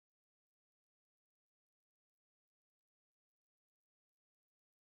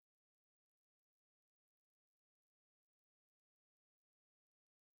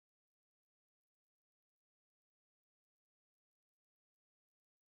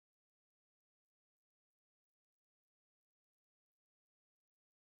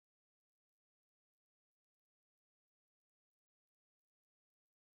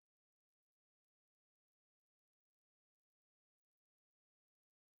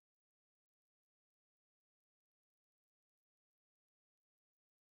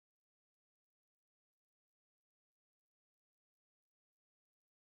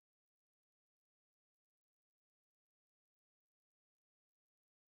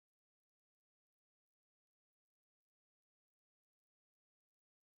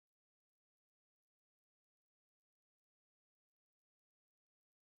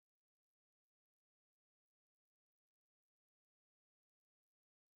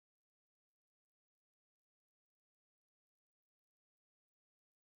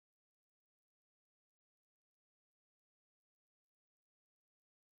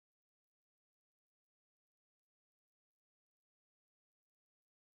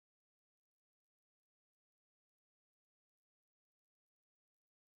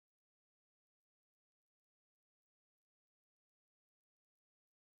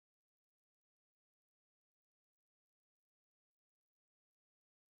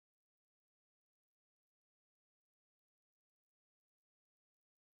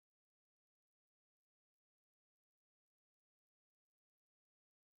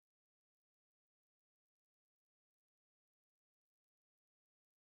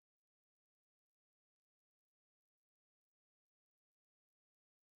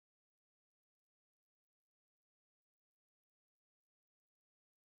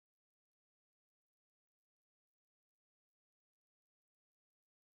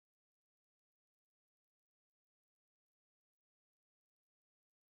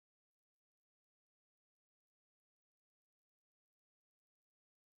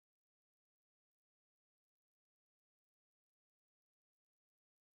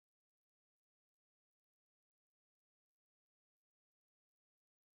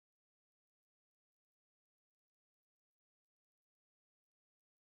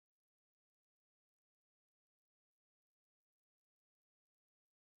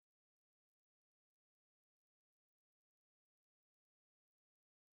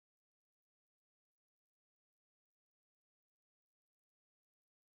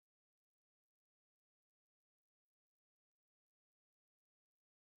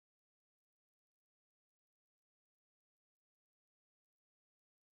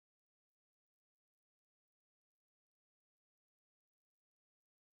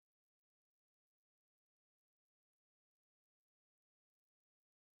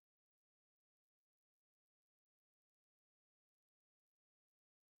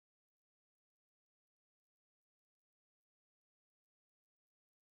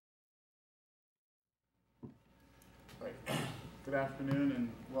Good afternoon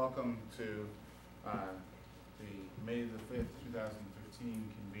and welcome to the May the 5th, 2015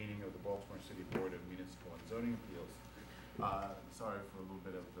 convening of the Baltimore City Board of Municipal and Zoning Appeals. Sorry for a little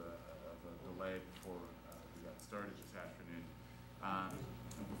bit of a delay before we got started this afternoon.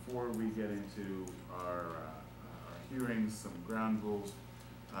 Before we get into our hearings, some ground rules.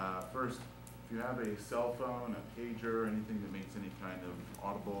 First, if you have a cell phone, a pager, anything that makes any kind of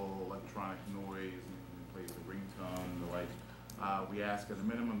audible electronic noise, anything that plays a ringtone, the like, we ask at a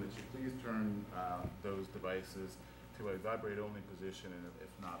minimum that you please turn those devices to a vibrate-only position, and if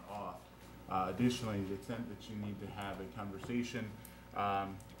not off. Additionally, the extent that you need to have a conversation,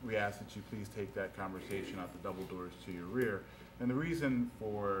 we ask that you please take that conversation out the double doors to your rear. And the reason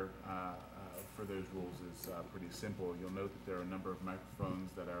for those rules is pretty simple. You'll note that there are a number of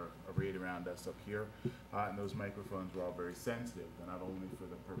microphones that are arrayed around us up here, and those microphones are all very sensitive. They're not only for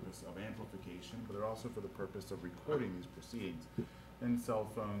the purpose of amplification, but they're also for the purpose of recording these proceedings. And cell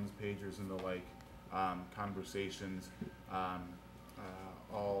phones, pagers, and the like, conversations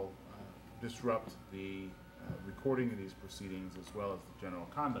all disrupt the recording of these proceedings as well as the general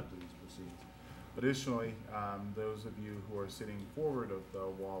conduct of these proceedings. Additionally, those of you who are sitting forward of the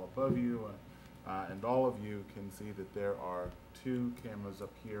wall above you and all of you can see that there are 2 cameras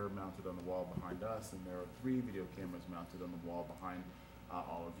up here mounted on the wall behind us, and there are 3 video cameras mounted on the wall behind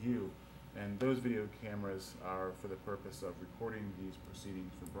all of you. And those video cameras are for the purpose of recording these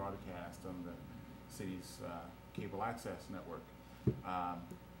proceedings for broadcast on the city's cable access network.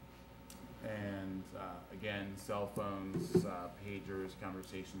 Again, cell phones, pagers,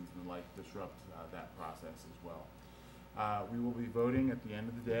 conversations, and the like disrupt that process as well. We will be voting at the end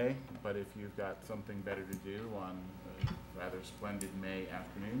of the day, but if you've got something better to do on a rather splendid May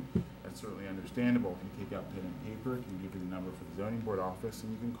afternoon, that's certainly understandable. If you take out pen and paper, it can give you the number for the zoning board office,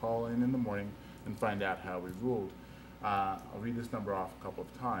 and you can call in the morning and find out how we ruled. I'll read this number off a couple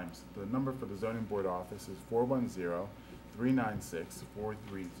of times. The number for the zoning board office is 410-396-4301.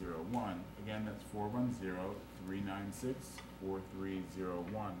 Again, that's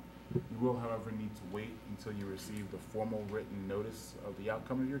 410-396-4301. You will, however, need to wait until you receive the formal written notice of the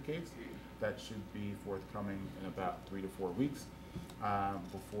outcome of your case. That should be forthcoming in about 3 to 4 weeks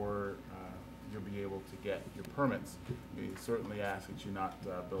before you'll be able to get your permits. We certainly ask that you not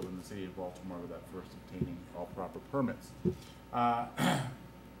build in the city of Baltimore without first obtaining all proper permits.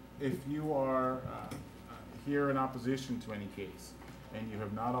 If you are here in opposition to any case and you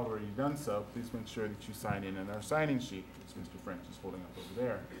have not already done so, please make sure that you sign in our sign-in sheet, which Mr. French is holding up over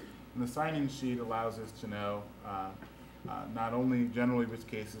there. And the sign-in sheet allows us to know not only generally which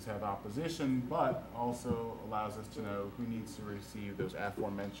cases have opposition, but also allows us to know who needs to receive those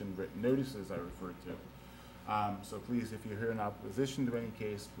aforementioned written notices I referred to. So please, if you're here in opposition to any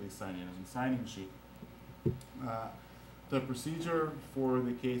case, please sign in on the sign-in sheet. The procedure for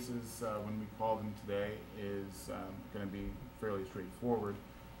the cases when we call them today is going to be fairly straightforward.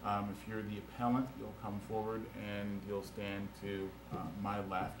 If you're the appellant, you'll come forward and you'll stand to my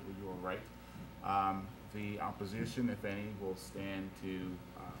left or your right. The opposition, if any, will stand to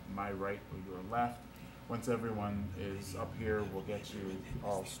my right or your left. Once everyone is up here, we'll get you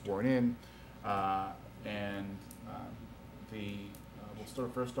all sworn in, we'll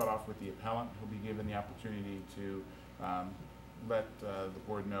first start off with the appellant, who'll be given the opportunity to let the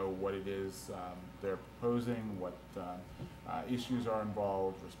board know what it is they're proposing, what issues are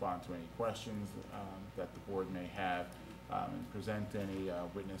involved, respond to any questions that the board may have, and present any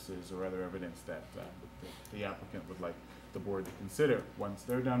witnesses or other evidence that the applicant would like the board to consider. Once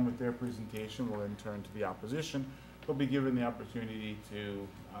they're done with their presentation, we'll then turn to the opposition. They'll be given the opportunity to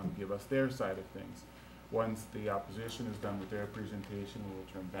give us their side of things. Once the opposition is done with their presentation, we'll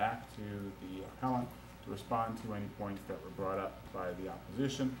turn back to the appellant to respond to any points that were brought up by the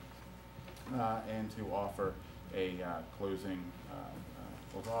opposition and to offer a closing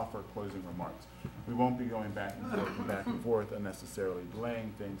remarks. We won't be going back and forth, unnecessarily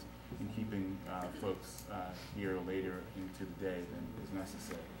delaying things and keeping folks here later into the day than is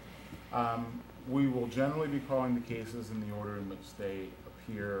necessary. We will generally be calling the cases in the order in which they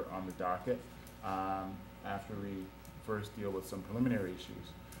appear on the docket after we first deal with some preliminary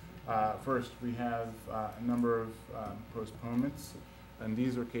issues. First, we have a number of postponements, and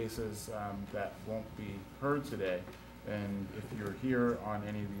these are cases that won't be heard today. And if you're here on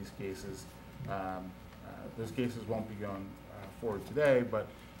any of these cases, those cases won't be going forward today, but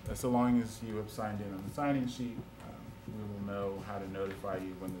so long as you have signed in on the sign-in sheet, we will know how to notify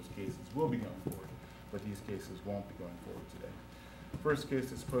you when those cases will be going forward, but these cases won't be going forward today. First case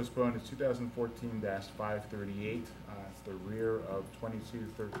that's postponed is 2014-538. It's the rear of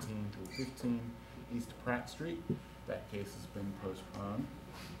 2213 through 15 East Pratt Street. That case has been postponed.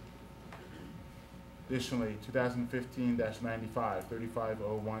 Additionally, 2015-95,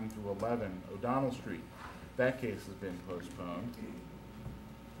 3501 through 11 O'Donnell Street. That case has been postponed.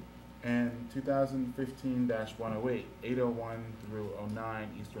 And 2015-108, 801 through 09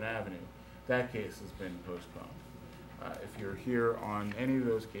 Eastern Avenue. That case has been postponed. If you're here on any of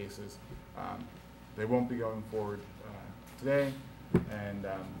those cases, they won't be going forward today. And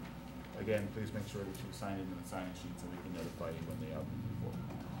again, please make sure that you sign in the sign-in sheet so we can notify you when they are moving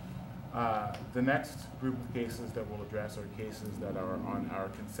forward. The next group of cases that we'll address are cases that are on our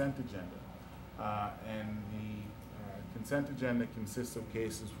consent agenda. And the consent agenda consists of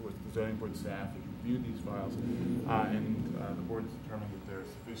cases for the zoning board staff who review these files, and the board has determined that there is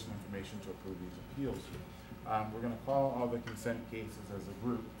sufficient information to approve these appeals. We're going to call all the consent cases as a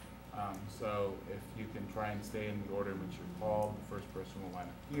group. So if you can try and stay in the order in which you're called, the first person will line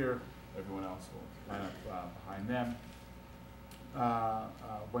up here, everyone else will line up behind them.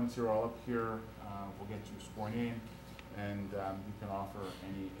 Once you're all up here, we'll get you sworn in, and you can offer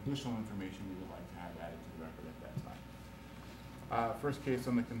any additional information you would like to have added to the record at that time. First case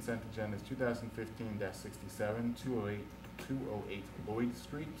on the consent agenda is 2015-67, 208 Lloyd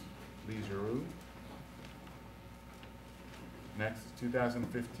Street, Leisure. Next,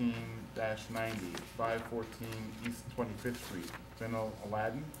 2015-90, 514 East 25th Street, General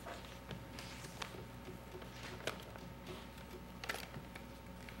Aladdin.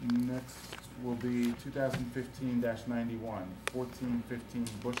 Next will be 2015-91, 1415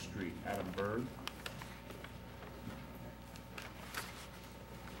 Bush Street, Adam Bird.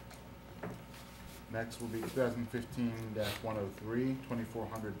 Next will be 2015-103,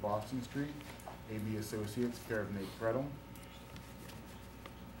 2400 Boston Street, AB Associates, care of Nate Predel.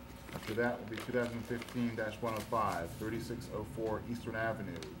 After that will be 2015-105, 3604 Eastern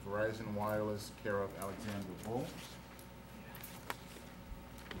Avenue, Verizon Wireless, care of Alexander Bull.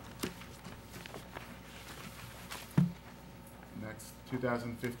 Next,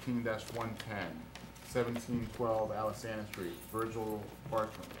 2015-110, 1712 Alisana Street, Virgil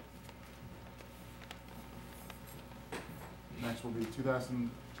Bartram. Next will be 2015-113,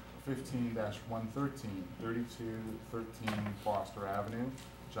 3213 Foster Avenue,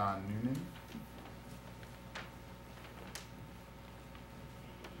 John Noonan.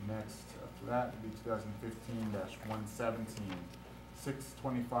 Next, after that will be 2015-117,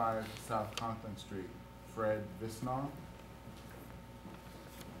 625 South Conklin Street, Fred Visnaw.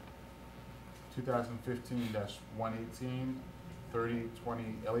 2015-118,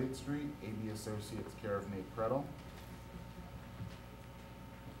 3020 Elliott Street, AB Associates, care of Nate Predel.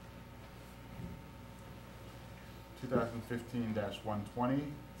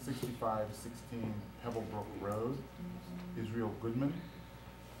 2015-120, 6516 Pebblebrook Road, Israel Goodman.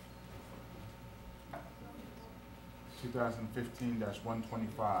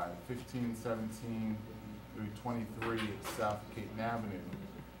 2015-125, 1517 through 23 South Caton Avenue,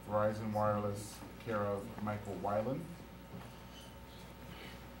 Verizon Wireless, care of Michael Weiland.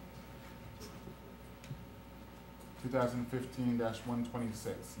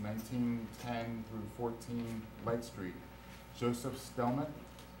 2015-126, 1910 through 14 Light Street, Joseph Stelmet.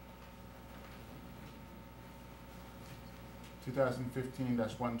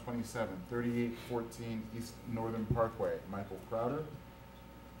 2015-127, 3814 East Northern Parkway, Michael Crowder.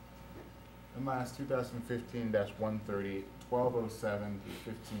 And last, 2015-130, 1207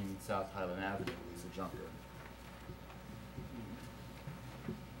 through 15 South Highland Avenue, Lisa Junker.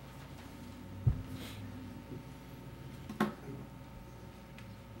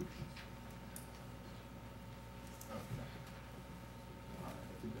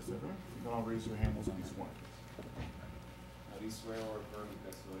 All raise your hands and be sworn. Do you swear or affirm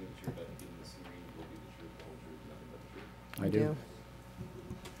the testimony that you're about to give in this hearing will be the truth, the whole truth, nothing but the truth? I do.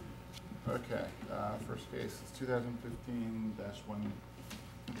 Okay, first case is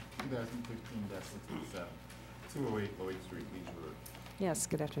 2015-67, 208 Lloyd Street, Leisure Road. Yes,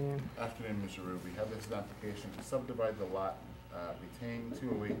 good afternoon. Afternoon, Mr. Rube. We have this as an application to subdivide the lot retained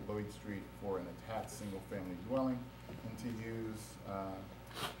 208 Lloyd Street for an attached single-family dwelling and to use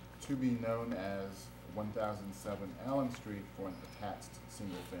to be known as 1007 Allen Street for an attached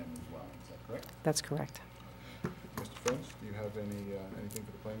single-family dwelling. Is that correct? That's correct. Mr. French, do you have anything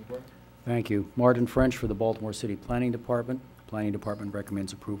for the planning board? Thank you. Martin French for the Baltimore City Planning Department. Planning Department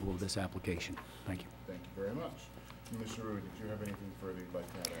recommends approval of this application. Thank you. Thank you very much. Ms. Rue, did you have anything further you'd like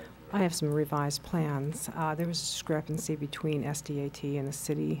to add? I have some revised plans. There was a discrepancy between SDAT and the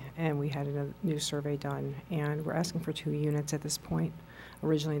city, and we had a new survey done, and we're asking for 2 units at this point.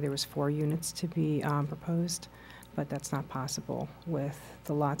 Originally, there was 4 units to be proposed, but that's not possible with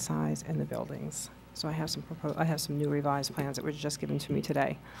the lot size and the buildings. So I have some new revised plans that were just given to me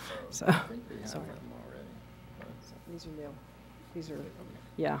today. So, I think we have sorry. them already. but- So these are new. These are,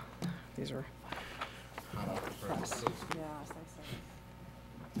 yeah, these are Hot off the press. press. Yeah, as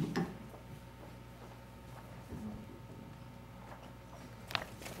I said.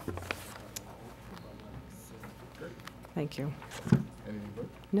 Great. Thank you. Anything further?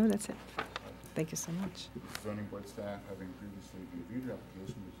 No, that's it. Thank you so much. Zoning board staff, having previously reviewed your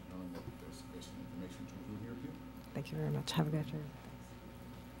application, is knowing that there's sufficient information to approve your appeal. Thank you very much. Have a good afternoon.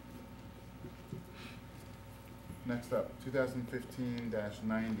 Next up, 2015-90,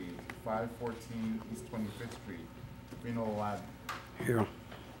 514 East 25th Street, Reno Aladdin. Here.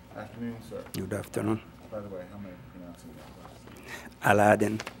 Afternoon, sir. Good afternoon. By the way, how am I pronouncing that?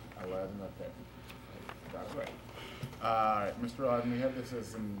 Aladdin. Aladdin, okay. Got it right. All right, Mr. Aladdin, we have this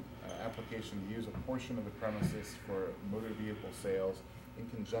as an application to use a portion of the premises for motor vehicle sales in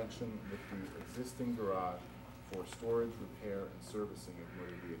conjunction with the existing garage for storage, repair, and servicing of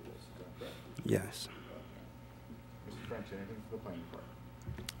motor vehicles. Is that correct? Yes. Okay. Mr. French, anything for the planning department?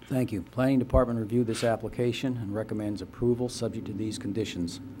 Thank you. Planning Department reviewed this application and recommends approval subject to these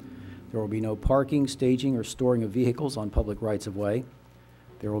conditions. There will be no parking, staging, or storing of vehicles on public rights-of-way.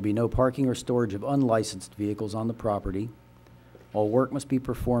 There will be no parking or storage of unlicensed vehicles on the property. All work must be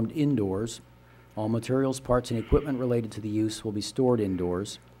performed indoors. All materials, parts, and equipment related to the use will be stored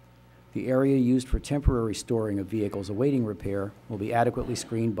indoors. The area used for temporary storing of vehicles awaiting repair will be adequately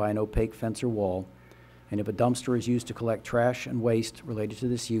screened by an opaque fence or wall, and if a dumpster is used to collect trash and waste related to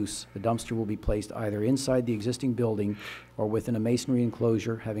this use, the dumpster will be placed either inside the existing building or within a masonry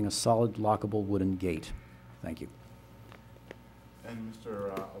enclosure having a solid lockable wooden gate. Thank you. And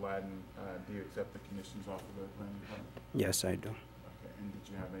Mr. Aladdin, do you accept the conditions offered by the planning department? Yes, I do. Okay, and did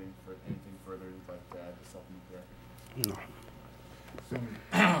you have anything further you'd like to add to supplement the record? No.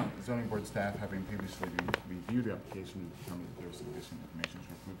 Zoning board staff, having previously reviewed the application, determined that there is sufficient information to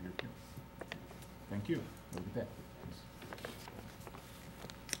approve your appeal. Thank you. Look at that.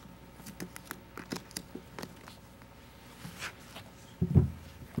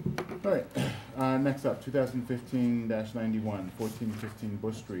 All right, next up, 2015-91, 1415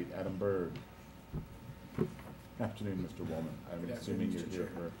 Bush Street, Adam Berg. Afternoon, Mr. Woolman. I'm Good assuming afternoon, you're Mr. here Chair.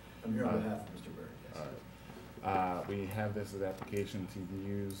 for. I'm here on behalf of Mr. Berg, yes. All right. We have this as application to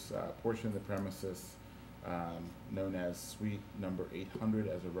use a portion of the premises known as suite number 800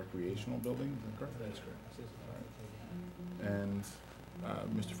 as a recreational building, is that correct? That is correct. All right. And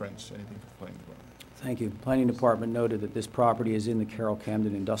Mr. French, anything for the planning department? Thank you. Planning Department noted that this property is in the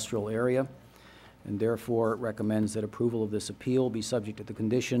Carroll-Camden industrial area and therefore recommends that approval of this appeal be subject to the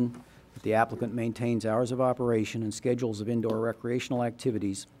condition that the applicant maintains hours of operation and schedules of indoor recreational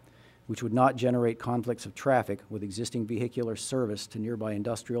activities which would not generate conflicts of traffic with existing vehicular service to nearby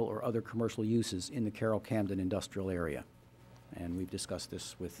industrial or other commercial uses in the Carroll-Camden industrial area. And we've discussed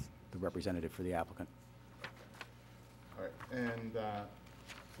this with the representative for the applicant. All right. And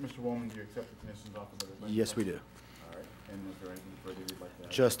Mr. Woolman, do you accept the conditions offered by the planning Yes, we do. department? All right. And is there anything further you'd like to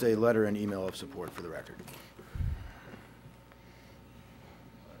add? Just a letter and email of support for the record. All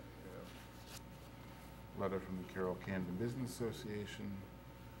right, we have letter from the Carroll-Camden Business Association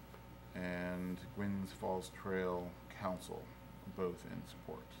and Gwynns Falls Trail Council, both in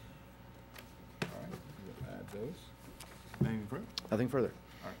support. All right, we'll add those. Anything further? Nothing further.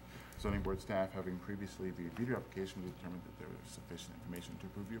 All right. Zoning board staff, having previously reviewed your application, determined that there was sufficient information to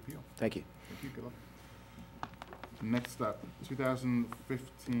approve your appeal. Thank you. Thank you. Good luck. Next up,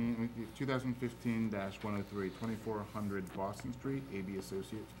 2015-103, 2400 Boston Street, AB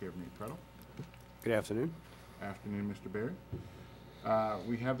Associates, care of Nate Treadle. Good afternoon. Afternoon, Mr. Berry.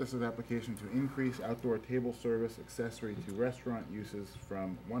 We have this as application to increase outdoor table service accessory to restaurant uses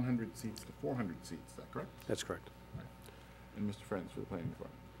from 100 seats to 400 seats. Is that correct? That's correct. All right. And Mr. French for the planning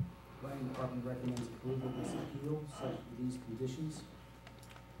department. Planning Department recommends approval of this appeal subject to these conditions.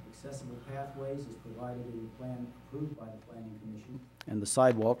 Accessible pathways is provided in the plan approved by the Planning Commission. And the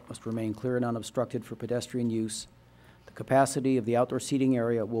sidewalk must remain clear and unobstructed for pedestrian use. The capacity of the outdoor seating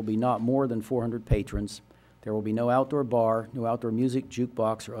area will be not more than 400 patrons. There will be no outdoor bar, no outdoor music,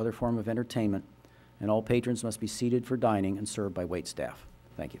 jukebox, or other form of entertainment, and all patrons must be seated for dining and served by wait staff.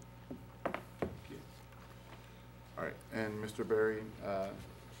 Thank you. Thank you. All right. And Mr. Berry, does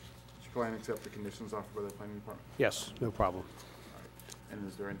your client accept the conditions offered by the planning department? Yes, no problem. All right. And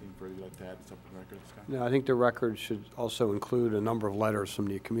is there anything further you'd like to add to supplement the record at this time? Now, I think the record should also include a number of letters from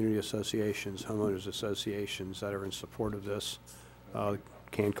the community associations, homeowners associations that are in support of this. The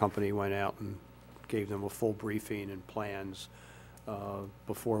can company went out and gave them a full briefing and plans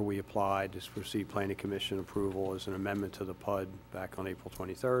before we applied to receive Planning Commission approval as an amendment to the PUD back on April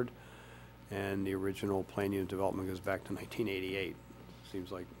 23rd. and the original plan unit development goes back to 1988.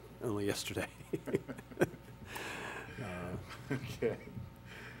 Seems like only yesterday. Okay.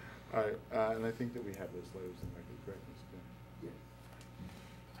 All right, and I think that we have those letters in record, correct, Mr. Chairman? Yeah.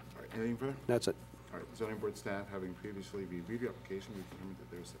 All right, anything further? That's it. All right, zoning board staff, having previously reviewed the application, we determined that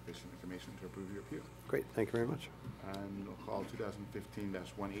there is sufficient information to approve your appeal. Great, thank you very much. And we'll call 2015-118,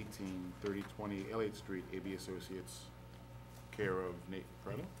 3020 Elliott Street, AB Associates, care of Nate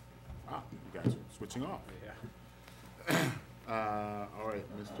Predel. Ah, you guys are switching off. Yeah. All right,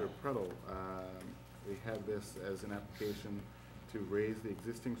 Mr. Predel, we have this as an application to raise the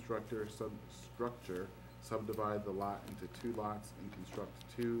existing structure, subdivide the lot into 2 lots, and construct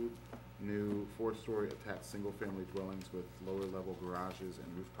 2 new 4-story attached single-family dwellings with lower-level garages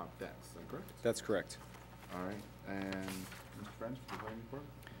and rooftop decks. Is that correct? That's correct. All right, and Mr. French, for the planning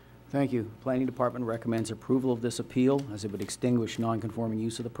department? Thank you. Planning Department recommends approval of this appeal as it would extinguish non-conforming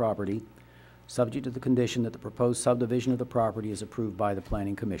use of the property, subject to the condition that the proposed subdivision of the property is approved by the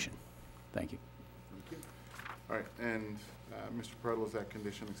Planning Commission. Thank you. Thank you. All right, and Mr. Predel, is that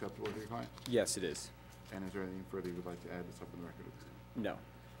condition acceptable to your client? Yes, it is. And is there anything further you would like to add that's up in the record at this time? No.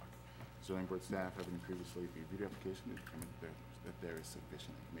 Zoning board staff, having previously reviewed the application, determined that there is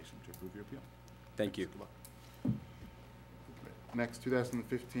sufficient information to approve your appeal. Thank you. Good luck. Next,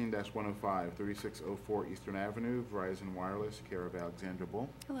 2015-105, 3604 Eastern Avenue, Verizon Wireless, care of Alexandra Bull.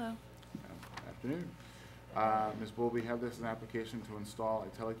 Hello. Afternoon. Ms. Bull, we have this as an application to install a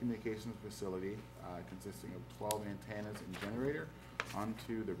telecommunications facility consisting of 12 antennas and generator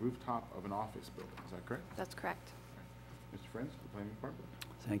onto the rooftop of an office building. Is that correct? That's correct. Mr. Friends, the planning department?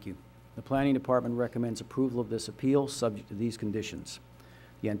 Thank you. The Planning Department recommends approval of this appeal, subject to these conditions.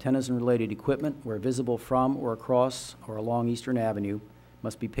 The antennas and related equipment, where visible from or across or along Eastern Avenue,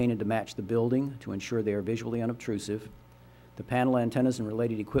 must be painted to match the building to ensure they are visually unobtrusive. The panel antennas and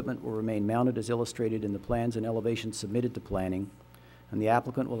related equipment will remain mounted as illustrated in the plans and elevations submitted to planning, and the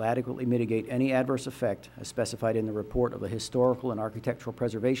applicant will adequately mitigate any adverse effect as specified in the report of the Historical and Architectural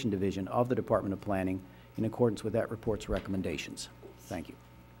Preservation Division of the Department of Planning in accordance with that report's recommendations. Thank you.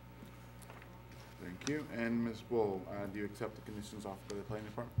 Thank you. And Ms. Bull, do you accept the conditions offered by the planning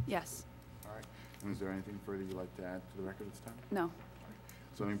department? Yes. All right. And is there anything further you'd like to add to the record at this time? No.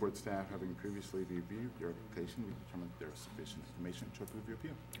 Zoning board staff, having previously reviewed your application, we determined there is sufficient information to approve your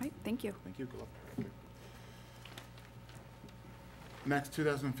appeal. All right, thank you. Thank you. Good luck. Next,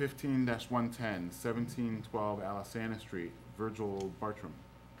 2015-110, 1712 Alisana Street, Virgil Bartram.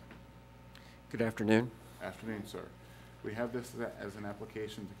 Good afternoon. Afternoon, sir. We have this as an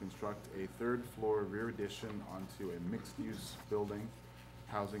application to construct a 3rd-floor rear addition onto a mixed-use building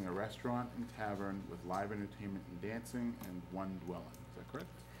housing a restaurant and tavern with live entertainment and dancing and 1 dwelling. Is that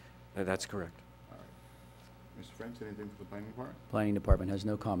correct? That's correct. All right. Mr. French, anything for the planning department? Planning Department has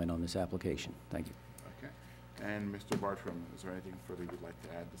no comment on this application. Thank you. Okay. And Mr. Bartram, is there anything further you'd like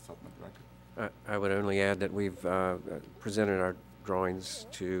to add to supplement the record? I would only add that we've presented our drawings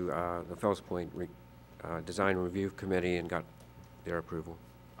to the Fells Point Design Review Committee and got their approval.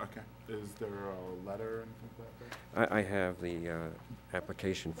 Okay. Is there a letter or anything like that? I have the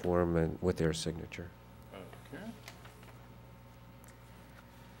application form and with their signature. Okay.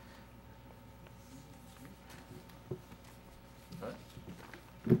 All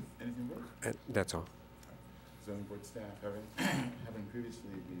right. Anything more? That's all. Zoning board staff, having having previously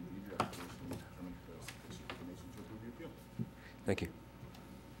reviewed your application, determined there is sufficient information to approve your appeal. Thank you.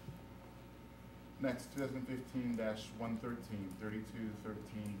 Next, 2015-113,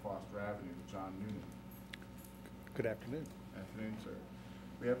 3213 Foster Avenue, John Noonan. Good afternoon. Afternoon, sir.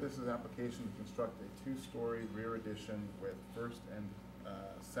 We have this as an application to construct a 2-story rear addition with 1st and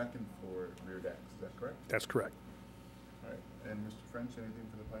 2nd floor rear decks. Is that correct? That's correct. All right. And Mr. French, anything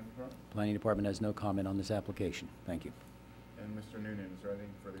for the planning department? Planning Department has no comment on this application. Thank you. And Mr. Noonan, is there anything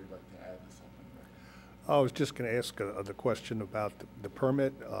further you'd like to add to something? I was just going to ask the question about the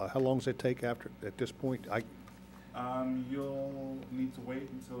permit. How long does it take after, at this point? You'll need to wait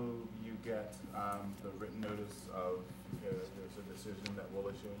until you get the written notice of there's a decision that we'll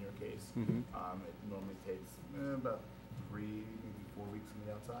issue in your case. It normally takes about 3, maybe 4 weeks on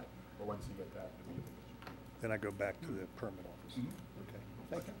the outside, but once you get that, it'll be able to issue. Then I go back to the permit office. Okay.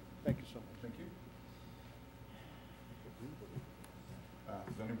 Thank you. Thank you so much. Thank you.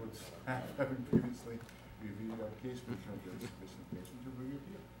 Zoning board staff, having previously reviewed your application, determined there is sufficient information to review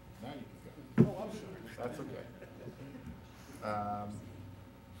your appeal. Now you can go. Oh, I'm sure. That's okay.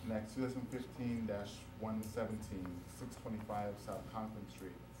 Next, 2015-117, 625 South Conklin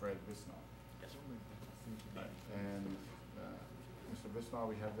Street, Fred Visnall. Yes, sir. And Mr. Visnall,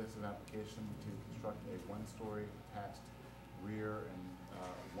 we have this as an application to construct a 1-story attached rear and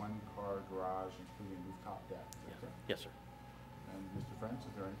one-car garage, including rooftop deck. Is that correct? Yes, sir. And Mr. French,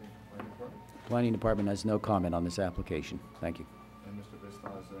 is there anything from planning department? Planning Department has no comment on this application. Thank you. And Mr.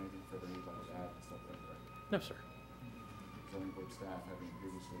 Bistar, is there anything further you'd like to add to supplement the record? No, sir. Zoning board staff, having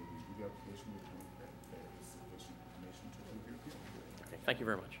previously reviewed the application, we determine that there is sufficient information to approve your appeal. Okay, thank you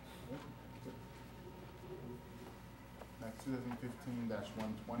very much. Next,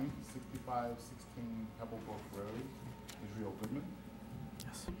 2015-120, 6516 Pebblebrook Road, Israel Goodman.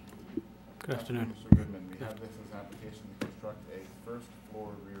 Yes. Good afternoon. Mr. Goodman, we have this as an application to construct a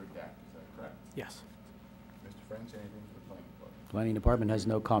first-floor rear deck. Is that correct? Yes. Mr. French, anything for the planning department? Planning Department has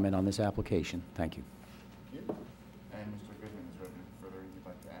no comment on this application. Thank you. Thank you. And Mr. Goodman, is there anything further you'd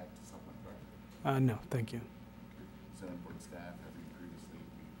like to add to supplement the record? No, thank you. Zoning board staff, having previously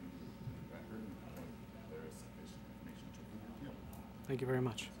reviewed the record, and determined that there is sufficient information to approve your appeal. Thank you very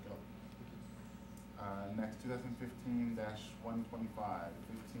much. Let's go. Next, 2015-125, 1517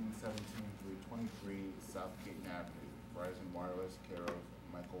 through 23 South Caton Avenue, Verizon Wireless, care of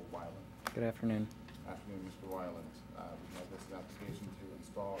Michael Weiland. Good afternoon. Afternoon, Mr. Weiland. We have this application to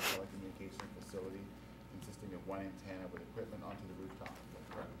install a telecommunication facility consisting of one antenna with equipment onto the rooftop. Is that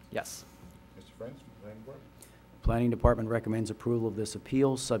correct? Yes. Mr. French, from the planning board? Planning Department recommends approval of this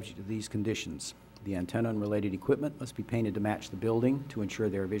appeal, subject to these conditions. The antenna and related equipment must be painted to match the building to ensure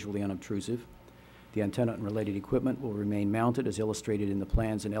they are visually unobtrusive. The antenna and related equipment will remain mounted as illustrated in the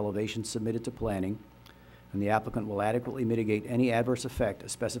plans and elevations submitted to planning, and the applicant will adequately mitigate any adverse effect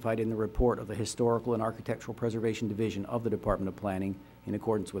as specified in the report of the Historical and Architectural Preservation Division of the Department of Planning in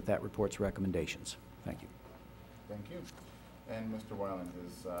accordance with that report's recommendations. Thank you. Thank you. And Mr. Weiland,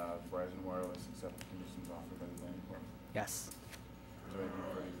 does Verizon Wireless accept the conditions offered by the planning department? Yes. Is there anything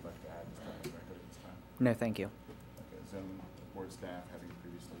further you'd like to add to the record at this time? No, thank you. Okay, zoning board staff, having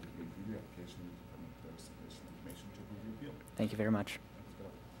previously reviewed the application, we determined that there is sufficient information to approve your appeal. Thank you very much. Let's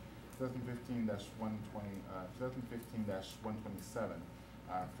go. 2015-127,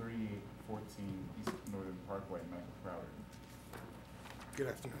 3814 East Northern Parkway, Michael Crowder.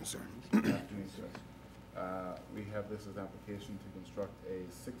 Good afternoon, sir. Good afternoon, sir. We have this as application to construct a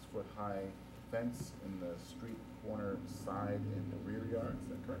 6-foot-high fence in the street corner side in the rear yard. Is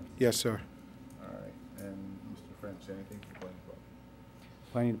that correct? Yes, sir. All right. And Mr. French, anything for planning department?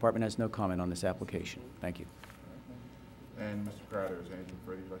 Planning Department has no comment on this application. Thank you. All right. And Mr. Crowder, is there anything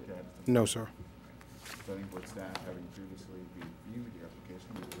further you'd like to add? No, sir. Zoning board staff, having previously reviewed your application,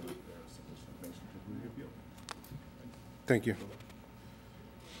 we determined that there is sufficient information to approve your appeal. Thank you.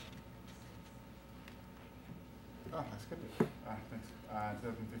 Oh, I skipped it. Thanks.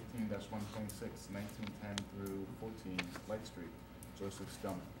 2015-126, 1910 through 14 Light Street, Joseph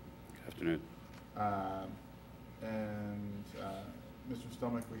Stomach. Good afternoon. Mr.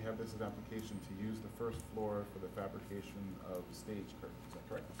 Stomach, we have this as application to use the first floor for the fabrication of stage curtains. Is that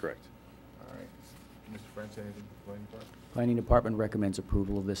correct? Correct. All right. Mr. French, anything for the planning department? Planning Department recommends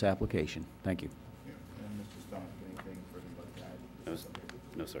approval of this application. Thank you. Yeah. And Mr. Stomach, anything further you'd like to add? No,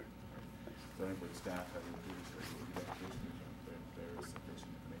 no, sir. Zoning board staff, having previously reviewed the application, determined that there is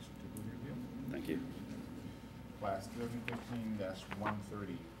sufficient information to approve your appeal. Thank you. Class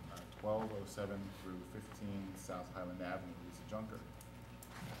 2015-130, 1207 through 15 South Highland Avenue, Lisa Junker.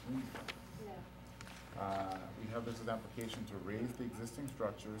 We have this as application to raise the existing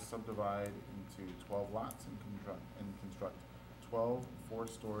structures, subdivide into 12 lots, and construct 12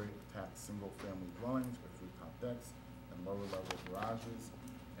 four-story attached single-family dwellings with rooftop decks and lower-level garages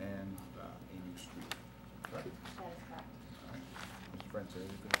and a new street. Correct? That is correct. All right. Mr. French,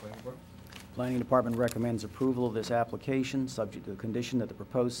 anything for the planning board? Planning Department recommends approval of this application, subject to the condition that the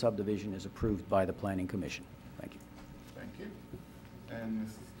proposed subdivision is approved by the Planning Commission. Thank you. Thank you. And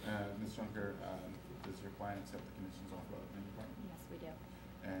Ms. Junker, does your client accept the conditions offered by the planning department? Yes, we do.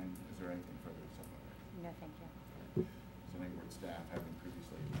 And is there anything further to supplement? No, thank you. Zoning board staff, having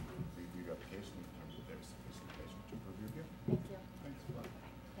previously reviewed your application, in terms of there is sufficient information to approve your appeal. Thank you. Thanks. Bye.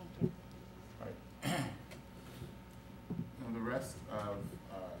 Thank you. All right. Now, the rest of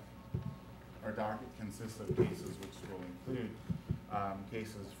our docket consists of cases which will include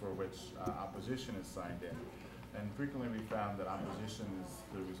cases for which opposition is signed in. And frequently we found that opposition is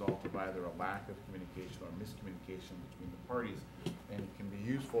the result of either a lack of communication or miscommunication between the parties. And it can be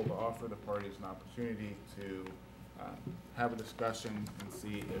useful to offer the parties an opportunity to have a discussion and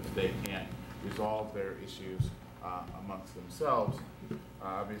see if they can resolve their issues amongst themselves.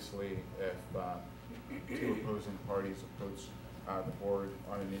 Obviously, if two opposing parties approach the board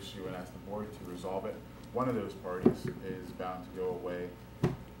on an issue and ask the board to resolve it, one of those parties is bound to go away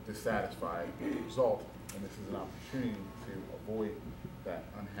dissatisfied with the result, and this is an opportunity to avoid that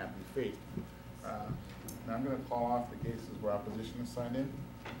unhappy fate. Now I'm going to call off the cases where opposition is signed in,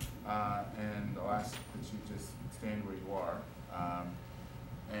 and I'll ask that you just stand where you are.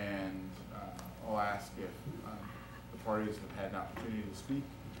 I'll ask if the parties have had an opportunity to speak,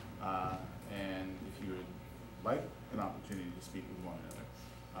 and if you would like an opportunity to speak with one another.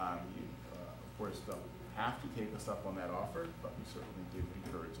 You, of course, don't have to take us up on that offer, but we certainly do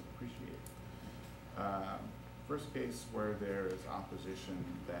encourage and appreciate it. First case where there is opposition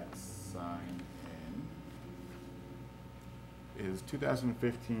that's signed in is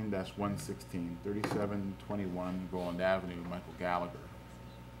 2015-116, 3721 Roland Avenue, Michael Gallagher.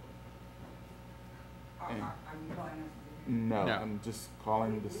 Are you calling us? No, I'm just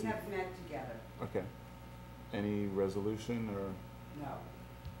calling to see. We have met together. Okay. Any resolution or? No,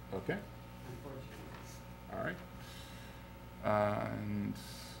 Okay. unfortunately. All right. And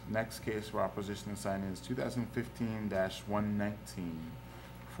next case where opposition is signed in is 2015-119,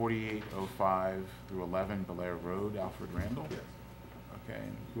 4805 through 11 Belair Road, Alfred Randall. Yes. Okay.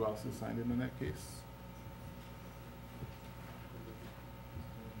 And who else is signed in that case?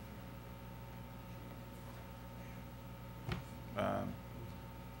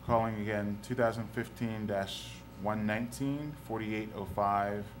 Calling again, 2015-119,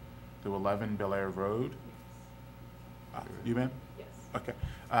 4805 through 11 Belair Road. You, ma'am? Yes. Okay.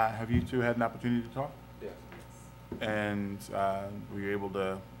 Have you two had an opportunity to talk? Yes. And were you able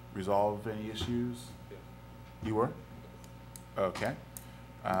to resolve any issues? Yes. You were? Okay.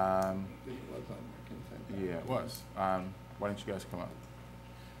 Yeah, it was. Why don't you guys come up?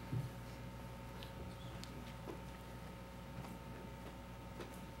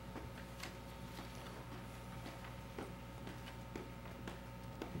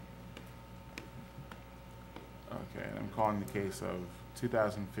 Okay, and I'm calling the case of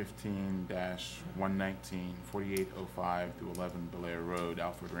 2015-119, 4805 through 11 Belair Road,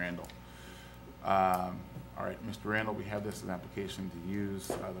 Alfred Randall. All right, Mr. Randall, we have this as an application to use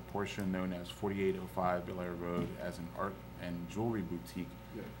the portion known as 4805 Belair Road as an art and jewelry boutique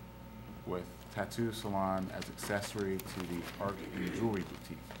with tattoo salon as accessory to the art and jewelry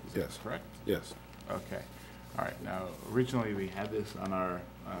boutique. Is that correct? Yes. Okay. All right. Now, originally we had this on our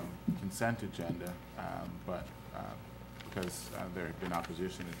consent agenda, but because there had been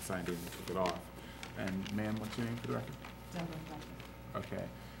opposition, it signed in and took it off. And ma'am, what's your name for the record? Deborah Fletcher. Okay.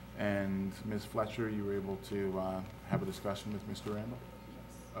 And Ms. Fletcher, you were able to have a discussion with Mr. Randall?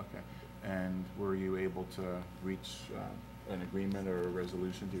 Yes. Okay. And were you able to reach an agreement or a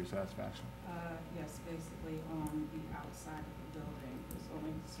resolution to your satisfaction? Yes, basically on the outside of the building, it's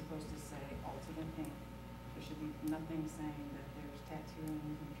only supposed to say alternate paint. There should be nothing saying that there's tattooing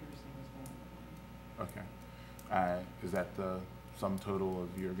and piercings going on. Okay. Is that the sum total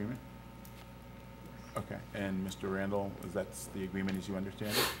of your agreement? Okay. And Mr. Randall, is that the agreement as you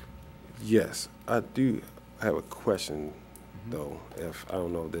understand it? Yes, I do have a question, though. If I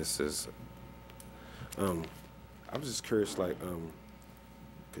don't know if this is, I was just curious, like,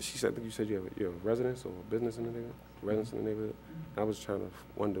 because she said, I think you said you have a residence or a business in the neighborhood, residence in the neighborhood. I was trying to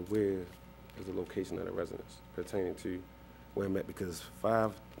wonder where is the location of the residence pertaining to where I'm at, because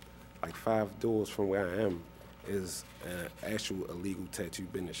five doors from where I am is an actual illegal tattoo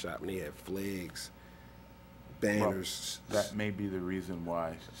business shop, and they have flags, banners. Well, that may be the reason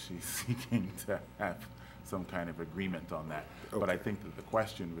why she's seeking to have some kind of agreement on that. Okay. But I think that the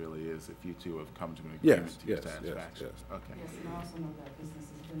question really is if you two have come to an agreement to your yes, satisfaction. yes. Okay. Yes, and I also know that business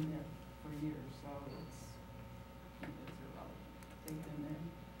has been there for years, so it's irrelevant. They've been there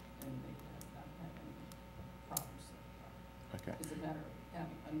and they have not had any problems so far. Okay. It's a matter of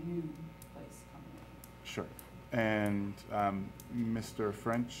having a new place coming in. Sure. And Mr.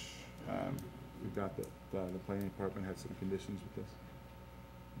 French, we've got the planning department had some conditions with this.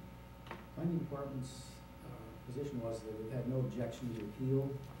 Planning department's position was that it had no objection to appeal,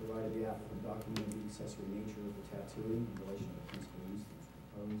 provided the applicant documented the accessory nature of the tattooing in relation to the principal use that was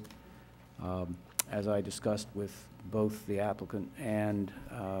proposed. As I discussed with both the applicant and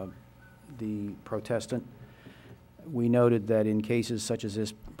the protestant, we noted that in cases such as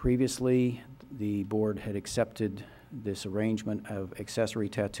this previously, the board had accepted this arrangement of accessory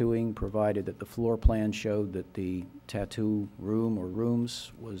tattooing, provided that the floor plan showed that the tattoo room or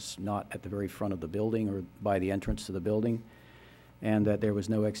rooms was not at the very front of the building or by the entrance to the building, and that there was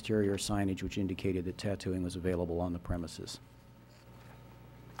no exterior signage which indicated that tattooing was available on the premises.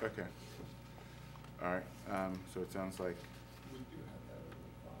 Okay. All right. So it sounds like. We do have that in the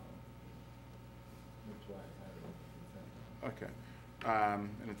file. That's why I had it on the consent. Okay. And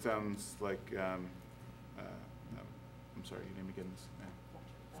it sounds like, I'm sorry, your name again, Ms.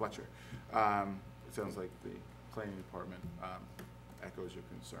 Fletcher. It sounds like the planning department echoes your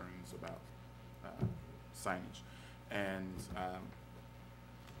concerns about signage. And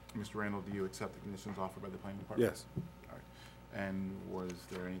Mr. Randall, do you accept the conditions offered by the planning department? Yes. All right. And was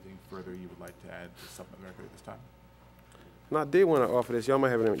there anything further you would like to add to supplement the record at this time? And I did want to offer this. Y'all might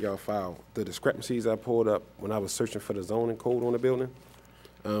have it in y'all file. The discrepancies I pulled up when I was searching for the zoning code on the building.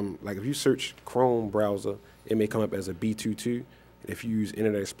 Like if you search Chrome browser, it may come up as a B22. If you use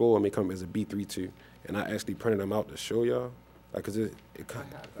Internet Explorer, it may come up as a B32. And I actually printed them out to show y'all. Like, cause it I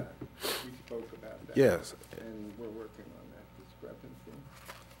have that. We spoke about that. Yes. And we're working on that discrepancy.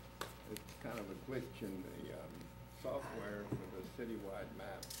 It's kind of a glitch in the software for the citywide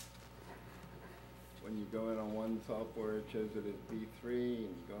map. When you go in on one software, it shows it as B3, and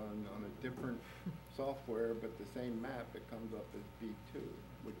you go on a different software, but the same map, it comes up as B2,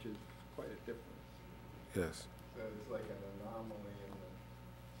 which is quite a difference. Yes. So it's like an anomaly in the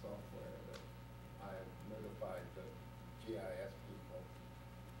software that I have notified the GIS people,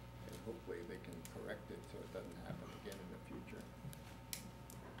 and hopefully they can correct it so it doesn't happen again in the future.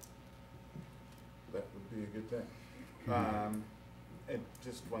 That would be a good thing. And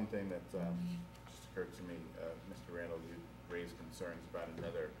just one thing that just occurred to me, Mr. Randall, you raised concerns about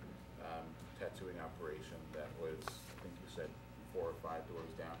another tattooing operation that was, I think you said, 4 or 5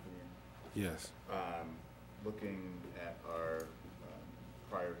 doors down from you. Yes. Looking at our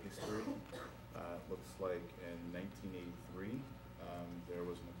prior history, looks like in 1983, there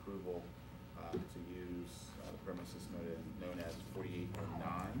was an approval to use the premises known as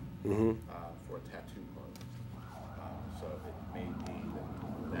 4809 for a tattoo parlor. So it may be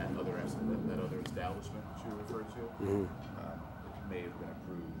that other establishment that you referred to, it may have been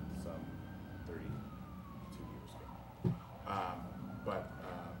approved some 32 years ago. But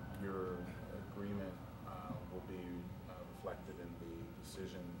your agreement will be reflected in the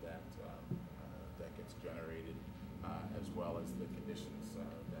decision that that gets generated, as well as the conditions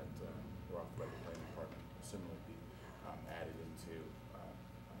that were offered by the planning department, similarly be added into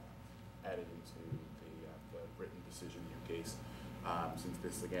the written decision in your case. Since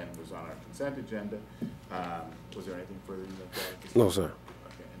this again was on our consent agenda, was there anything further you'd like to add? No, sir.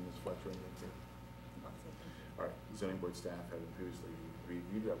 Okay, and Ms. Fletcher, anything further? All right, zoning board staff have previously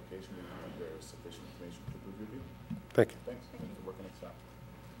reviewed the application, and there is sufficient information to approve review. Thank you. Thanks. Thanks for working on staff.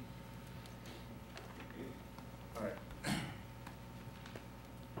 All right.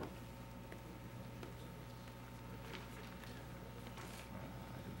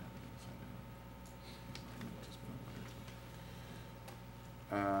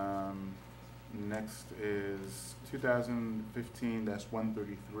 Next is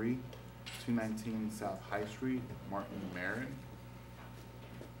 2015-133, 219 South High Street, Martin Marin.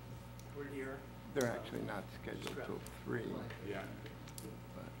 We're here. They're actually not scheduled till 3. Yeah.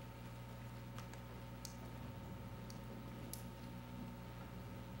 But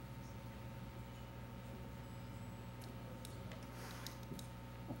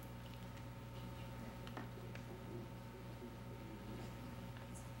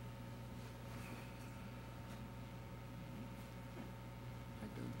I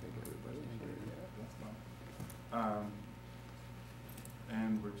don't think everybody's here yet.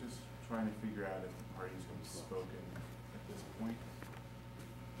 And we're just trying to figure out if the parties have spoken at this point.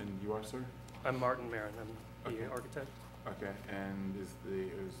 And you are, sir? I'm Martin Marin. I'm the Okay. architect. Okay, and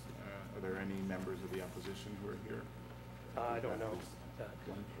are there any members of the opposition who are here? I don't know that.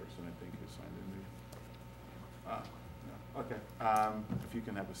 One person, I think, who signed in the, no, okay. If you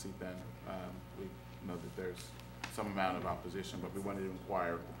can have a seat then, we know that there's some amount of opposition, but we wanted to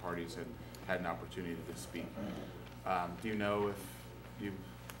inquire if the parties had an opportunity to speak. Do you know if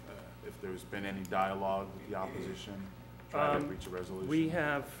there's been any dialogue with the opposition, trying to reach a resolution? We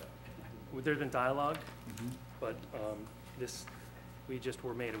have, there's been dialogue, Mhm. but we just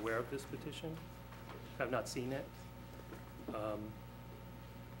were made aware of this petition. Have not seen it.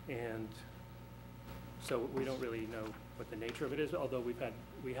 And so we don't really know what the nature of it is, although we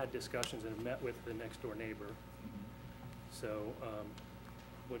had discussions and have met with the next door neighbor. Mhm. So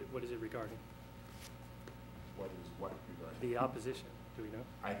what is it regarding? What regarding? The opposition, do we know?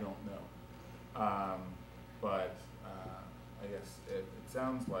 I don't know. But I guess it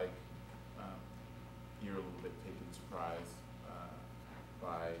sounds like you're a little bit taken surprise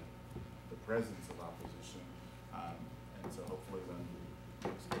by the presence of opposition. And so hopefully when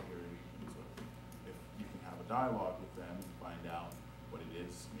we stay here, if you can have a dialogue with them and find out what it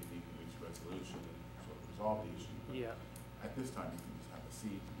is, maybe you can reach a resolution and sort of resolve the issue. But Yeah. at this time, you can just have a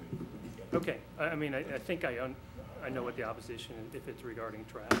seat. And we can get Okay. I mean, I think I know what the opposition, if it's regarding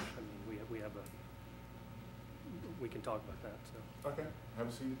trash. I mean, we can talk about that, so. Okay, have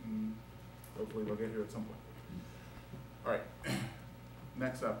a seat and hopefully we'll get here at some point. All right.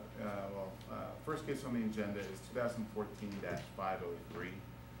 Next up, first case on the agenda is 2014-503,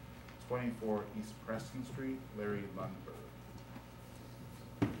 24 East Preston Street, Larry Lundberg.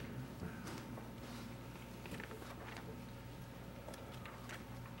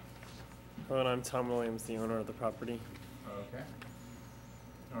 Hello, I'm Tom Williams, the owner of the property. Okay.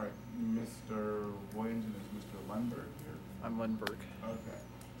 All right, Mr. Williams and is Mr. Lundberg here? I'm Lundberg. Okay.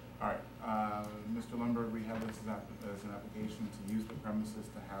 All right, Mr. Lundberg, we have this as an application to use the premises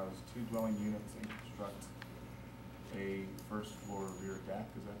to house 2 dwelling units and construct a first floor rear deck,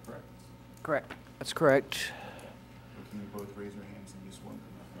 is that correct? Correct. That's correct. Can you both raise your hands and be sworn to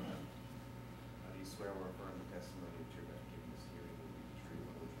that? Do you swear or affirm the testimony that you're about to give in this hearing will be the truth,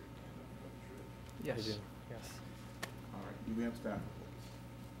 the whole truth, and nothing but the truth? Yes. I do, yes. All right, do we have staff reports?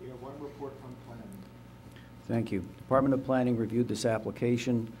 We have one report from planning. Thank you. Department of Planning reviewed this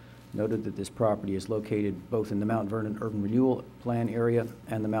application, noted that this property is located both in the Mount Vernon Urban Renewal Plan area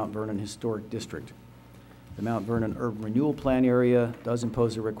and the Mount Vernon Historic District. The Mount Vernon Urban Renewal Plan area does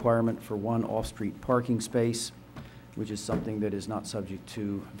impose a requirement for 1 off-street parking space, which is something that is not subject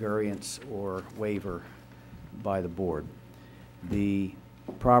to variance or waiver by the board. The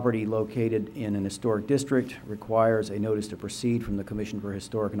property located in an historic district requires a notice to proceed from the Commission for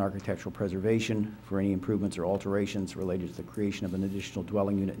Historic and Architectural Preservation for any improvements or alterations related to the creation of an additional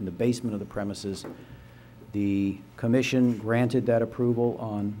dwelling unit in the basement of the premises. The Commission granted that approval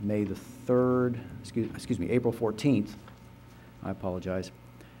on May the 3rd, excuse me, April 14th. I apologize.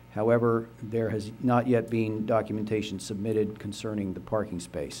 However, there has not yet been documentation submitted concerning the parking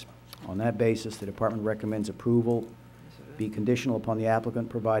space. On that basis, the department recommends approval be conditional upon the applicant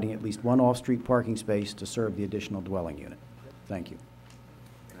providing at least 1 off-street parking space to serve the additional dwelling unit. Thank you.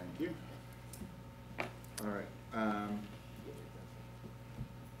 Thank you. All right.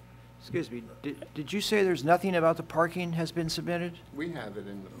 Excuse me, did you say there's nothing about the parking has been submitted? We have it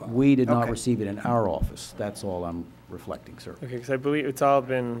in the file. We did not Okay. receive it in our office. That's all I'm reflecting, sir. Okay, because I believe it's all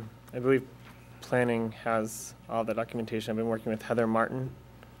been, I believe planning has all the documentation. I've been working with Heather Martin.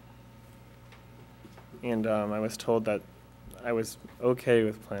 And I was told that I was okay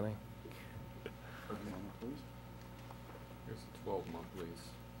with planning. Here's a 12-month lease.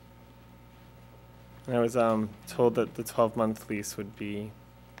 And I was told that the 12-month lease would be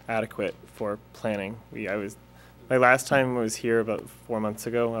adequate for planning. My last time I was here about 4 months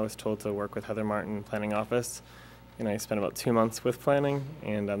ago, I was told to work with Heather Martin Planning Office, and I spent about 2 months with planning,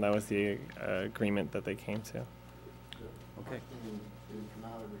 and that was the agreement that they came to. Okay. Is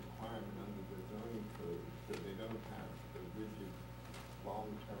not a requirement under the zoning code, so they don't have the rigid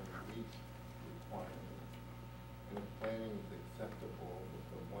long-term lease requirement. And if planning is acceptable with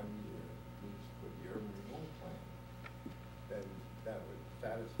a 1-year lease for the urban renewal plan, then that would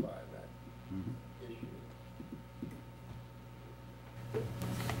satisfy that issue.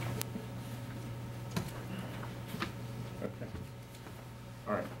 Okay.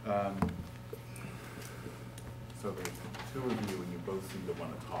 All right. So there's 2 of you, and you both seem to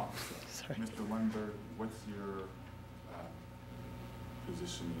want to talk. So, Sorry. Mr. Lundberg, what's your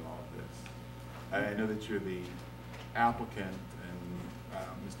position in all of this? I know that you're the applicant, and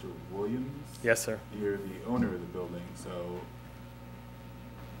Mr. Williams? Yes, sir. You're the owner of the building, so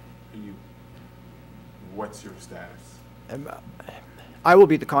what's your status? I will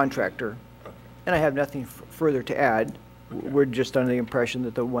be the contractor, Okay. and I have nothing further to add. Okay. We're just under the impression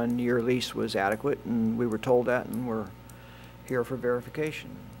that the 1-year lease was adequate, and we were told that, and we're here for verification.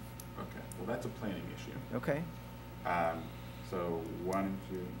 Okay, well, that's a planning issue. Okay? So why don't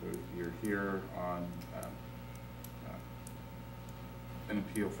you're here on an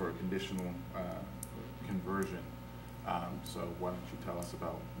appeal for a conditional conversion. So why don't you tell us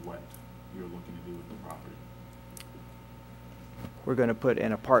about what you're looking to do with the property? We're going to put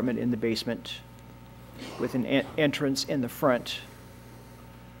an apartment in the basement with an entrance in the front,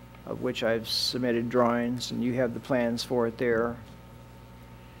 of which I've submitted drawings, and you have the plans for it there.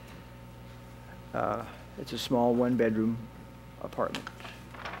 It's a small 1-bedroom apartment.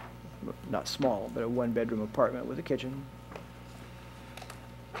 Not small, but a 1-bedroom apartment with a kitchen.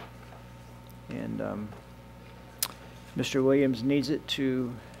 And Mr. Williams needs it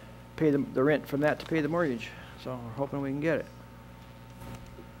to pay the rent from that to pay the mortgage, so we're hoping we can get it.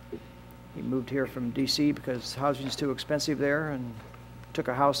 He moved here from DC because housing is too expensive there, and took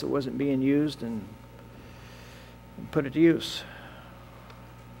a house that wasn't being used and put it to use.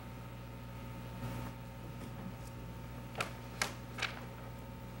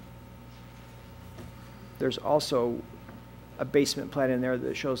 There's also a basement plan in there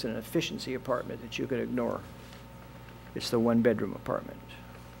that shows an efficiency apartment that you could ignore. It's the 1-bedroom apartment.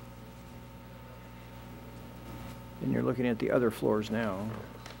 And you're looking at the other floors now.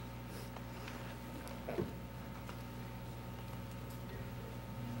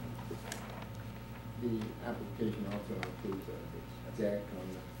 The application also includes a deck on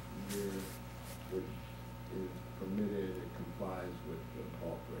the rear, which is permitted, it complies with the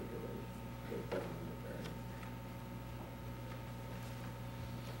bulk regulations, so it doesn't need a variance.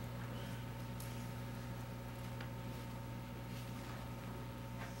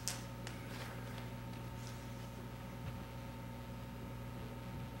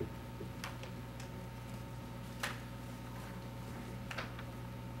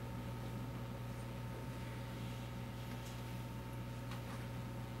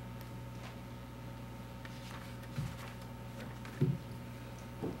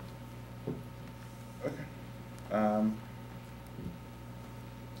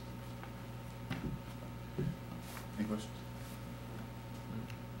 Any questions?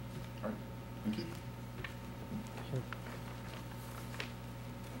 All right, thank you.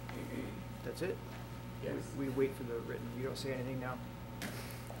 That's it? Yes. We wait for the written, you don't say anything now?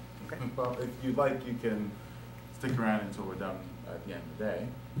 Okay. Well, if you'd like, you can stick around until we're done at the end of the day,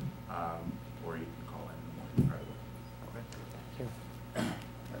 or you can call in the morning right away. Okay?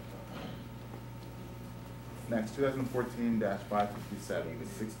 Next, 2014-557,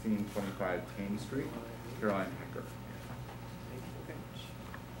 1625 Thames Street, Caroline Hecker.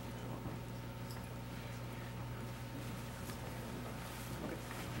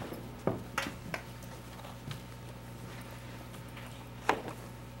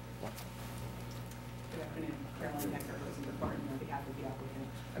 Good afternoon, Caroline Hecker, Rosenberg Barton, on behalf of the applicant.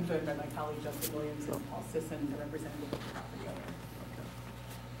 I'm joined by my colleague Justin Williams and Paul Sisson, the representative of the property owner.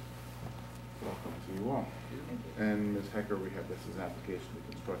 Welcome to you all. And Ms. Hecker, we have this as an application to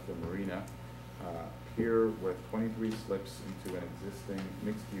construct a marina here with 23 slips into an existing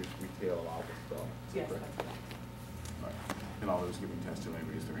mixed-use retail and office development. Is that Yes, correct? that's correct. All right. And all those giving testimony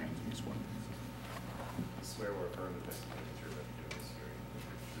raise their hands and be sworn. I swear or affirm the testimony that you're about to give in this hearing will be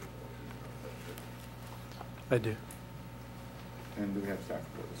the truth, the whole truth, and nothing but the truth. I do. And do we have staff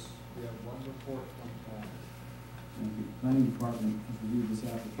reports? We have one report from planning. Thank you. Planning Department has reviewed this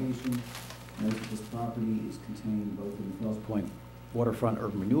application. Note that this property is contained both in the Fells Point Waterfront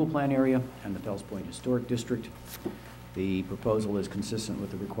Urban Renewal Plan area and the Fells Point Historic District. The proposal is consistent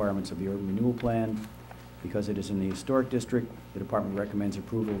with the requirements of the Urban Renewal Plan. Because it is in the Historic District, the department recommends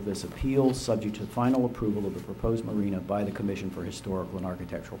approval of this appeal, subject to final approval of the proposed marina by the Commission for Historical and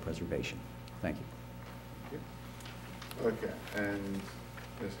Architectural Preservation. Thank you. Okay, and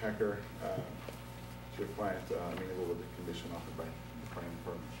Ms. Hecker, is your client amenable with the condition offered by the planning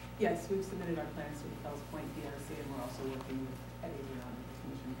firm? Yes, we've submitted our plans to the Fells Point DRC, and we're also working with Eddie Leon, the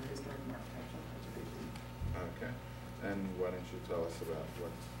Commission for Historic and Architectural Preservation. Okay, and why don't you tell us about what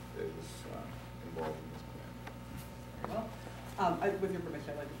is involved in this plan? Very well. With your permission,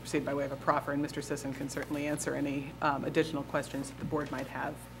 I'd like to proceed by way of a proffer, and Mr. Sisson can certainly answer any additional questions that the board might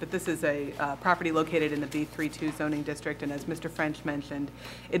have. But this is a property located in the B32 zoning district, and as Mr. French mentioned,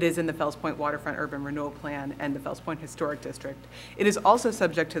 it is in the Fells Point Waterfront Urban Renewal Plan and the Fells Point Historic District. It is also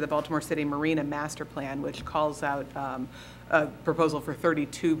subject to the Baltimore City Marina Master Plan, which calls out a proposal for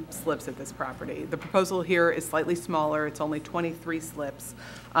 32 slips at this property. The proposal here is slightly smaller. It's only 23 slips,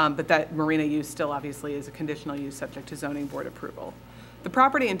 but that marina use still obviously is a conditional use subject to zoning board approval. The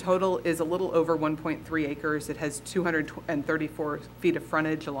property in total is a little over 1.3 acres. It has 234 feet of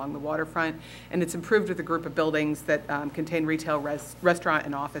frontage along the waterfront, and it's improved with a group of buildings that contain retail, restaurant,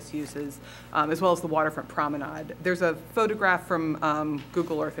 and office uses, as well as the waterfront promenade. There's a photograph from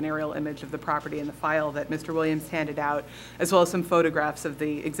Google Earth, an aerial image of the property in the file that Mr. Williams handed out, as well as some photographs of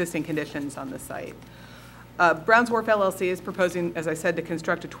the existing conditions on the site. Browns Wharf LLC is proposing, as I said, to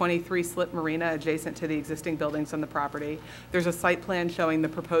construct a 23-slip marina adjacent to the existing buildings on the property. There's a site plan showing the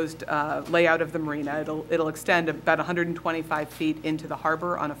proposed layout of the marina. It'll extend about 125 feet into the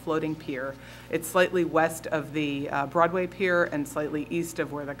harbor on a floating pier. It's slightly west of the Broadway Pier and slightly east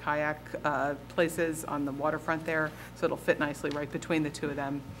of where the kayak place is on the waterfront there, so it'll fit nicely right between the two of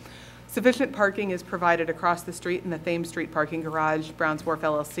them. Sufficient parking is provided across the street in the Thames Street parking garage. Browns Wharf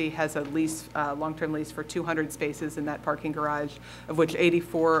LLC has a lease, long-term lease for 200 spaces in that parking garage, of which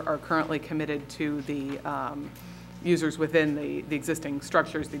 84 are currently committed to the users within the existing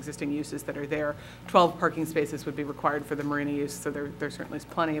structures, the existing uses that are there. 12 parking spaces would be required for the marina use, so there certainly is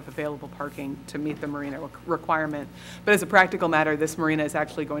plenty of available parking to meet the marina requirement. But as a practical matter, this marina is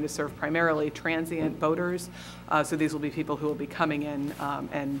actually going to serve primarily transient boaters, so these will be people who will be coming in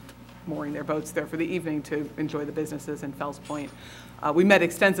and mooring their boats there for the evening to enjoy the businesses in Fells Point. We met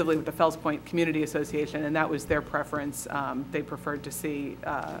extensively with the Fells Point Community Association, and that was their preference. They preferred to see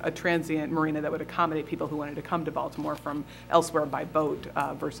a transient marina that would accommodate people who wanted to come to Baltimore from elsewhere by boat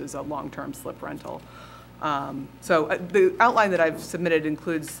versus a long-term slip rental. The outline that I've submitted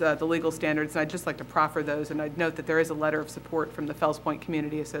includes the legal standards, and I'd just like to proffer those. And I'd note that there is a letter of support from the Fells Point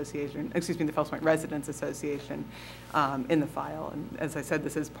Community Association, excuse me, the Fells Point Residents Association in the file. And as I said,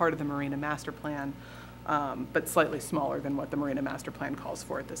 this is part of the Marina Master Plan, but slightly smaller than what the Marina Master Plan calls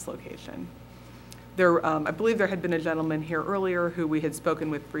for at this location. I believe there had been a gentleman here earlier who we had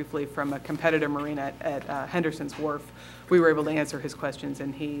spoken with briefly from a competitor marina at Henderson's Wharf. We were able to answer his questions,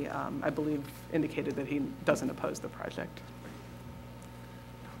 and he, I believe, indicated that he doesn't oppose the project.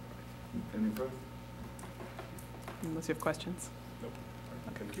 Any further? Unless you have questions. Nope.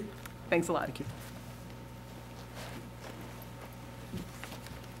 Okay. Thank you. Thanks a lot. Thank you.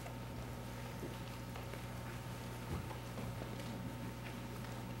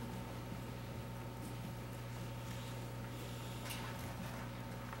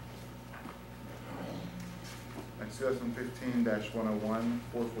 Next, 2015-101,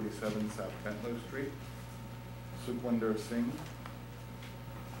 447 South Bentlow Street. Sukhwinder Singh.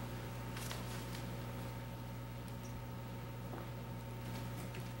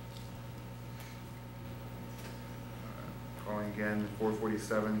 Calling again,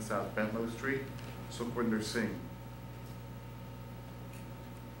 447 South Bentlow Street. Sukhwinder Singh.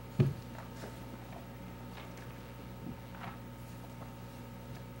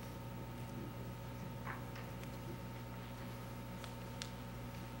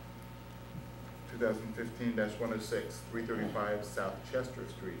 (2015-106), 335 South Chester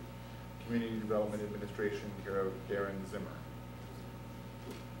Street, Community Development Administration, care of Darren Zimmer.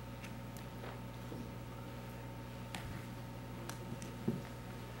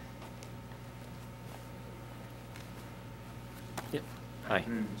 Yep. Hi.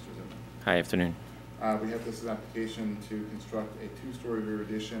 Afternoon, Mr. Zimmer. Hi, afternoon. We have this as an application to construct a two-story rear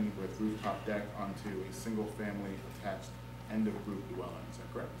addition with rooftop deck onto a single-family attached end-of-group dwelling. Is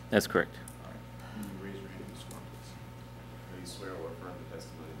that correct? That's correct. All right. Can you raise your hand and swear, please? Do you swear or affirm the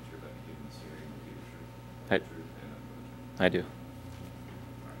testimony that you're about to give in this hearing will be the truth, I- the truth, and nothing but the truth? I do.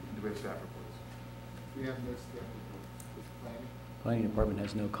 All right. Do we have staff reports? We have no staff report. Planning? Planning Department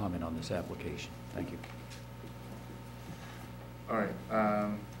has no comment on this application. Thank you. All right.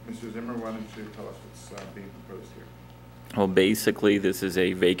 Mr. Zimmer, why don't you tell us what's being proposed here? Well, basically, this is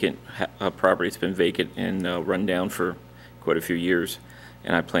a vacant property. It's been vacant and run down for quite a few years,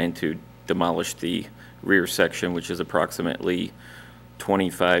 and I plan to demolish the rear section, which is approximately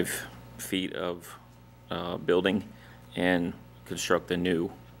 25 feet of building, and construct a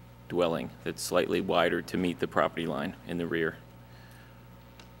new dwelling that's slightly wider to meet the property line in the rear,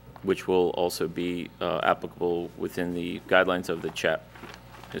 which will also be applicable within the guidelines of the CHAP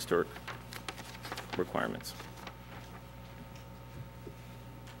historic requirements.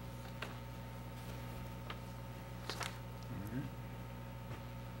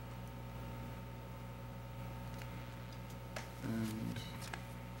 And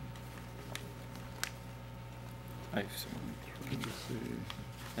I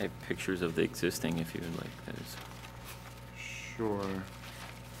have pictures of the existing if you would like those. sure.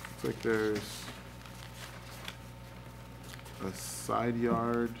 Looks like there's a side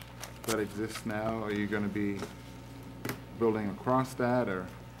yard that exists now. Are you going to be building across that, or?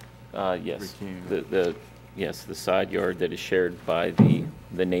 Yes. Retaining Yes, the side yard that is shared by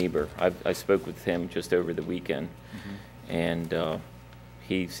the neighbor. I spoke with him just over the weekend, and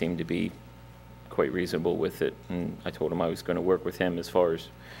he seemed to be quite reasonable with it. And I told him I was going to work with him as far as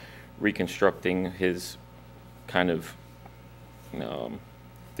reconstructing his kind of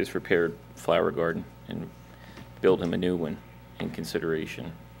disrepaired flower garden and build him a new one in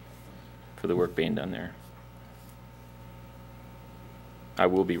consideration for the work being done there. I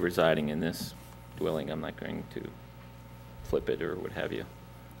will be residing in this dwelling. I'm not going to flip it or what have you.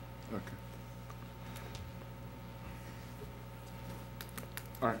 Okay.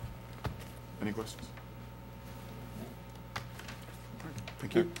 All right. Any questions? All right.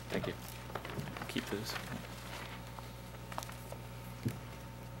 Thank you. Thank you. Keep those.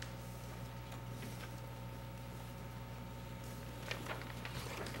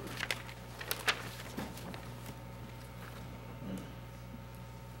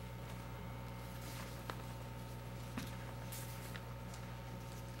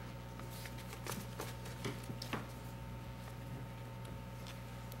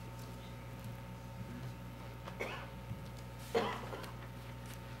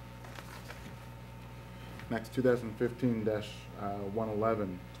 Next, 2015-111,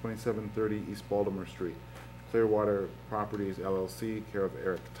 2730 East Baltimore Street. Clearwater Properties LLC, care of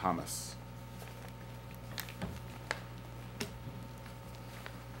Eric Thomas.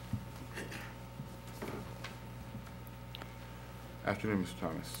 Afternoon, Mr.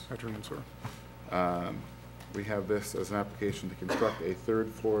 Thomas. Afternoon, sir. We have this as an application to construct a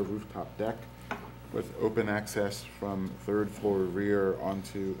third-floor rooftop deck with open access from third floor rear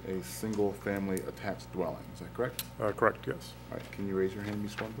onto a single-family attached dwelling. Is that correct? Correct, yes. All right, can you raise your hand and be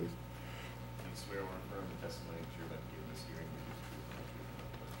sworn, please? I swear or affirm the testimony that you're about to give in this hearing will be the truth,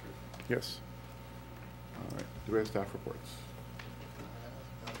 the whole truth, and nothing but the truth. Yes. All right, do we have staff reports?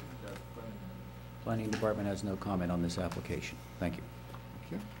 Planning Department has no comment on this application. Thank you.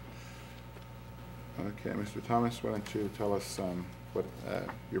 Thank you. Okay, Mr. Thomas, why don't you tell us what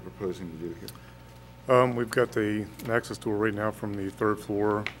you're proposing to do here? We've got an access door right now from the third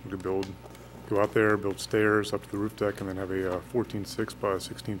floor. We could go out there, build stairs up to the roof deck, and then have a 14.6 by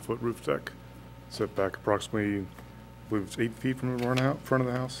 16-foot roof deck set back approximately, I believe it's 8 feet from the front of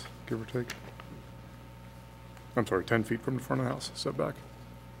the house, give or take. I'm sorry, 10 feet from the front of the house, set back.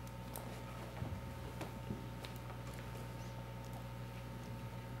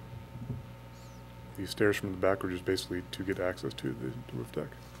 These stairs from the back are just basically to get access to the roof deck.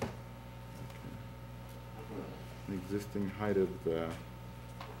 The existing height of the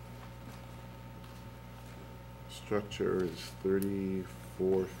structure is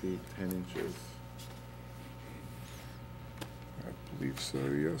 34 feet 10 inches. I believe so,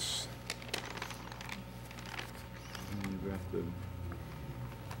 yes. And you've got the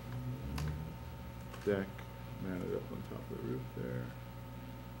deck mounted up on top of the roof there.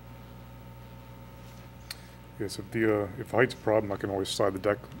 Yes, if height's a problem, I can always slide the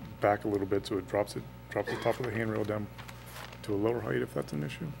deck back a little bit so it drops the top of the handrail down to a lower height if that's an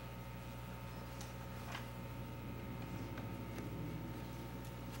issue.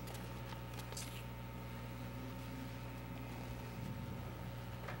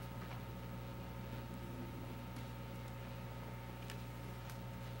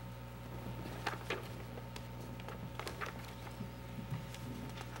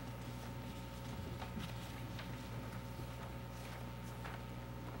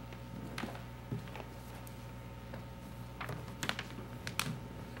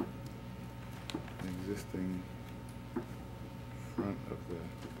 Existing front of the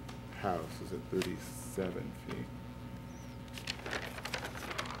house is at 37 feet.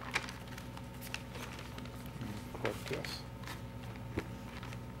 Correct, yes.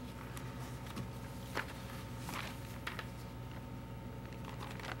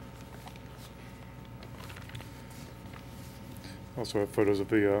 Also have photos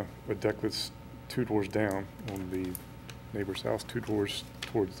of a deck that's 2 doors down on the neighbor's house, 2 doors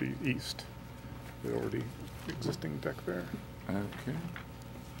towards the east. The already existing deck there. Okay.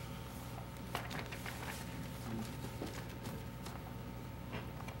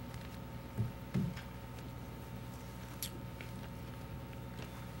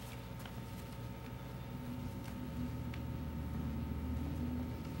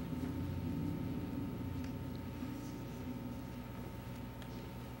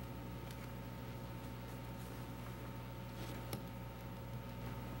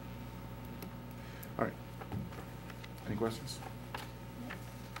 All right. Any questions? All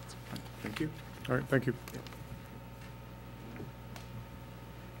right, thank you. All right, thank you.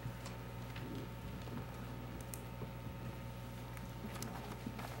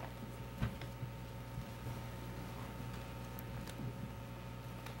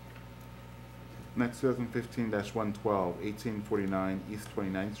 Next, 2015-112, 1849 East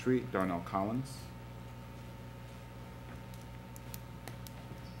 29th Street, Darnell Collins.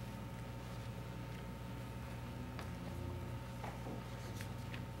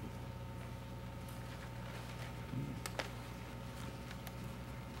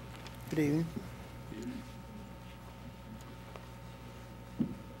 Good evening.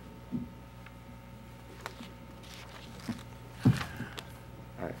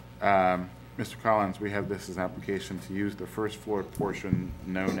 All right. Mr. Collins, we have this as an application to use the first floor portion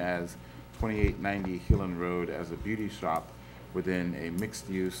known as 2890 Hillin Road as a beauty shop within a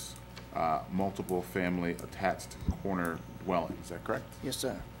mixed-use, multiple family attached corner dwelling. Is that correct? Yes,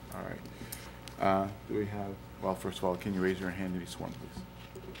 sir. All right. Do we have, well, first of all, can you raise your hand and be sworn, please?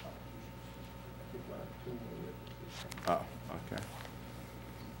 Oh, okay.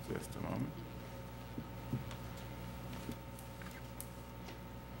 Just a moment.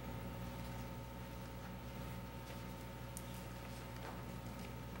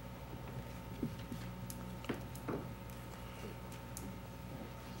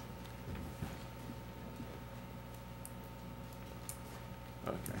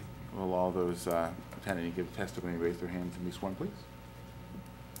 Okay. Will all those attending and give testimony raise their hands and be sworn, please? Do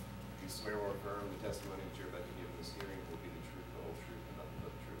you swear or affirm the testimony that you're about to give in this hearing will be the truth, the whole truth, and nothing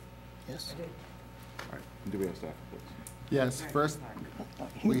but the truth? Yes. All right. And do we have staff, please? Yes, first,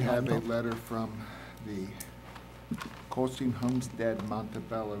 we have a letter from the Coldstream Homestead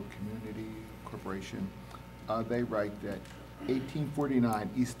Montebello Community Corporation. They write that 1849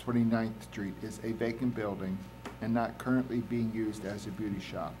 East 29th Street is a vacant building and not currently being used as a beauty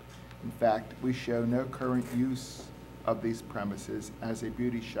shop. In fact, we show no current use of these premises as a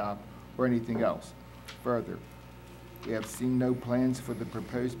beauty shop or anything else. Further, we have seen no plans for the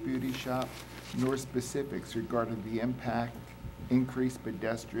proposed beauty shop, nor specifics regarding the impact increased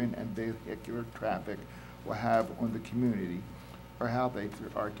pedestrian and vehicular traffic will have on the community, or how they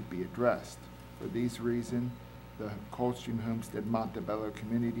are to be addressed. For these reasons, the Coldstream Homestead Montebello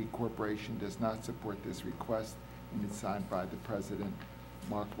Community Corporation does not support this request, and it's signed by the President,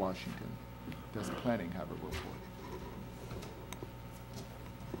 Mark Washington. Does planning have a report?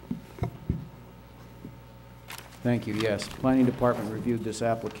 Thank you. Yes, Planning Department reviewed this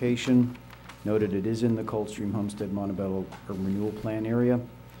application, noted it is in the Coldstream Homestead Montebello Urban Renewal Plan area,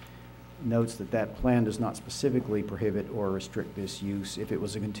 notes that that plan does not specifically prohibit or restrict this use if it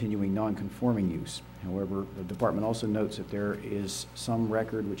was a continuing non-conforming use. However, the department also notes that there is some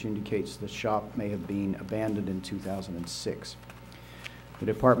record which indicates the shop may have been abandoned in 2006. The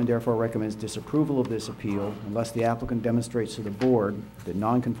department therefore recommends disapproval of this appeal unless the applicant demonstrates to the board that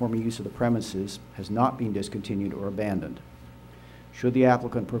non-conforming use of the premises has not been discontinued or abandoned. Should the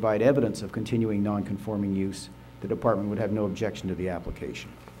applicant provide evidence of continuing non-conforming use, the department would have no objection to the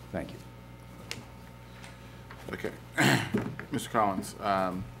application. Thank you. Okay. Mr. Collins,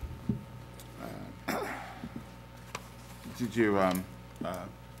 did you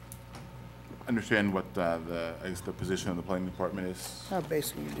understand what I guess the position of the planning department is? I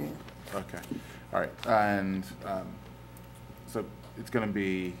basically did. Okay. All right. And so it's going to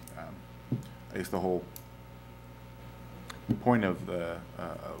be, I guess the whole point of the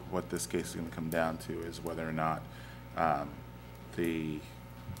what this case is going to come down to is whether or not the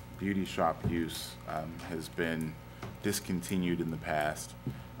beauty shop use has been discontinued in the past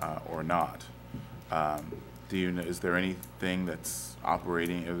or not. Do you know, is there anything that's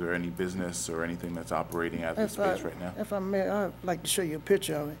operating, is there any business or anything that's operating out of this space right now? If I may, I'd like to show you a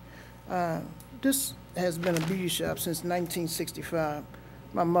picture of it. This has been a beauty shop since 1965.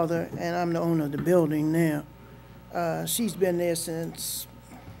 My mother, and I'm the owner of the building now. She's been there since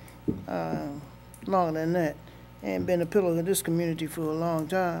longer than that, and been a pillar of this community for a long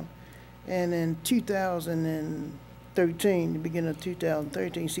time. And in 2013, the beginning of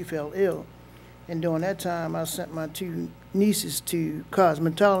 2013, she fell ill. And during that time, I sent my two nieces to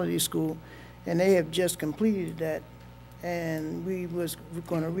cosmetology school, and they have just completed that. And we're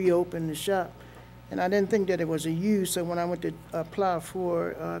going to reopen the shop. And I didn't think that it was a use, so when I went to apply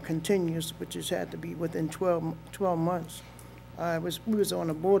for continuous, which has had to be within 12 months, we was on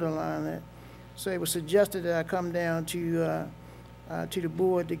the borderline there. So it was suggested that I come down to the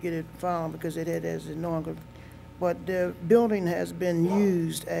board to get it filed because it had as a non. But the building has been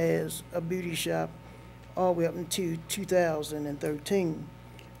used as a beauty shop all the way up until 2013.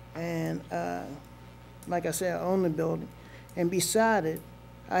 And like I said, I own the building. And beside it,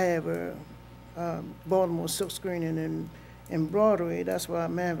 I have a Baltimore silk screening and Broadway. That's why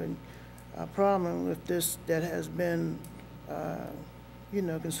I'm having a problem with this that has been,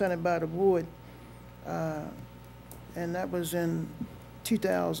 consented by the board. And that was in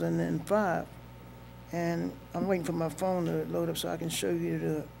 2005. And I'm waiting for my phone to load up so I can show you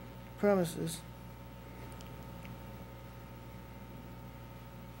the premises.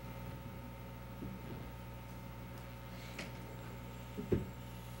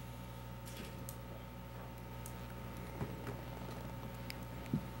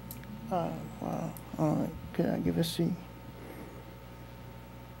 Wow. All right. Can I give a C?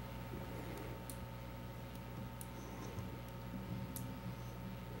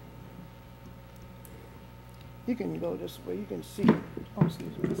 You can go this way. You can see. Oh,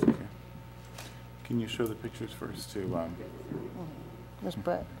 excuse me. Okay. Can you show the pictures first to? Ms.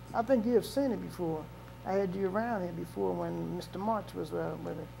 Pratt, I think you have seen it before. I had you around here before when Mr. March was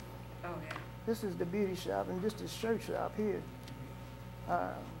with it. Oh, yeah. This is the beauty shop, and this is the shirt shop here.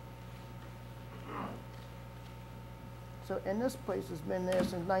 And this place has been there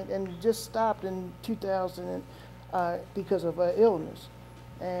since and just stopped in 2000 because of her illness.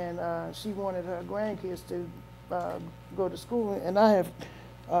 And she wanted her grandkids to go to school, and I have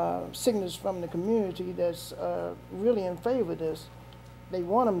signatures from the community that's really in favor of this. They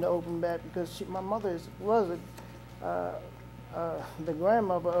want them to open back because my mother was the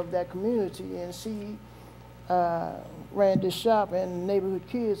grandmother of that community, and she ran this shop and neighborhood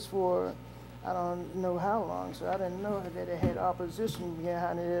kids for I don't know how long, so I didn't know that it had opposition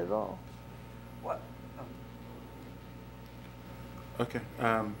behind it at all. What? Okay.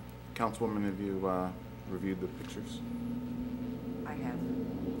 Councilwoman, have you reviewed the pictures? I have.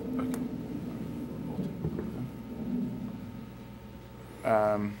 Okay.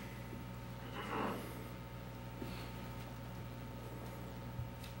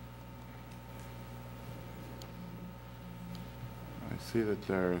 I see that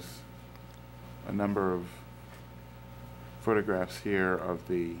there's a number of photographs here of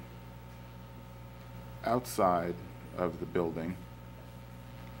the outside of the building.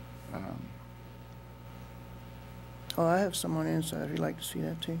 Oh, I have some on the inside if you'd like to see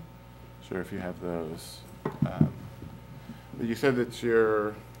that too. Sure, if you have those. You said that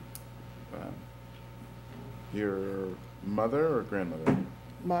your mother or grandmother?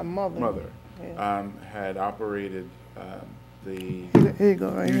 My mother. Mother. Yeah. Had operated the Here you go,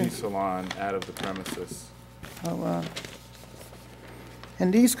 right beauty here. salon out of the premises. Oh, wow.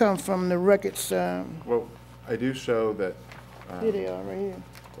 And these come from the records. Well, I do show that. Here they are, right here.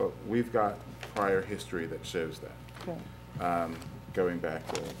 Well, we've got prior history that shows that. Okay. Going back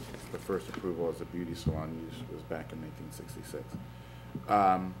to the first approval as a beauty salon use was back in 1966.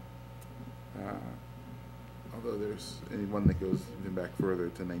 Although there's one that goes even back further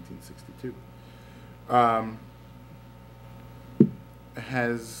to 1962.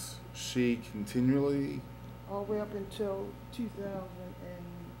 Has she continually? All the way up until 2000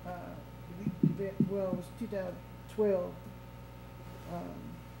 well, it was 2012.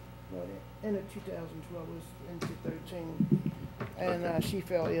 Well, the end of 2012 was into 13, and Okay. She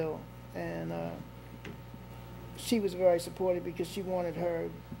fell ill, and she was very supportive because she wanted her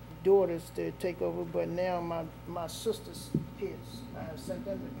daughters to take over. But now my sister's kids, I have sent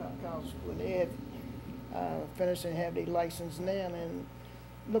them to college school, and they have finished and have their license now, and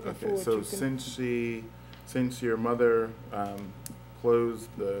looking Okay, forward so to. since your mother closed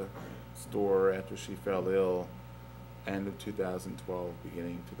the store after she fell ill, end of 2012,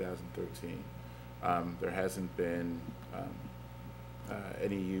 beginning 2013, there hasn't been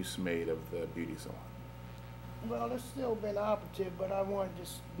any use made of the beauty salon. Well, it's still been operative, but I wanted to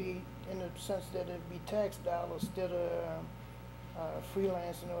be in the sense that it'd be tax dollars instead of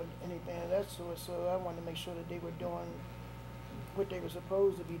freelancing or anything of that sort. So I wanted to make sure that they were doing what they were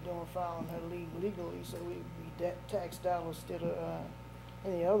supposed to be doing, filing her legally, so we'd be tax dollars instead of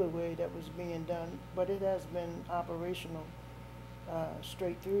any other way that was being done. But it has been operational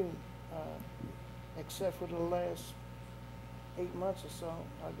straight through, except for the last 8 months or so,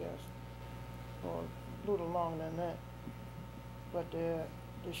 I guess, or a little longer than that. But the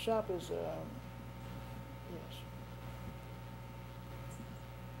shop is, yes.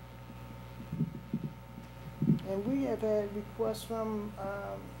 And we have had requests from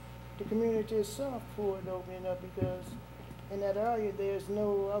the community itself for it opening up, because in that area there's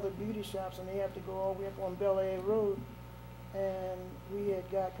no other beauty shops and they have to go all the way up on Bel Air Road. And we had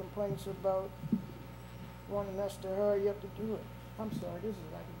got complaints about wanting us to hurry up to do it. I'm sorry, this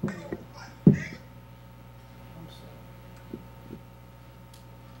is like a video. I'm sorry.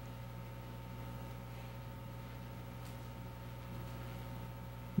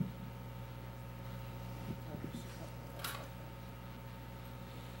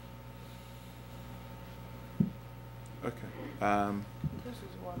 Okay. This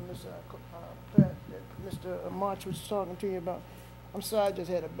is one, Pat, that Mr. March was talking to you about. I'm sorry, I just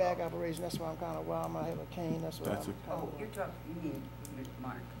had a back operation. That's why I'm kind of wild. I have a cane. That's why That's I'm okay. kind Oh, of. you're talking, you mean Mr.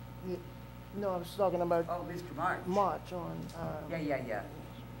 Mark? No, I was talking about Oh, Mr. March. March on. Yeah.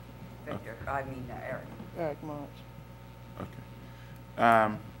 Victor, I mean Eric. Eric March.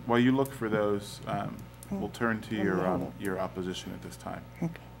 Okay. While you look for those, we'll turn to your opposition at this time.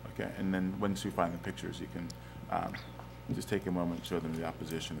 Okay. Okay, and then once you find the pictures, you can just take a moment, show them the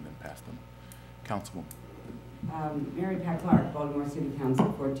opposition, and then pass them. Councilwoman. Mary Pat Clark, Baltimore City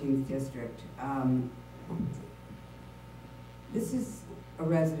Council, 14th District. This is a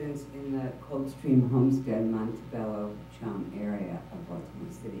residence in the Coldstream Homestead, Montebello, Chum area of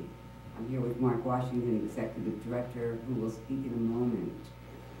Baltimore City. I'm here with Mark Washington, Executive Director, who will speak in a moment.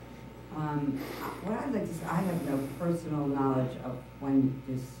 What I'd like to say, I have no personal knowledge of when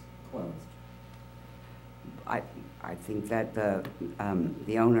this closed. I think that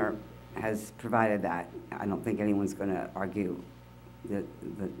the owner has provided that. I don't think anyone's going to argue the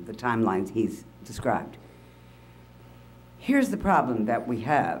timelines he's described. Here's the problem that we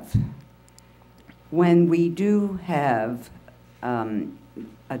have. When we do have an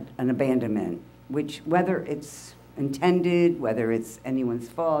abandonment, which whether it's intended, whether it's anyone's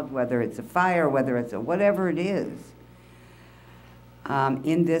fault, whether it's a fire, whether it's a whatever it is.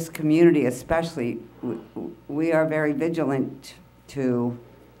 In this community especially, we are very vigilant to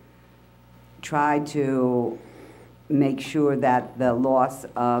try to make sure that the loss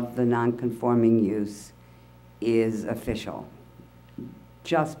of the non-conforming use is official.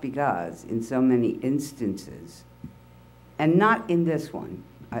 Just because in so many instances, and not in this one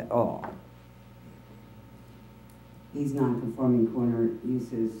at all, these non-conforming corner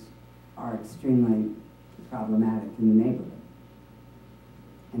uses are extremely problematic in the neighborhood.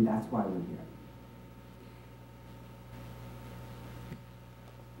 And that's why we're here.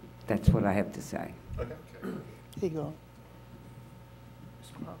 That's what I have to say. Okay. Here you go.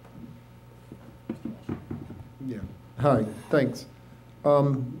 Yeah. Hi, thanks.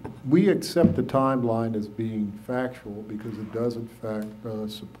 We accept the timeline as being factual because it does in fact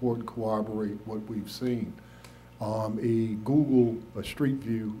support and corroborate what we've seen. A street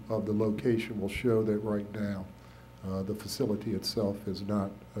view of the location will show that right now the facility itself is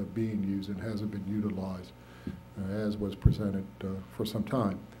not being used and hasn't been utilized as was presented for some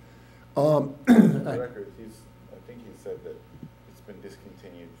time. For the record, I think he said that it's been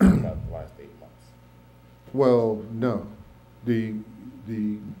discontinued for about the last 8 months. Well, no. The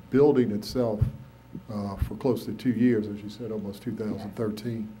building itself for close to 2 years, as you said, almost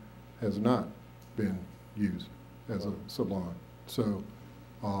 2013, has not been used as a salon. So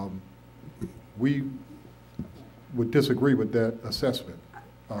we would disagree with that assessment.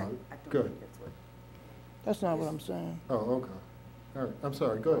 Good. That's not what I'm saying. Oh, okay. All right. I'm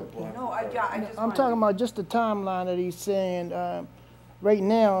sorry. Go ahead. No, I just I'm talking about just the timeline that he's saying. Right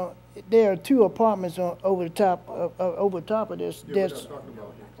now, there are 2 apartments over the top of this. Yeah, we're not talking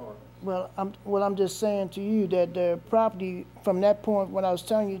about the park. Well, I'm just saying to you that the property from that point, when I was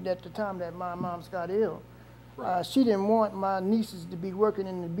telling you that the time that my mom's got ill, Right. she didn't want my nieces to be working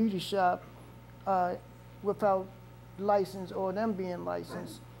in the beauty shop without license or them being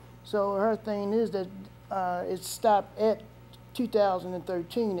licensed. So her thing is that it stopped at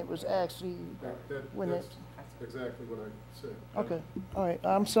 2013. It was actually That's exactly what I said. Okay, all right,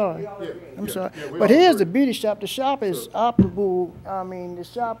 I'm sorry. I'm sorry. Yeah, we But all here's agree. the beauty shop. The shop is operable. I mean, the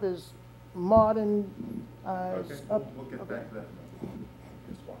shop is modern. Okay, it's we'll get back to that.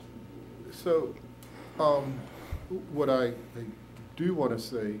 So, what I do want to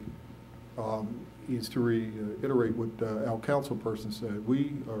say is to reiterate what our council person said.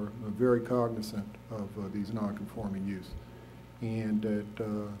 We are very cognizant of these non-conforming use, and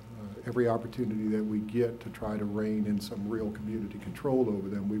that every opportunity that we get to try to rein in some real community control over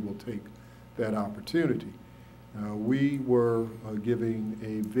them, we will take that opportunity. We were giving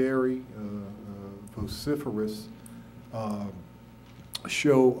a very vociferous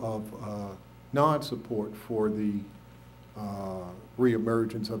show of non-support for the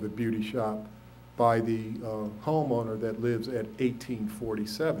reemergence of a beauty shop by the homeowner that lives at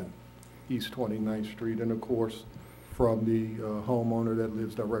 1847 East 29th Street, and of course from the homeowner that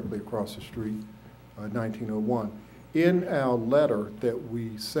lives directly across the street, 1901. In our letter that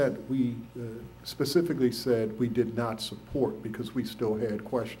we sent, we specifically said we did not support because we still had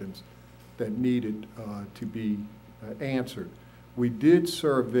questions that needed to be answered. We did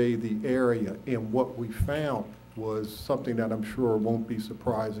survey the area, and what we found was something that I'm sure won't be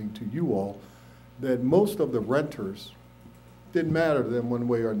surprising to you all, that most of the renters didn't matter to them one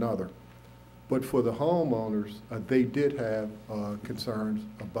way or another. But for the homeowners, they did have concerns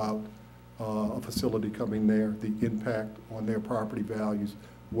about a facility coming there, the impact on their property values,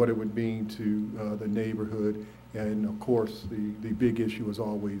 what it would mean to the neighborhood, and of course, the big issue is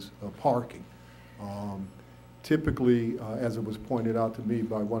always parking. Typically, as it was pointed out to me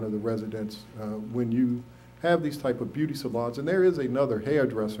by one of the residents, when you have these type of beauty salons, and there is another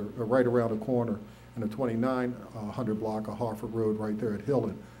hairdresser right around the corner in the 2900 block of Harford Road right there at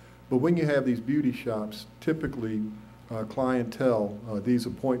Hillen. But when you have these beauty shops, typically clientele, these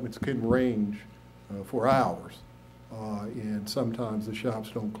appointments can range for hours. And sometimes the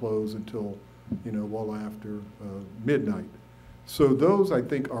shops don't close until, well after midnight. So those, I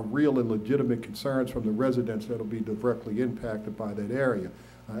think, are real and legitimate concerns from the residents that will be directly impacted by that area.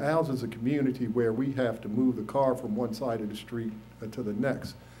 Ours is a community where we have to move the car from one side of the street to the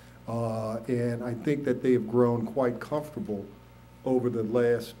next. And I think that they have grown quite comfortable over the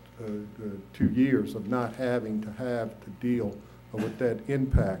last 2 years of not having to have to deal with that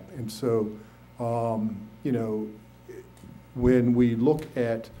impact. And so, when we look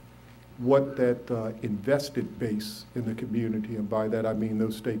at what that invested base in the community, and by that I mean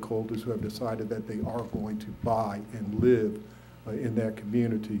those stakeholders who have decided that they are going to buy and live in that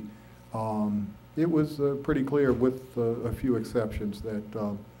community, It was pretty clear, with a few exceptions, that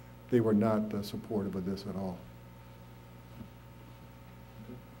they were not supportive of this at all.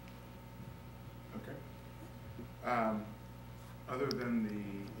 Okay. Other than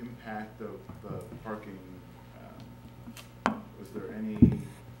the impact of the parking, was there any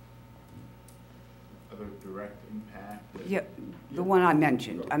other direct impact? Yeah, the one I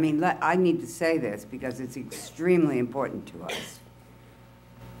mentioned. I mean, I need to say this because it's extremely important to us.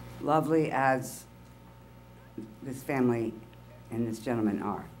 Lovely as this family and this gentleman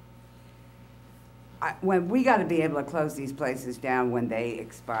are, when we got to be able to close these places down when they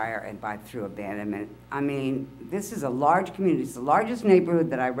expire and through abandonment. I mean, this is a large community. It's the largest neighborhood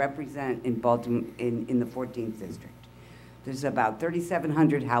that I represent in Baltimore, in the 14th district. There's about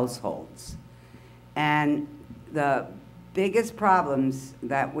 3,700 households. And the biggest problems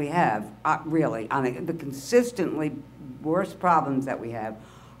that we have, really, the consistently worst problems that we have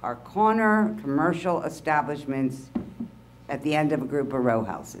are corner commercial establishments at the end of a group of row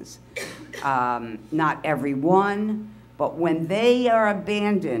houses. Not every one, but when they are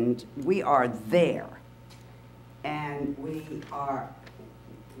abandoned, we are there. And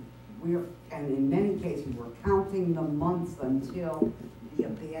and in many cases, we're counting the months until the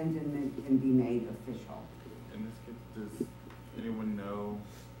abandonment can be made official. In this case, does anyone know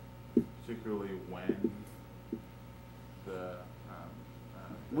particularly when the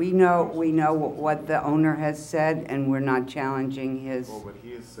We know what the owner has said, and we're not challenging his. Well, what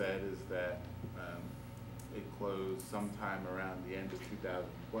he has said is that it closed sometime around the end of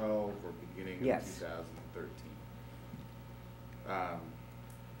 2012 or beginning of 2013.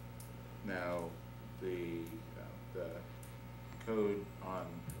 Now, the code on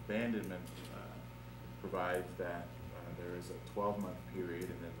abandonment provides that there is a 12-month period,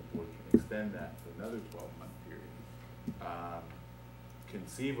 and that the board can extend that to another 12-month period.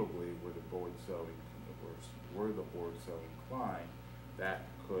 Conceivably, were the board so inclined, that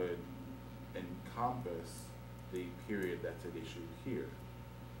could encompass the period that's at issue here.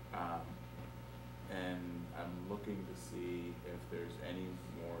 And I'm looking to see if there's any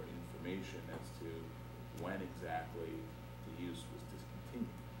more information as to when exactly the use was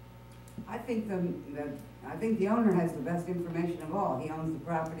discontinued. I think the owner has the best information of all. He owns the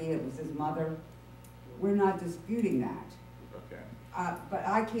property. It was his mother. We're not disputing that. Okay. But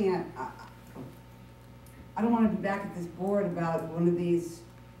I can't, I don't want to be back at this board about one of these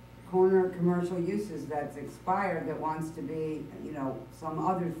corner commercial uses that's expired that wants to be, some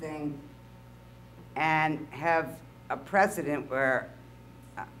other thing, and have a precedent where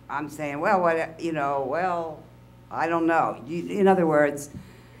I'm saying, well, I don't know. In other words,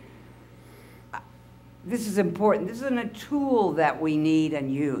 this is important. This isn't a tool that we need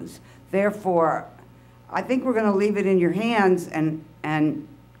and use. Therefore, I think we're going to leave it in your hands and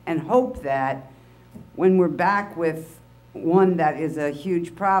hope that when we're back with one that is a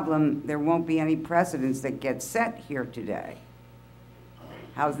huge problem, there won't be any precedents that get set here today.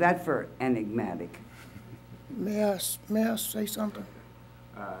 How's that for enigmatic? May I say something?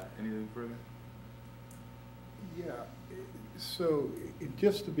 Anything further? Yeah, so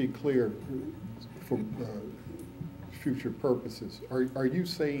just to be clear, for future purposes, are you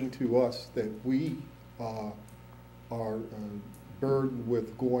saying to us that we are burdened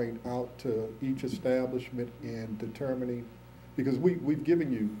with going out to each establishment and determining, because we've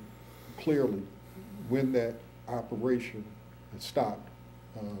given you clearly when that operation has stopped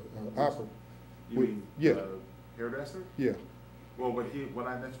You mean yeah. Hairdresser? Yeah. Well,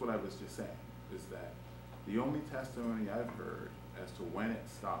 that's what I was just saying, is that the only testimony I've heard as to when it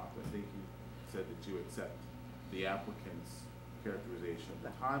stopped, I think you said that you accept the applicant's characterization of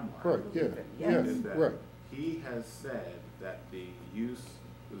the timeline. Right, yeah, Is that right. he has said that the use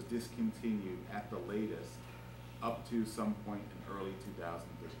was discontinued at the latest up to some point in early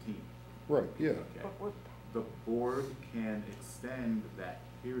 2015. Right, yeah. Okay. The board can extend that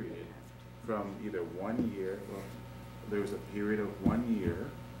period from either 1 year, well, there's a period of 1 year,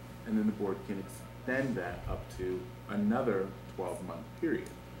 and then the board can extend that up to another 12-month period.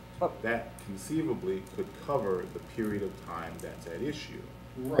 That conceivably could cover the period of time that's at issue,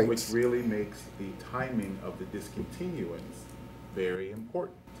 right, which really makes the timing of the discontinuance very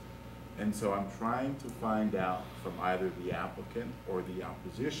important. And so I'm trying to find out from either the applicant or the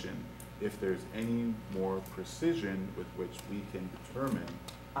opposition if there's any more precision with which we can determine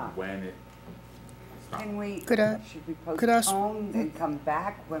when it stopped. Can we, should we could I postpone and come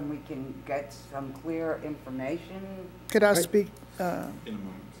back when we can get some clear information? Could I speak? In a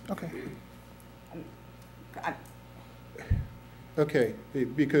moment. Okay. Okay,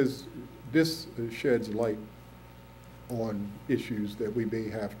 because this sheds light on issues that we may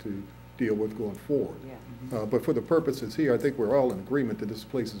have to deal with going forward. Yeah. But for the purposes here, I think we're all in agreement that this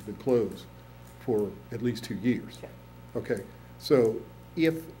place has been closed for at least 2 years. Yeah. Okay, so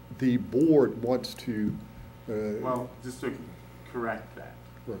if the board wants to, Well, just to correct that,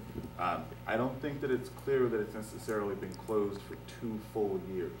 I don't think that it's clear that it's necessarily been closed for 2 full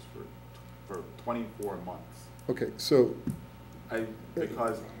years, for 24 months. okay, so,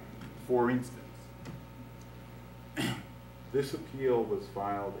 Because, for instance, this appeal was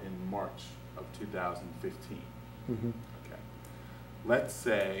filed in March of 2015. mhm. Okay. Let's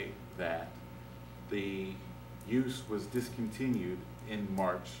say that the use was discontinued in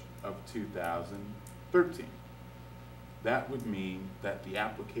March of 2013. That would mean that the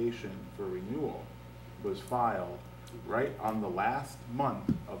application for renewal was filed right on the last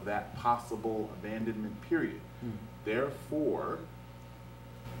month of that possible abandonment period. Therefore,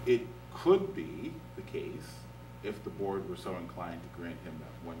 it could be the case, if the board were so inclined to grant him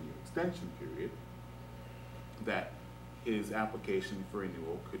that 1-year extension period, that his application for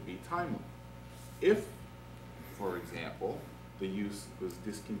renewal could be timely. If, for example, the use was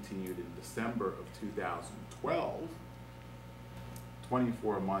discontinued in December of 2012,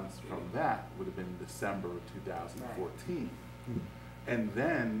 24 months from that would have been December of 2014. And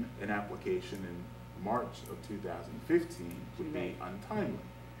then an application in March of 2015 would be untimely.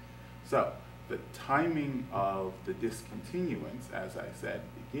 So the timing of the discontinuance, as I said,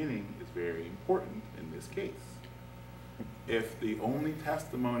 beginning, is very important in this case. If the only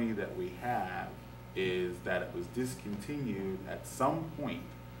testimony that we have is that it was discontinued at some point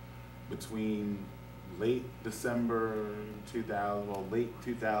between late December 2000, well, late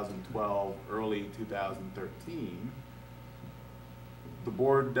 2012, early 2013, the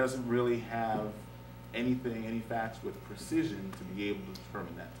board doesn't really have anything, any facts with precision to be able to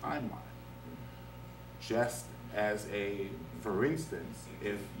determine that timeline. Just as a, for instance,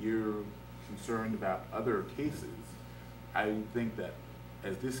 if you're concerned about other cases, I would think that,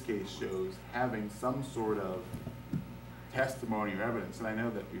 as this case shows, having some sort of testimony or evidence, and I know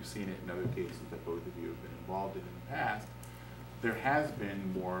that we've seen it in other cases that both of you have been involved in the past, there has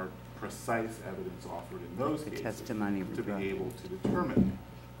been more precise evidence offered in those cases testimony to be able to determine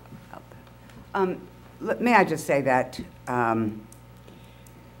May I just say that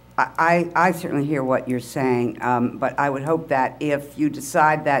I certainly hear what you're saying, but I would hope that if you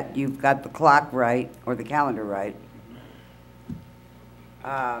decide that you've got the clock right or the calendar right,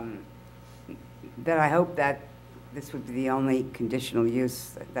 that I hope that this would be the only conditional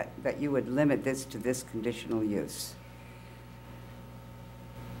use, that you would limit this to this conditional use,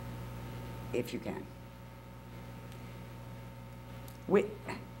 if you can.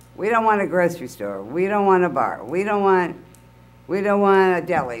 We don't want a grocery store. We don't want a bar. We don't want a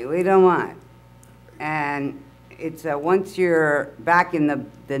deli. We don't want. And it's once you're back in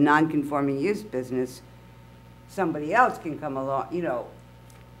the non-conforming use business, somebody else can come along, you know,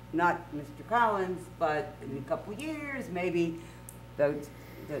 not Mr. Collins, but in a couple years, maybe it's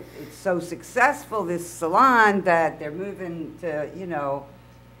so successful, this salon, that they're moving to, you know,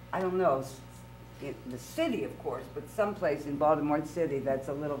 I don't know, in the city, of course, but someplace in Baltimore City that's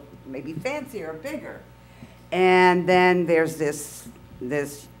a little maybe fancier or bigger. And then there's this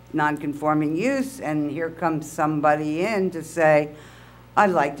non-conforming use, and here comes somebody in to say,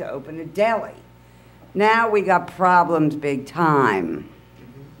 I'd like to open a deli. Now we got problems big time.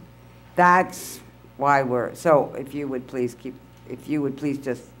 That's why we're, so if you would please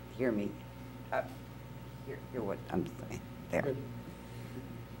just hear me, hear what I'm saying there. Good.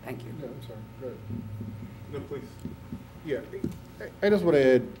 Thank you. Yeah, I'm sorry, go ahead. No, please. Yeah, I just want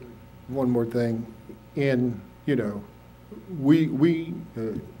to add one more thing. In, you know, we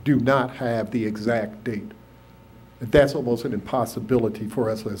do not have the exact date. That's almost an impossibility for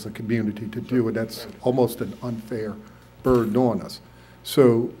us as a community to do, and that's almost an unfair burden on us.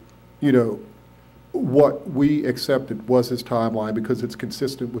 So, you know, what we accepted was his timeline because it's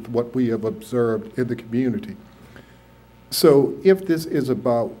consistent with what we have observed in the community. So if this is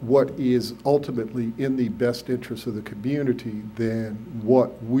about what is ultimately in the best interest of the community, then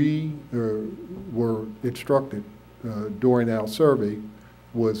what we were instructed during our survey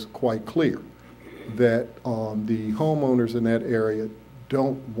was quite clear, that the homeowners in that area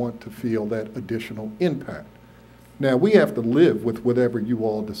don't want to feel that additional impact. Now, we have to live with whatever you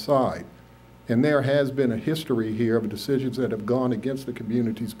all decide, and there has been a history here of decisions that have gone against the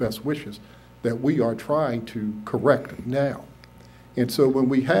community's best wishes that we are trying to correct now. And so when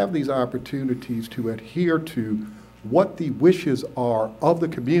we have these opportunities to adhere to what the wishes are of the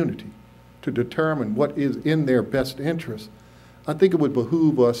community to determine what is in their best interest, I think it would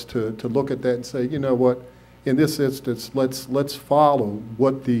behoove us to look at that and say, you know what, in this instance, let's follow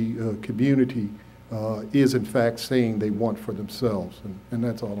what the community is in fact saying they want for themselves, and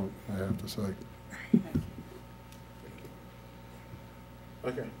that's all I have to say.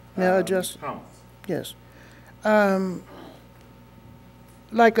 Okay. May I just? Thomas. Yes.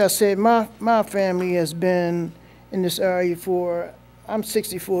 Like I said, my family has been in this area I'm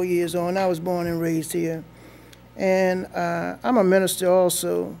 64 years old, and I was born and raised here. And I'm a minister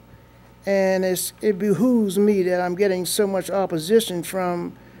also. And it behooves me that I'm getting so much opposition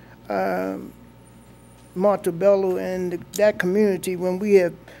from Montebello and that community when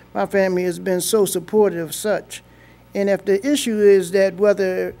my family has been so supportive of such. And if the issue is that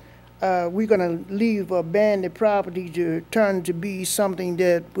whether we're going to leave abandoned property to turn to be something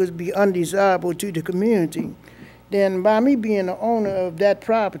that would be undesirable to the community, then by me being the owner of that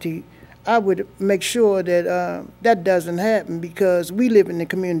property, I would make sure that that doesn't happen, because we live in the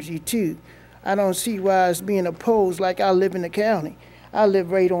community too. I don't see why it's being opposed like I live in the county. I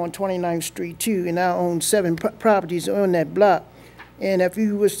live right on 29th Street too, and I own 7 properties on that block. And if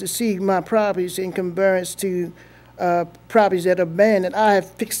you was to see my properties in comparison to properties that are abandoned, I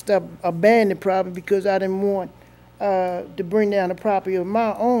have fixed up abandoned property because I didn't want to bring down the property of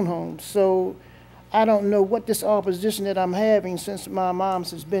my own home. So I don't know what this opposition that I'm having, since my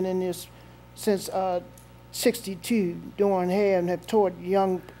mom's has been in this since 62, doing hair, and have taught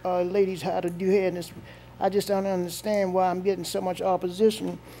young ladies how to do hair. And I just don't understand why I'm getting so much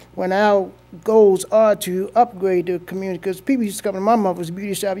opposition when our goals are to upgrade the community. Because people used to come to my mother's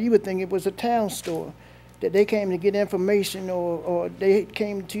beauty shop, you would think it was a town store, that they came to get information, or they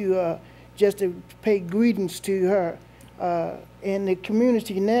came to just to pay greetings to her. And the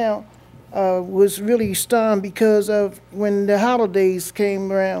community now was really stunned because of when the holidays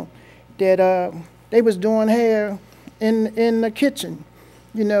came around, that they was doing hair in the kitchen.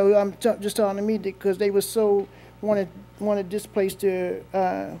 You know, I'm just talking to me because they was so wanted this place to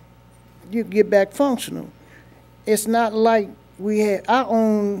you get back functional. It's not like I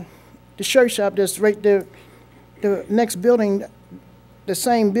own the shirt shop that's right there, the next building, the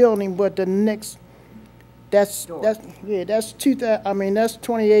same building, but the next, that's 2000, I mean, that's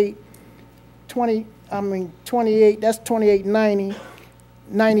 2890, that's 2890,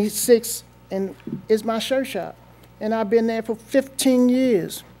 96, and it's my shirt shop. And I've been there for 15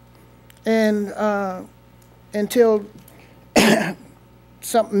 years. And until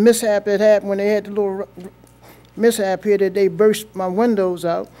something mishap had happened, when they had the little mishap here that they burst my windows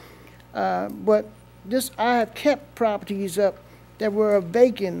out. But I have kept properties up that were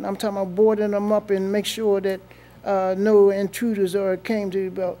vacant. I'm talking about boarding them up and make sure that no intruders came to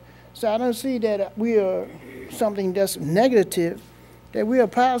the belt. So I don't see that we are something that's negative, that we are a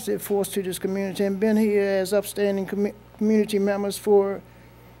positive force to this community, and been here as upstanding community members for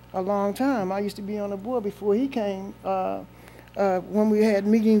a long time. I used to be on the board before he came when we had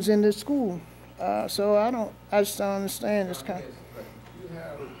meetings in the school. So I just don't understand this kind of. Do you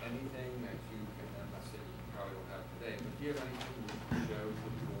have anything that you can, I'm not saying you probably don't have today, but do you have anything you can show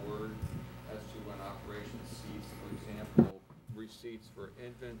the board as to when operations cease, for example, receipts for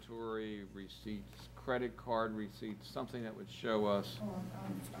inventory, receipts, credit card receipts, something that would show us?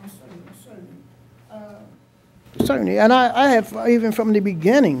 Certainly, and I have even from the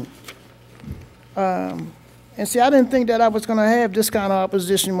beginning. And see, I didn't think that I was going to have this kind of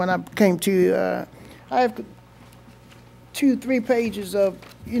opposition when I came to. I have 2-3 pages of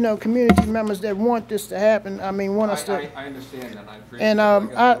community members that want this to happen. I mean, want us to. I understand that. I appreciate and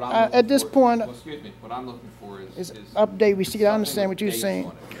at this point, well, excuse me. What I'm looking for is update receipt. I understand what you're saying.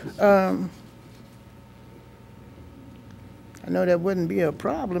 I know that wouldn't be a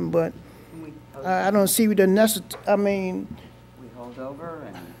problem, but I don't see the necessity. I mean, we hold over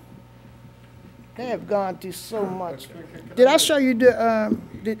and. They have gone through so much. Did I show you the,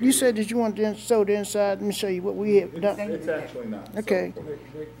 you said that you wanted to show the inside? Let me show you what we have done. It's actually not. Okay.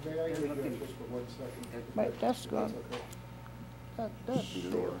 May I interject just for 1 second? But that's gone. Okay. That'd be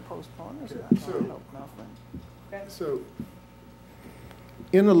a little postponed. That's not going to help nothing. So,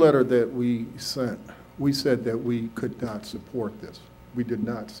 in the letter that we sent, we said that we could not support this. We did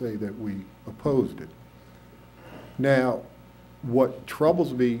not say that we opposed it. Now, what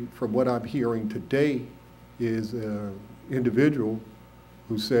troubles me from what I'm hearing today is an individual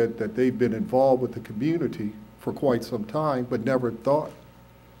who said that they've been involved with the community for quite some time, but never thought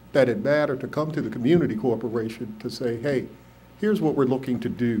that it mattered to come to the community corporation to say, hey, here's what we're looking to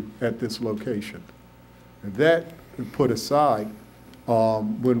do at this location. And that put aside,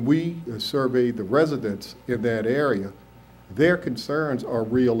 when we surveyed the residents in that area, their concerns are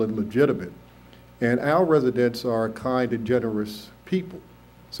real and legitimate. And our residents are kind and generous people.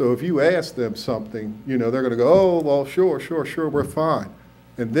 So if you ask them something, you know, they're going to go, oh, well, sure, we're fine.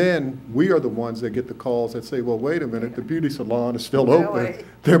 And then we are the ones that get the calls that say, well, wait a minute, the beauty salon is still open.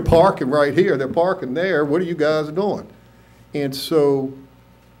 They're parking right here, they're parking there, what are you guys doing? And so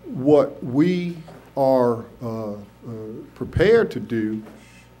what we are prepared to do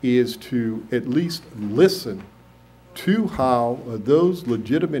is to at least listen to how those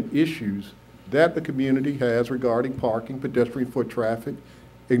legitimate issues that the community has regarding parking, pedestrian foot traffic,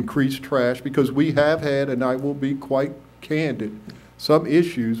 increased trash, because we have had, and I will be quite candid, some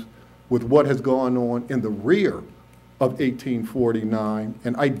issues with what has gone on in the rear of 1849,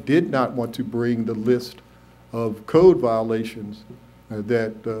 and I did not want to bring the list of code violations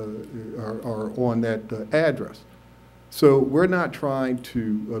that are on that address. So we're not trying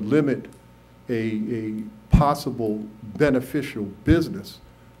to limit a possible beneficial business.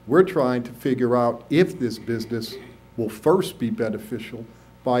 We're trying to figure out if this business will first be beneficial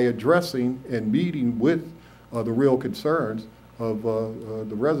by addressing and meeting with the real concerns of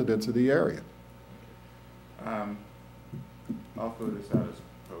the residents of the area. I'll throw this out as a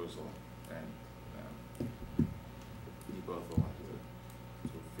proposal, and you both will have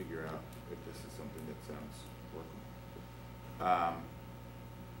to figure out if this is something that sounds workable.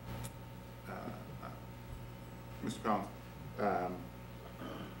 Mr. Collins,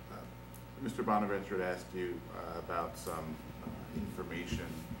 Mr. Bonaventure had asked you about some information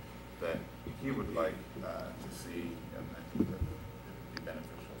that he would like to see, and I think that it would be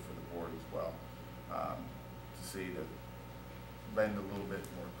beneficial for the board as well, to see that lend a little bit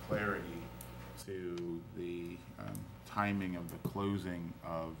more clarity to the timing of the closing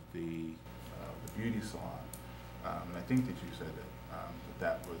of the beauty salon. And I think that you said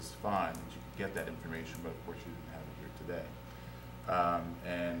that was fine, that you could get that information, but of course you didn't have it here today.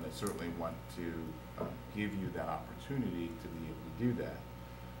 And I certainly want to give you that opportunity to be able to do that.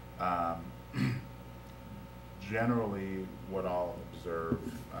 Generally, what I'll observe,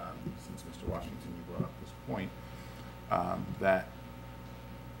 since Mr. Washington, you brought up this point, that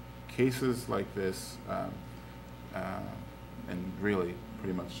cases like this, and really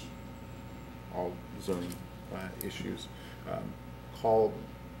pretty much all zoning issues, call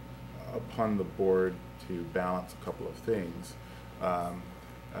upon the board to balance a couple of things.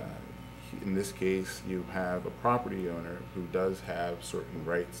 In this case, you have a property owner who does have certain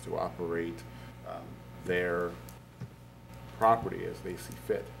rights to operate their property as they see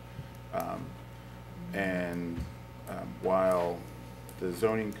fit. While the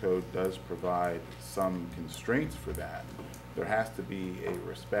zoning code does provide some constraints for that, there has to be a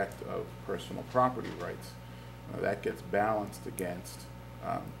respect of personal property rights. That gets balanced against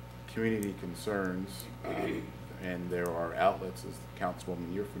community concerns, and there are outlets, as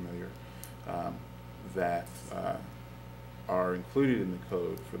Councilwoman, you're familiar, that are included in the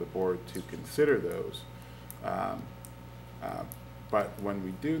code for the board to consider those. But when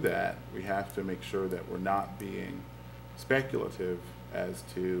we do that, we have to make sure that we're not being speculative as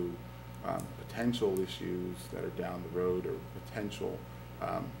to potential issues that are down the road, or potential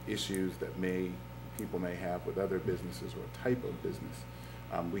issues that people may have with other businesses or a type of business.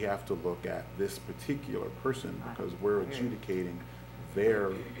 We have to look at this particular person because we're adjudicating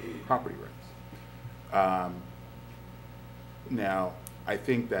their property rights. Now, I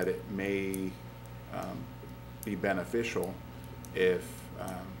think that it may be beneficial if,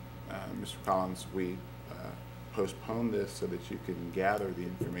 Mr. Collins, we postpone this so that you can gather the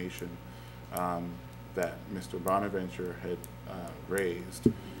information that Mr. Bonaventure had raised.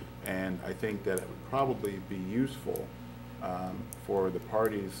 And I think that it would probably be useful for the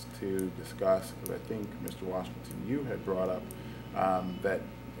parties to discuss, because I think, Mr. Washington, you had brought up that,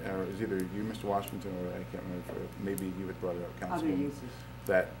 or is either you, Mr. Washington, or I can't remember, maybe you had brought it up, Councilwoman,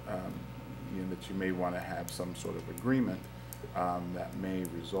 that that you may want to have some sort of agreement that may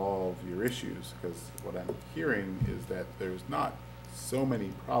resolve your issues, because what I'm hearing is that there's not so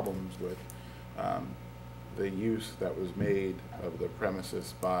many problems with the use that was made of the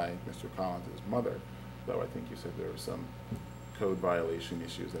premises by Mr. Collins' mother, though I think you said there were some code violation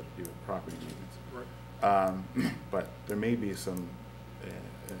issues that have to do with property maintenance. Right. But there may be some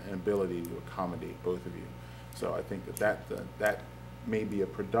an ability to accommodate both of you. So I think that may be a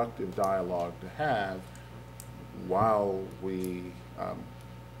productive dialogue to have while we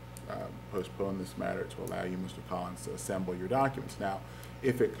postpone this matter to allow you, Mr. Collins, to assemble your documents. Now,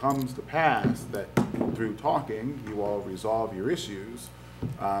 if it comes to pass that through talking you all resolve your issues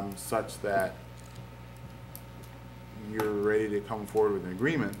such that you're ready to come forward with an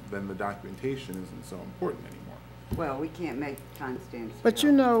agreement, then the documentation isn't so important anymore. Well, we can't make time stand But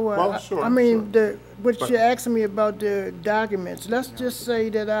still. you know, Well, sure, I mean, sure. what But- you're asking me about the documents, let's just say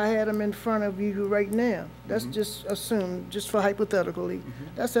that I had them in front of you right now. Let's just assume, just for hypothetically,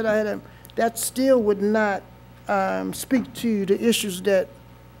 that's that I had them, that still would not speak to the issues that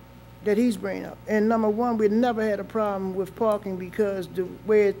he's bringing up. And number one, we never had a problem with parking because the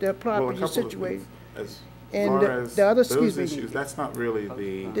way the Well, a property is couple of situated. things. As And far the as other, those excuse me, issues, that's not really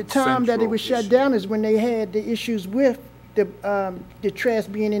the time that it was shut issue. down is when they had the issues with the trash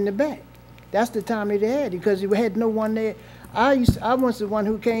being in the back. That's the time that they had it, because it had no one there. I was the one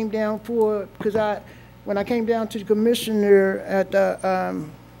who came down because when I came down to the commissioner at the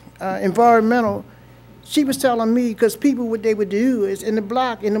environmental, she was telling me, because people, what they would do is in the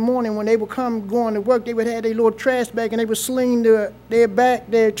block in the morning when they would come going to work, they would have their little trash bag and they would sling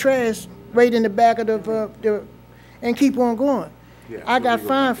their trash right in the back of the and keep on going. Yeah, I so got legal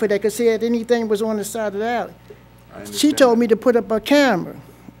fined for that because said anything was on the side of the alley. I She understand told that. me to put up a camera.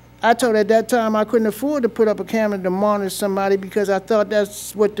 I told her at that time I couldn't afford to put up a camera to monitor somebody because I thought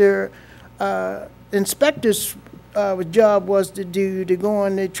that's what their inspector's job was to do, to go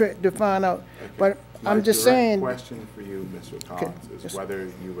on to find out. Okay. But My I'm just direct saying. question for you, Mr. Collins, is Yes. whether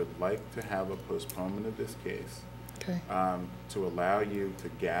you would like to have a postponement of this case Okay. to allow you to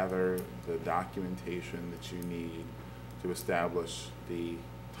gather the documentation that you need to establish the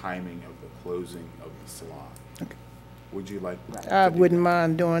timing of the closing of the salon. Okay. Would you like that? I wouldn't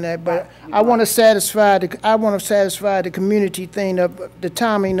mind doing that, but I want to satisfy the community thing of the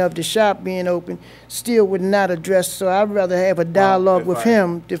timing of the shop being open still would not address, so I'd rather have a dialogue if with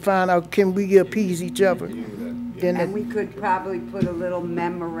him to find out, can we appease each other? And we could probably put a little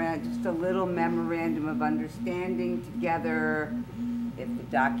just a little memorandum of understanding together. If the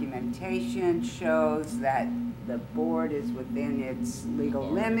documentation shows that the board is within its legal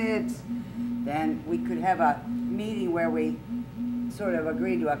limits, then we could have a meeting where we sort of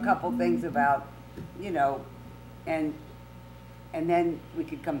agree to a couple things about, and then we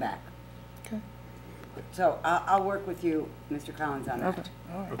could come back. Okay. So I'll work with you, Mr. Collins, on that. Okay.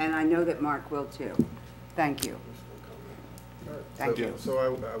 All right. And I know that Mark will too. Thank you. Thank you. So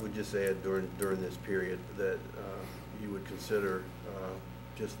I would just add during this period that you would consider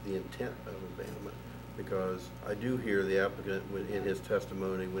just the intent of abandonment, because I do hear the applicant in his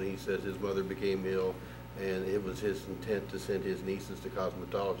testimony when he says his mother became ill and it was his intent to send his nieces to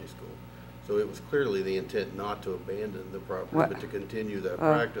cosmetology school. So it was clearly the intent not to abandon the property, but to continue that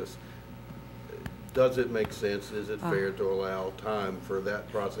practice. Does it make sense? Is it fair to allow time for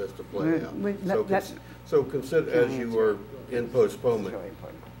that process to play out? So consider, as you were in postponement,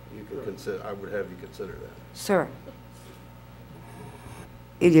 you can consider, I would have you consider that. Sir,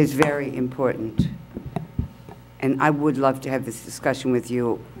 it is very important, and I would love to have this discussion with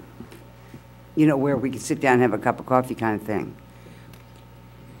you, where we could sit down and have a cup of coffee kind of thing.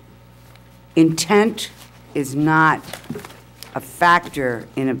 Intent is not a factor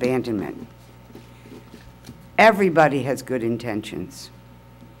in abandonment. Everybody has good intentions.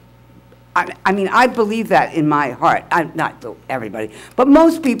 I mean, I believe that in my heart. Not everybody, but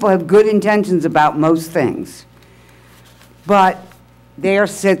most people have good intentions about most things. But there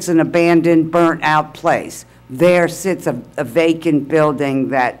sits an abandoned, burnt-out place. There sits a vacant building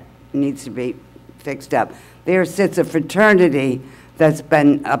that needs to be fixed up. There sits a fraternity that's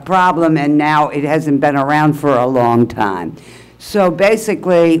been a problem, and now it hasn't been around for a long time. So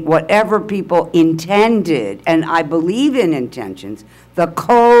basically, whatever people intended, and I believe in intentions, the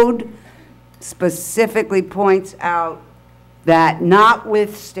code specifically points out that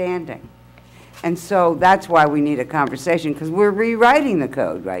notwithstanding. And so that's why we need a conversation, because we're rewriting the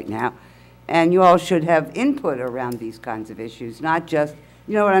code right now. And you all should have input around these kinds of issues, not just,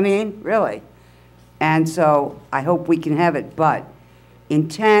 you know what I mean? Really. And so I hope we can have it. But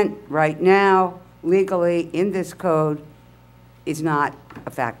intent right now, legally, in this code, is not a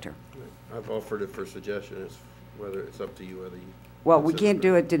factor. I've offered it for suggestion, whether it's up to you whether you. Well, we can't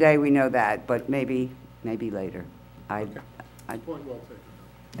do it today, we know that, but maybe later. Point well taken.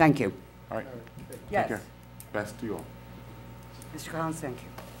 Thank you. All right. Yes. Take care. Best to you all. Mr. Collins, thank you.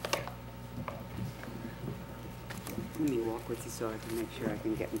 Let me walk with you so I can make sure I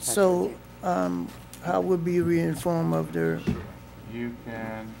can get in touch with So, you. how would be reinformed of their, You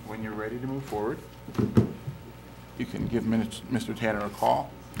can, when you're ready to move forward, you can give Mr. Tanner a call,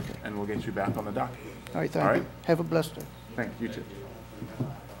 and we'll get you back on the docket. all right, thank you. Have a blessed day. Thank you, you too.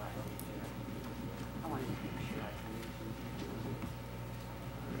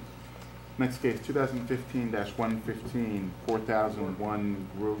 Next case, 2015-115, 4001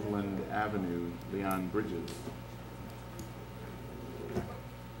 Groveland Avenue, Leon Bridges.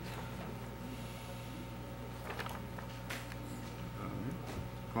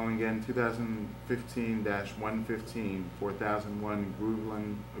 Calling again 2015-115,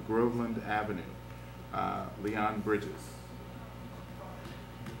 4001 Groveland Avenue, Leon Bridges.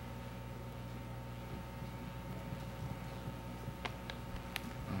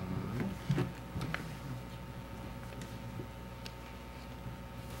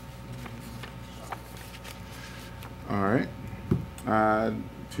 All right.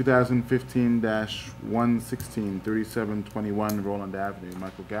 2015-116, 3721 Roland Avenue,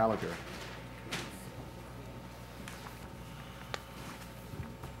 Michael Gallagher.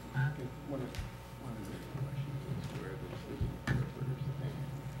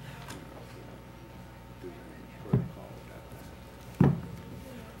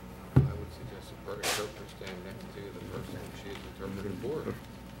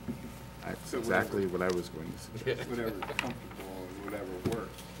 That's exactly what I was going to suggest. Whatever's comfortable and whatever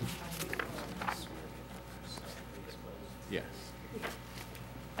works. Yes.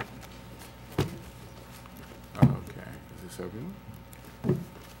 Okay, is this everyone?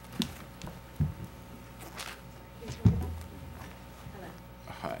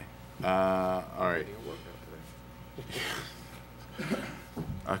 Hi. All right.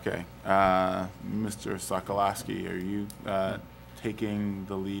 Okay, Mr. Sokolowski, are you taking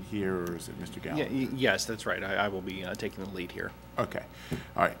the lead here, or is it Mr. Gallagher? Yes, that's right. I will be taking the lead here. Okay.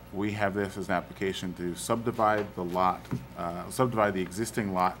 All right. We have this as an application to subdivide the lot, subdivide the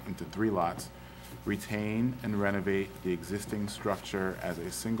existing lot into 3 lots, retain and renovate the existing structure as a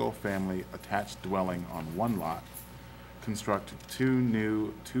single-family attached dwelling on 1 lot, construct 2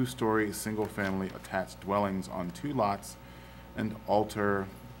 new 2-story single-family attached dwellings on 2 lots, and alter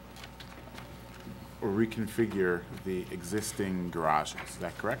or reconfigure the existing garages. Is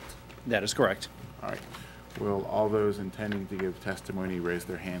that correct? That is correct. All right. Will all those intending to give testimony raise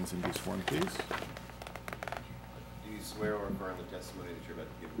their hands and be sworn, please? Do you swear or affirm the testimony that you're about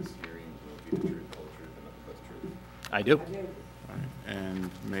to give in this hearing will be the truth, the whole truth, and nothing but the truth? I do. All right. And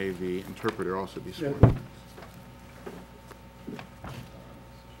may the interpreter also be sworn. Do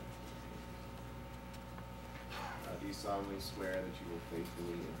you solemnly swear that you will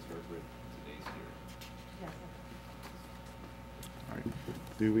faithfully interpret today's hearing? Yes. All right.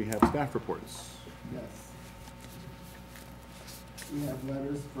 Do we have staff reports? Yes. We have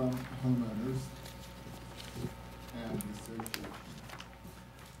letters from homeowners and the association.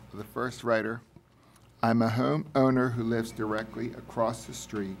 The first writer, I'm a homeowner who lives directly across the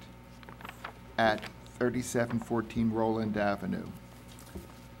street at 3714 Roland Avenue.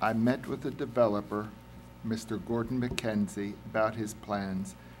 I met with the developer, Mr. Gordon McKenzie, about his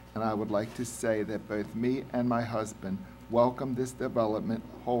plans, and I would like to say that both me and my husband welcome this development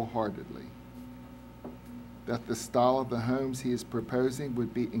wholeheartedly. That the style of the homes he is proposing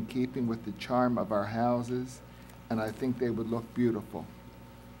would be in keeping with the charm of our houses, and I think they would look beautiful.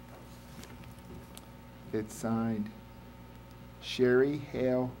 It's signed Sherry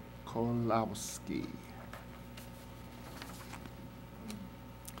Hale Kolowski.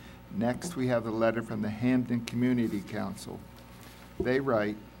 Next, we have the letter from the Hamden Community Council. They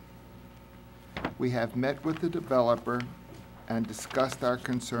write, we have met with the developer and discussed our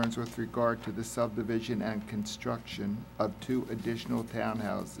concerns with regard to the subdivision and construction of 2 additional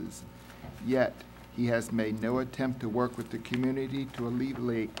townhouses. Yet, he has made no attempt to work with the community to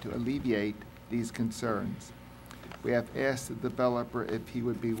alleviate these concerns. We have asked the developer if he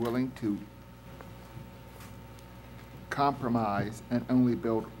would be willing to compromise and only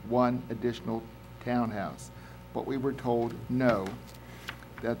build 1 additional townhouse, but we were told no,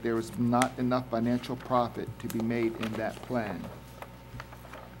 that there was not enough financial profit to be made in that plan.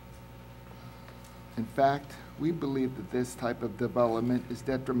 In fact, we believe that this type of development is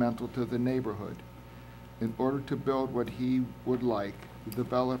detrimental to the neighborhood. In order to build what he would like, the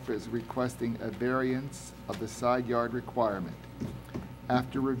developer is requesting a variance of the side yard requirement.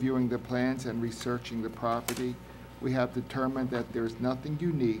 After reviewing the plans and researching the property, we have determined that there is nothing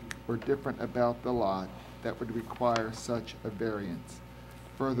unique or different about the lot that would require such a variance.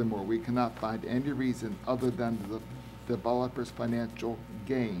 Furthermore, we cannot find any reason other than the developer's financial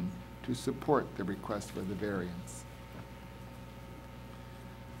gain to support the request for the variance.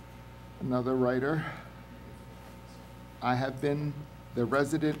 Another writer, I have been the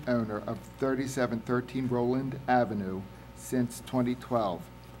resident owner of 3713 Roland Avenue since 2012.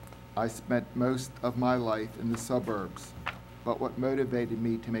 I spent most of my life in the suburbs, but what motivated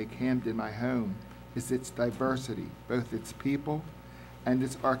me to make Hamden my home is its diversity, both its people and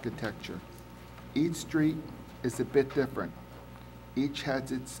its architecture. Each street is a bit different. Each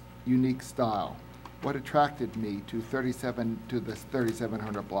has its unique style. What attracted me to the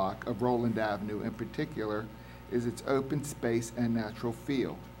 3700 block of Roland Avenue in particular is its open space and natural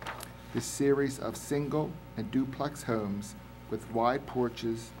feel. This series of single and duplex homes with wide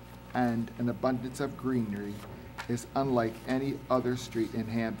porches and an abundance of greenery is unlike any other street in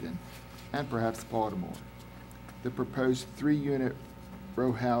Hampton, and perhaps Baltimore. The proposed 3-unit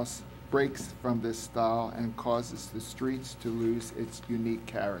row house breaks from this style and causes the streets to lose its unique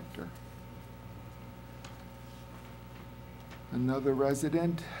character. Another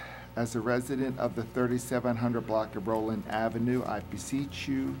resident. As a resident of the 3700 block of Roland Avenue, I beseech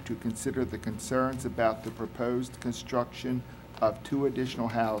you to consider the concerns about the proposed construction of 2 additional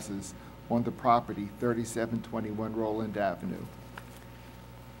houses on the property 3721 Roland Avenue.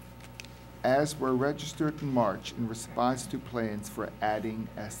 As were registered in March in response to plans for adding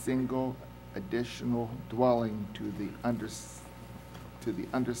a single additional dwelling to the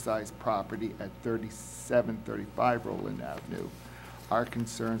undersized property at 3735 Roland Avenue, our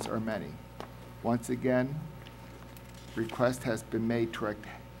concerns are many. Once again, request has been made to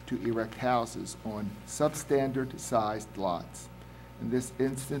erect houses on substandard sized lots. In this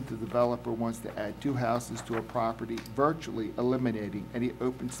instance, the developer wants to add 2 houses to a property, virtually eliminating any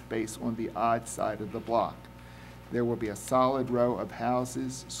open space on the odd side of the block. There will be a solid row of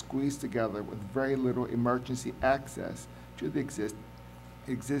houses squeezed together with very little emergency access to the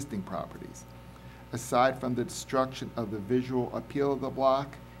existing properties. Aside from the destruction of the visual appeal of the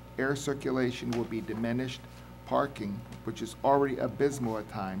block, air circulation will be diminished. Parking, which is already abysmal at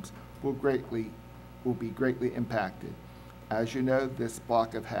times, will be greatly impacted. As you know, this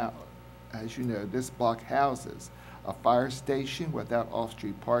block houses a fire station without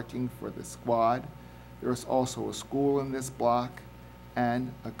off-street parking for the squad. There is also a school in this block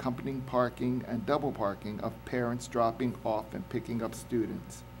and accompanying parking and double parking of parents dropping off and picking up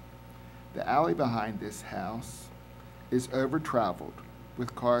students. The alley behind this house is over-traveled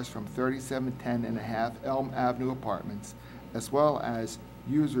with cars from 3710 and a half Elm Avenue apartments, as well as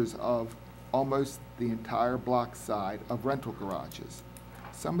users of almost the entire block side of rental garages.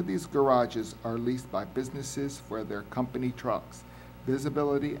 Some of these garages are leased by businesses for their company trucks.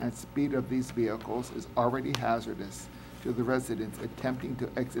 Visibility and speed of these vehicles is already hazardous to the residents attempting to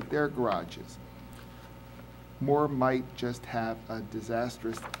exit their garages. More might just have a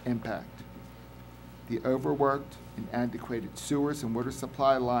disastrous impact. The overworked and antiquated sewers and water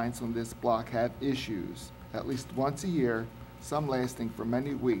supply lines on this block have issues. At least once a year, some lasting for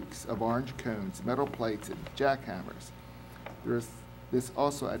many weeks, of orange cones, metal plates, and jackhammers. This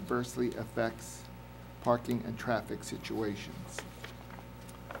also adversely affects parking and traffic situations.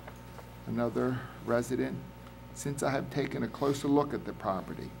 Another resident, since I have taken a closer look at the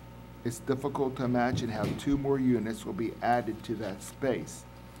property, it's difficult to imagine how 2 more units will be added to that space.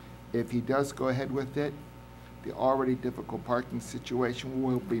 If he does go ahead with it, the already difficult parking situation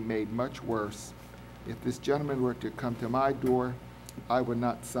will be made much worse. If this gentleman were to come to my door, I would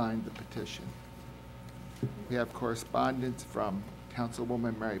not sign the petition. We have correspondence from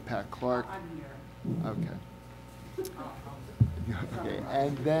Councilwoman Mary Pat Clark. I'm here. Okay. Okay,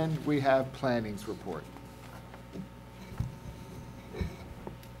 and then we have planning's report.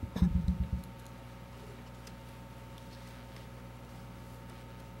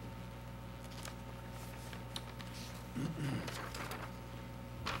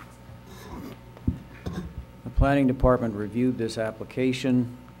 The Planning Department reviewed this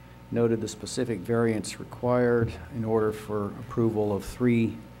application, noted the specific variance required in order for approval of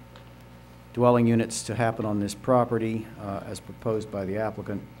 3 dwelling units to happen on this property as proposed by the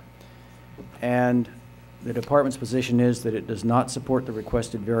applicant. And the department's position is that it does not support the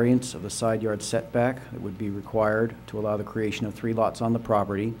requested variance of the side yard setback that would be required to allow the creation of 3 lots on the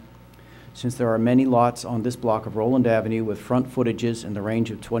property. Since there are many lots on this block of Roland Avenue with front footages in the range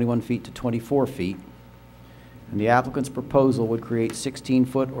of 21 feet to 24 feet, and the applicant's proposal would create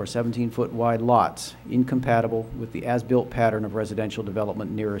 16-foot or 17-foot wide lots, incompatible with the as-built pattern of residential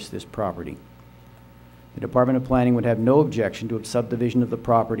development nearest this property. The Department of Planning would have no objection to a subdivision of the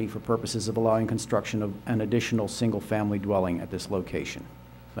property for purposes of allowing construction of an additional single-family dwelling at this location.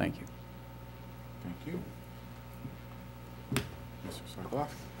 Thank you. Thank you. Mr. Sarkoff.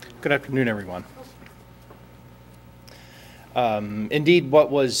 Good afternoon, everyone. Indeed, what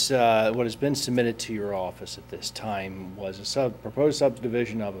has been submitted to your office at this time was a proposed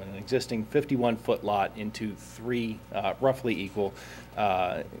subdivision of an existing 51-foot lot into 3 roughly equal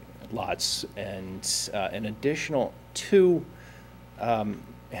lots, and an additional 2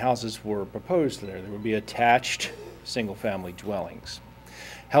 houses were proposed there. There would be attached single-family dwellings.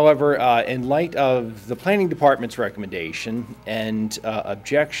 However, in light of the Planning Department's recommendation and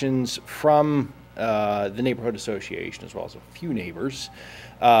objections from the neighborhood association, as well as a few neighbors,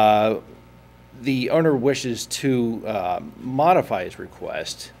 the owner wishes to modify his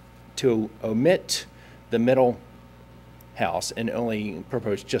request to omit the middle house and only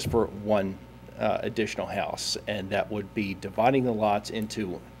propose just for one additional house, and that would be dividing the lots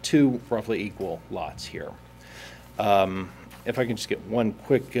into two roughly equal lots here. If I can just get one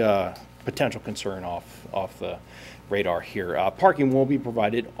quick potential concern off the radar here. Parking will be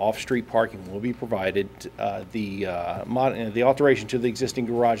provided, off-street parking will be provided. The alteration to the existing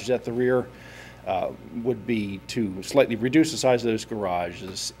garages at the rear would be to slightly reduce the size of those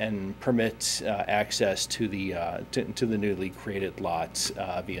garages and permit access to the newly created lots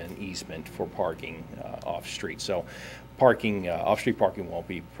via an easement for parking off-street. So parking, off-street parking won't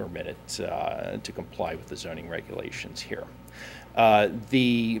be permitted to comply with the zoning regulations here.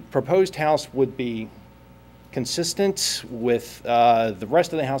 The proposed house would be consistent with the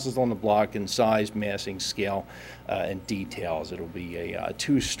rest of the houses on the block in size, massing, scale, and details. It'll be a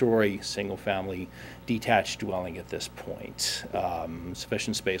two-story, single-family detached dwelling at this point.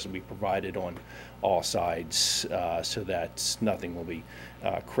 Sufficient space will be provided on all sides so that nothing will be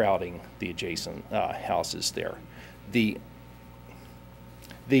crowding the adjacent houses there. The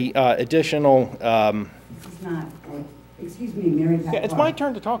additional... This is not... Excuse me, Mary Pat. Yeah, it's my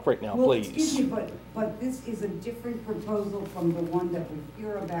turn to talk right now, well, please. Excuse me, but this is a different proposal from the one that we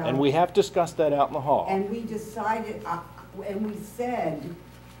hear about. And we have discussed that out in the hall. And we decided, and we said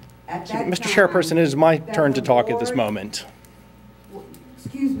at that Mr. time... Chairperson, it is my turn to talk at this moment.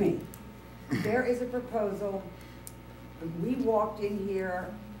 Excuse me. There is a proposal. We walked in here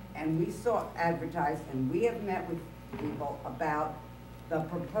and we saw advertised, and we have met with people about the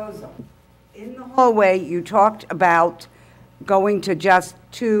proposal. In the hallway, you talked about going to just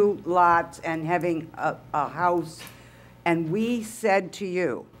 2 lots and having a house, and we said to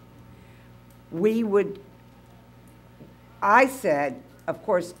you, I said, of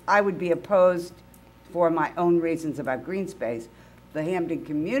course, I would be opposed for my own reasons about green space. The Hampton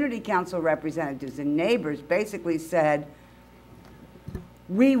Community Council representatives and neighbors basically said,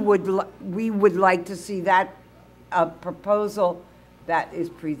 we would like to see that proposal that is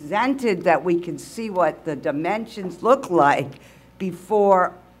presented, that we can see what the dimensions look like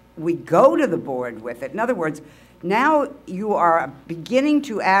before we go to the board with it. In other words, now you are beginning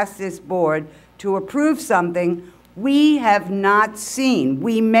to ask this board to approve something we have not seen.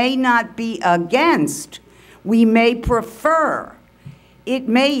 We may not be against, we may prefer. It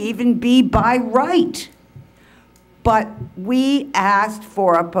may even be by right. But we asked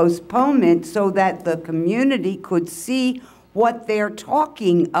for a postponement so that the community could see what they're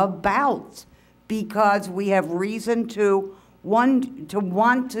talking about, because we have reason to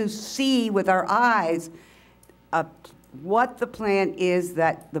want to see with our eyes what the plan is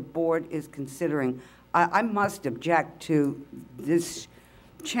that the board is considering. I must object to this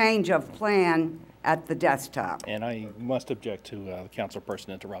change of plan at the desktop. And I must object to the council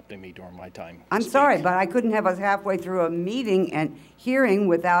person interrupting me during my time. I'm sorry, but I couldn't have us halfway through a meeting and hearing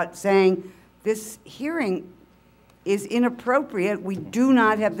without saying this hearing is inappropriate. We do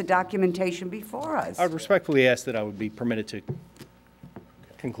not have the documentation before us. I would respectfully ask that I would be permitted to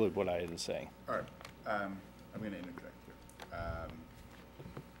conclude what I had to say. All right. I'm going to interject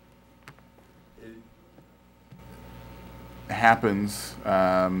here. It happens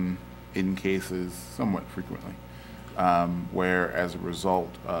in cases somewhat frequently where, as a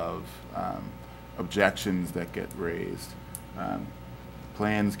result of objections that get raised,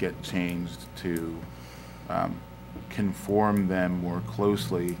 plans get changed to conform them more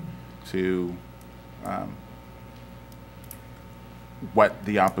closely to what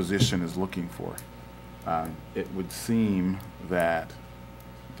the opposition is looking for. It would seem that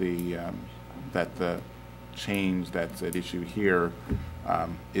the change that's at issue here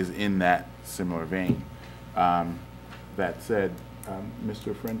is in that similar vein. That said,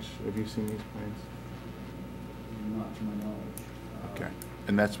 Mr. French, have you seen these plans? Not to my knowledge. Okay,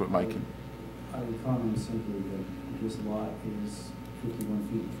 and that's what Mike can. I would comment simply that this lot is 51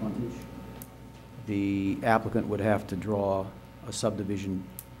 feet in frontage. The applicant would have to draw a subdivision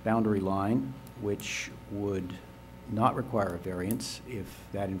boundary line, which would not require a variance if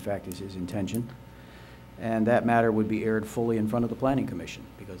that in fact is his intention. And that matter would be aired fully in front of the Planning Commission,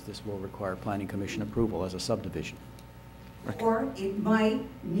 because this will require Planning Commission approval as a subdivision. Okay. Or it might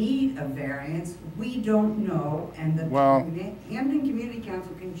need a variance, we don't know, and the Hampton Community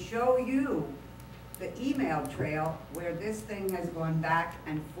Council can show you the email trail where this thing has gone back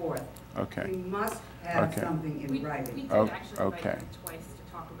and forth. Okay. We must have something in writing. We did actually invite them twice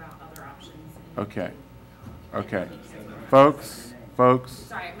to talk about other options. Okay. Okay. Folks.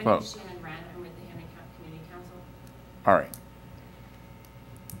 Sorry, my name is Shannon Wren. I'm with the Hampton Community Council. All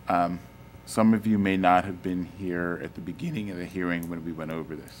right. some of you may not have been here at the beginning of the hearing when we went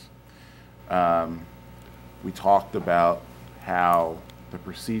over this. We talked about how the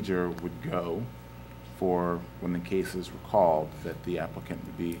procedure would go for when the cases were called, that the applicant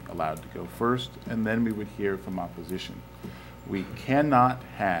would be allowed to go first, and then we would hear from opposition. We cannot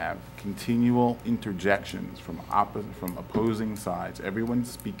have continual interjections from opposing sides, everyone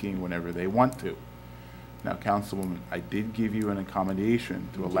speaking whenever they want to. Now, Councilwoman, I did give you an accommodation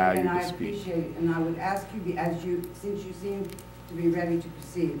to allow you to speak. And I appreciate it, and I would ask you, since you seem to be ready to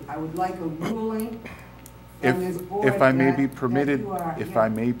proceed, I would like a ruling from this board if I may be that permitted, you are, if I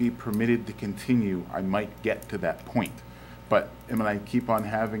may be permitted to continue, I might get to that point. But when I keep on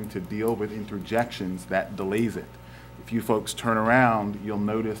having to deal with interjections, that delays it. If you folks turn around, you'll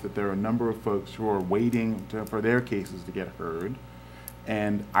notice that there are a number of folks who are waiting for their cases to get heard.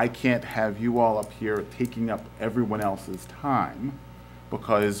 And I can't have you all up here taking up everyone else's time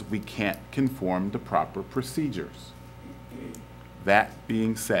because we can't conform to proper procedures. That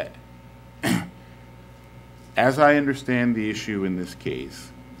being said, as I understand the issue in this case,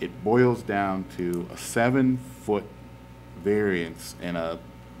 it boils down to a 7-foot variance in a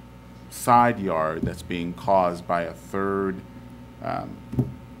side yard that's being caused by a third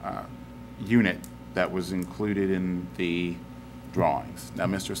unit that was included in the drawings. Now,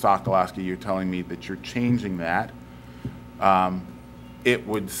 Mr. Sokolowski, you're telling me that you're changing that. It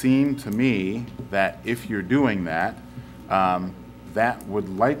would seem to me that if you're doing that, that would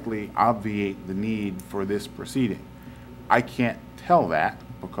likely obviate the need for this proceeding. I can't tell that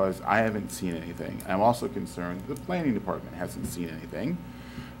because I haven't seen anything. I'm also concerned the planning department hasn't seen anything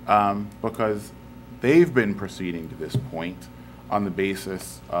because they've been proceeding to this point on the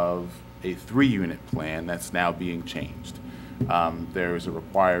basis of a 3-unit plan that's now being changed. There is a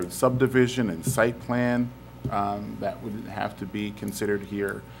required subdivision and site plan that would have to be considered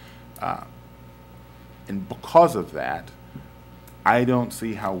here. And because of that, I don't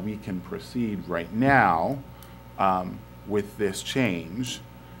see how we can proceed right now with this change.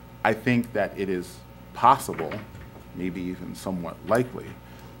 I think that it is possible, maybe even somewhat likely,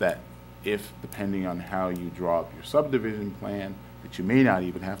 that if, depending on how you draw up your subdivision plan, that you may not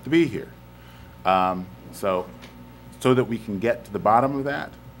even have to be here. So that we can get to the bottom of that,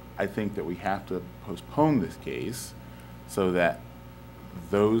 I think that we have to postpone this case so that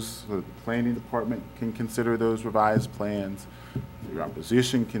the planning department can consider those revised plans, the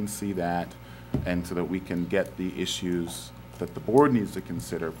opposition can see that, and so that we can get the issues that the board needs to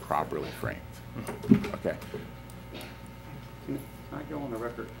consider properly framed. Okay. Can I go on the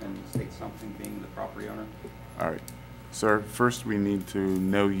record and state something, being the property owner? All right. Sir, first we need to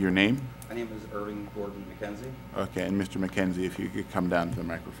know your name. My name is Irving Gordon McKenzie. Okay, and Mr. McKenzie, if you could come down to the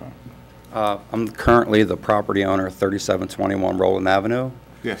microphone. I'm currently the property owner of 3721 Roland Avenue.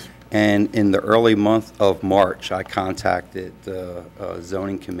 Yes. And in the early month of March, I contacted the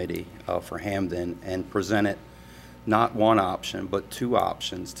zoning committee for Hamden and presented not one option, but 2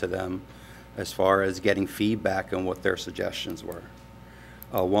 options to them as far as getting feedback on what their suggestions were.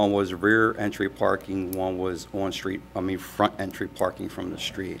 One was rear entry parking, one was front entry parking from the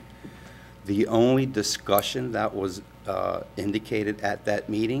street. The only discussion that was indicated at that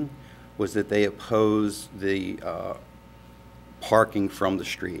meeting was that they opposed the parking from the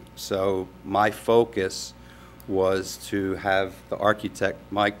street. So my focus was to have the architect,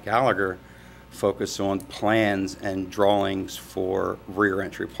 Mike Gallagher, focus on plans and drawings for rear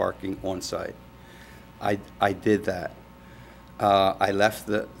entry parking on site. I did that. I left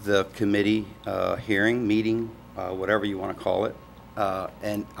the committee meeting, whatever you want to call it,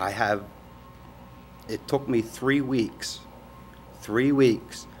 and it took me 3 weeks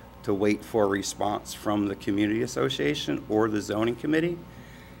to wait for a response from the community association or the zoning committee,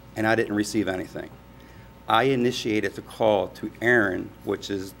 and I didn't receive anything. I initiated the call to Erin, which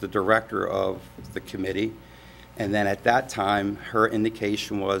is the director of the committee, and then at that time, her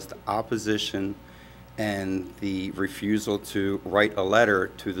indication was the opposition and the refusal to write a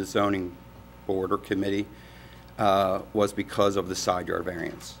letter to the zoning board or committee was because of the side yard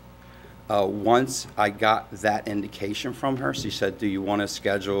variance. Once I got that indication from her, she said, do you want to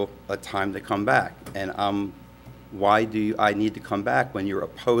schedule a time to come back? And why do I need to come back when you're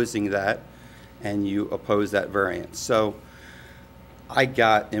opposing that and you oppose that variance? So I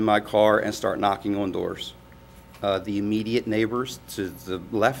got in my car and start knocking on doors. The immediate neighbors to the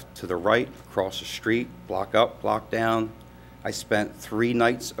left, to the right, across the street, block up, block down. I spent 3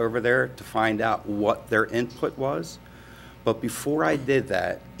 nights over there to find out what their input was. But before I did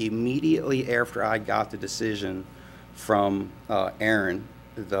that, immediately after I got the decision from Erin,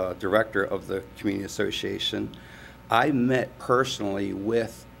 the director of the community association, I met personally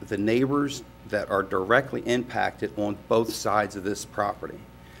with the neighbors that are directly impacted on both sides of this property.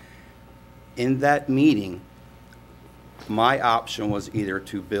 In that meeting, my option was either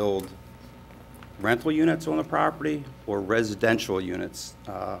to build rental units on the property or residential units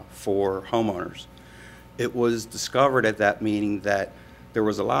for homeowners. It was discovered at that meeting that there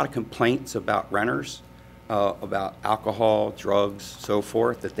was a lot of complaints about renters, about alcohol, drugs, so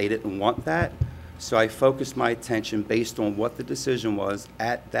forth, that they didn't want that. So I focused my attention based on what the decision was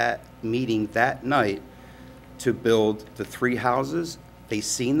at that meeting that night to build the 3 houses. They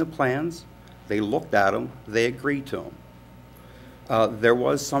seen the plans, they looked at them, they agreed to them. There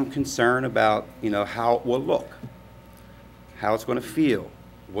was some concern about, how it will look, how it's going to feel,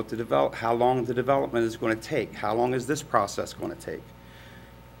 how long the development is going to take, how long is this process going to take.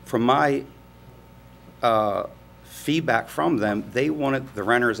 From my feedback from them, they wanted the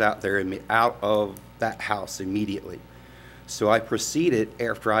renters out there out of that house immediately. So I proceeded,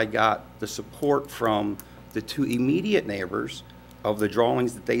 after I got the support from the 2 immediate neighbors of the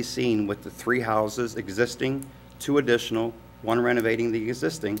drawings that they seen with the 3 houses existing, 2 additional, 1 renovating the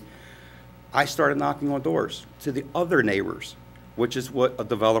existing, I started knocking on doors to the other neighbors, which is what a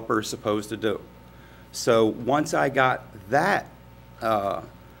developer is supposed to do. So once I got that out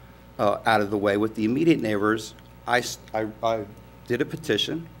of the way with the immediate neighbors, I did a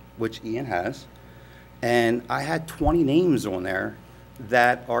petition, which Ian has, and I had 20 names on there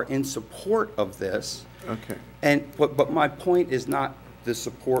that are in support of this. Okay. But my point is not the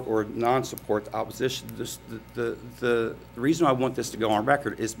support or non-support, the opposition. The reason I want this to go on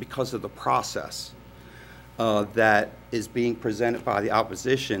record is because of the process that is being presented by the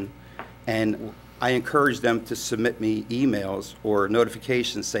opposition, and I encourage them to submit me emails or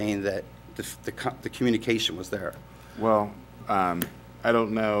notifications saying that the communication was there. Well, I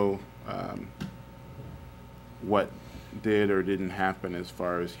don't know what did or didn't happen as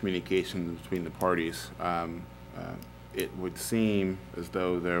far as communication between the parties. It would seem as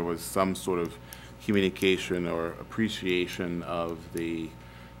though there was some sort of communication or appreciation of the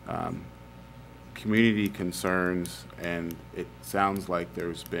community concerns, and it sounds like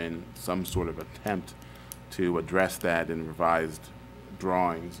there's been some sort of attempt to address that in revised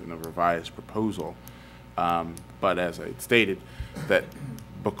drawings and a revised proposal. But as I stated, that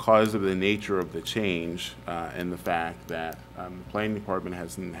because of the nature of the change and the fact that the planning department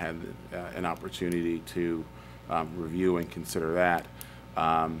hasn't had an opportunity to review and consider that,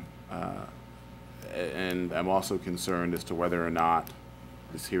 and I'm also concerned as to whether or not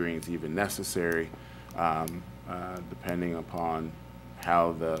this hearing is even necessary, depending upon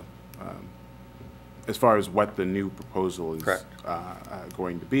how as far as what the new proposal is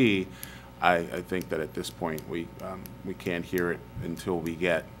going to be. I think that at this point we can't hear it until we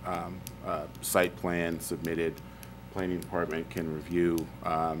get site plan submitted. Planning department can review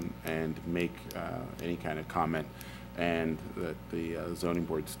and make any kind of comment, and that the zoning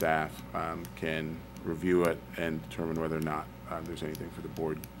board staff can review it and determine whether or not there's anything for the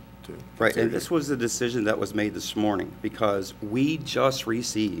board to Right, and this was the decision that was made this morning because we just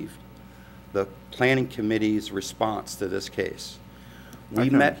received the planning committee's response to this case. We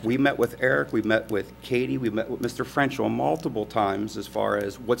met with Eric, we met with Katie, we met with Mr. French on multiple times as far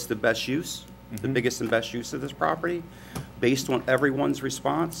as what's the best use, the biggest and best use of this property. Based on everyone's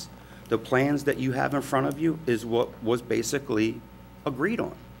response, the plans that you have in front of you is what was basically agreed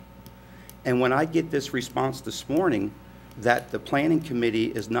on. And when I get this response this morning that the planning committee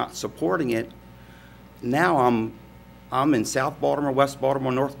is not supporting it, now I'm in South Baltimore, West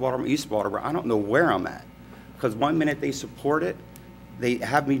Baltimore, North Baltimore, East Baltimore. I don't know where I'm at. Because one minute they support it, they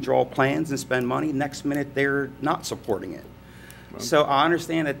have me draw plans and spend money. Next minute they're not supporting it. So I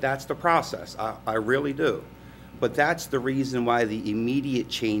understand that that's the process. I really do. But that's the reason why the immediate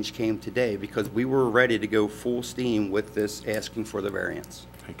change came today, because we were ready to go full steam with this asking for the variance.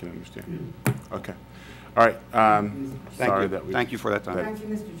 I can understand. Okay. All right. Thank you for that time. Thank you,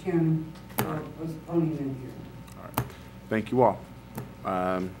 Mr. Chairman, for postponing the hearing. All right. Thank you all.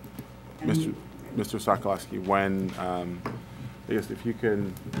 Mr. Sokolowski, when, I guess if you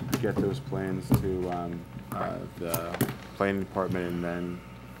can get those plans to the planning department, and then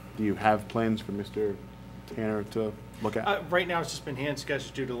do you have plans for Mr. Tanner to look at? Right now, it's just been hand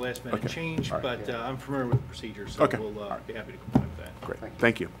sketched due to the last minute change, but I'm familiar with the procedure, so we'll be happy to comply with that. Great.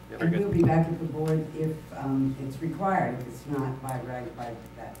 Thank you. And we'll be back at the board if it's required, if it's not by right, by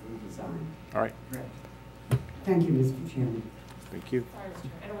that redesign. All right. Correct. Thank you, Mr. Chairman. Thank you. Sorry, Mr.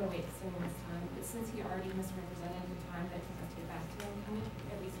 Chair, I don't want to wait so much time, but since he already misrepresented the time that it took us to get back to him, can we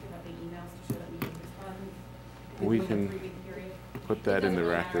at least give up the emails to show that we can respond? We can put that in the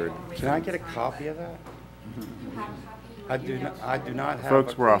record. Can I get a copy of that? I do not have.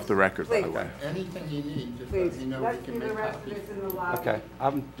 Folks, we're off the record, by the Please. way. Anything you need, just Please, let me know, we let's can do the make rest of copies. this in the lobby. Okay,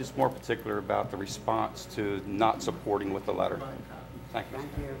 I'm just more particular about the response to not supporting with the letter. Thank you. Thank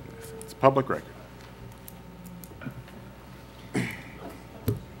you. It's public record.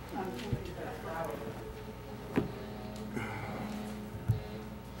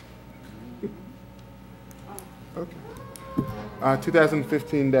 Okay.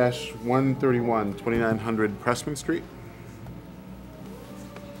 2015-131, 2900 Pressman Street.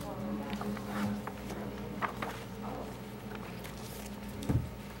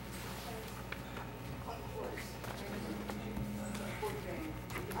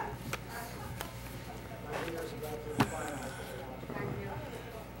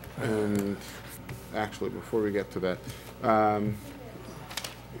 And actually, before we get to that,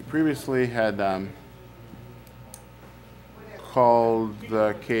 we previously had called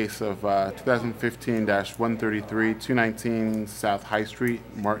the case of 2015-133, 219 South High Street,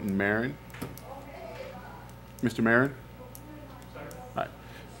 Martin Marin. Mr. Marin? All right.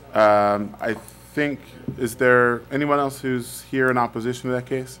 I think, is there anyone else who's here in opposition to that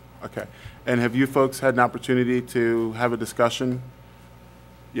case? Okay. And have you folks had an opportunity to have a discussion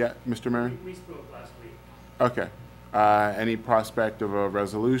yet, Mr. Marin? We spoke last week. Okay. Any prospect of a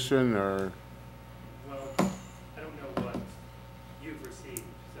resolution or? Well, I don't know what you've received,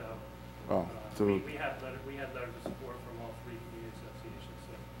 so. Oh, so we had letters of support from all three community associations,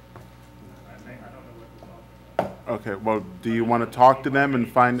 so I don't know what we're talking about. okay. Well, do you want to talk to them and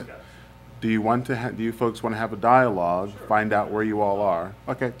find? Do you want to? Do you folks want to have a dialogue? Sure. Find out where you all are.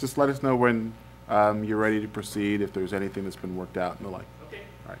 Okay. Just let us know when you're ready to proceed. If there's anything that's been worked out and the like. Okay.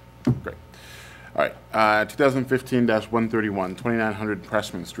 All right. Great. All right. 2015-131, 2900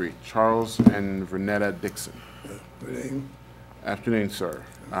 Pressman Street. Charles and Vernetta Dixon. Good evening. Afternoon, sir.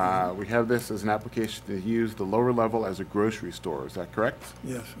 We have this as an application to use the lower level as a grocery store. Is that correct?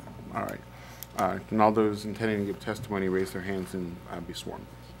 Yes, sir. All right. Can all those intending to give testimony raise their hands and be sworn? Do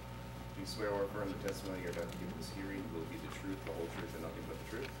you swear or affirm the testimony you're about to give in this hearing will be the truth, the whole truth, and nothing but the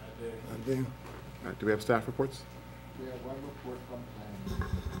truth? I do. All right. Do we have staff reports? We have one report from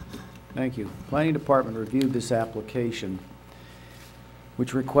Thank you. Planning Department reviewed this application,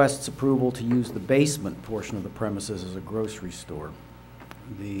 which requests approval to use the basement portion of the premises as a grocery store.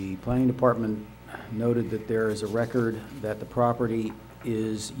 The Planning Department noted that there is a record that the property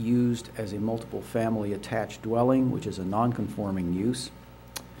is used as a multiple family attached dwelling, which is a non-conforming use,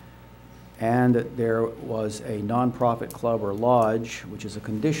 and that there was a nonprofit club or lodge, which is a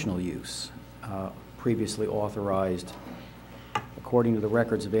conditional use, previously authorized according to the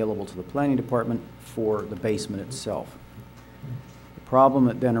records available to the Planning Department for the basement itself. The problem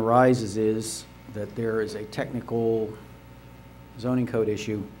that then arises is that there is a technical zoning code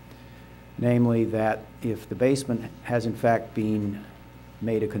issue, namely that if the basement has in fact been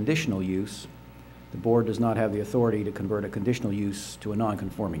made a conditional use, the board does not have the authority to convert a conditional use to a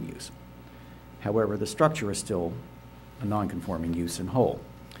non-conforming use. However, the structure is still a non-conforming use in whole.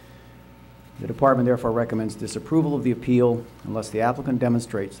 The department therefore recommends disapproval of the appeal unless the applicant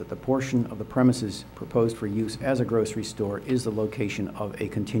demonstrates that the portion of the premises proposed for use as a grocery store is the location of a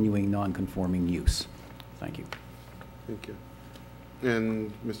continuing non-conforming use. Thank you. Thank you.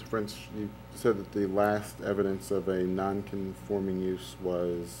 And Mr. French, you said that the last evidence of a non-conforming use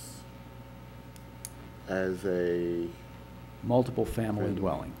was as a multiple family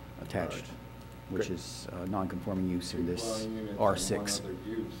dwelling attached, which Great. is a non-conforming use in this dwelling units and R6. one other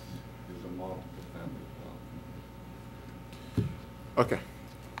use is a multiple family dwelling. Okay.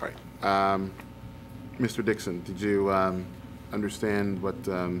 All right. Mr. Dixon, did you understand what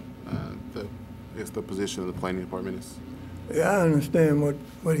the position of the planning department is? Yeah, I understand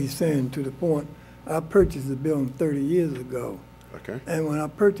what he's saying to the point. I purchased the building 30 years ago. Okay. And when I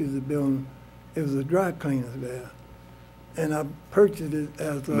purchased the building, it was a dry cleaners there. And I purchased it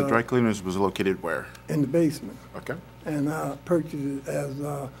as And the dry cleaners was located where? in the basement. Okay. And I purchased it as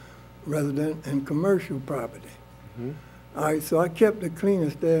resident and commercial property. Mm-hmm. All right, so I kept the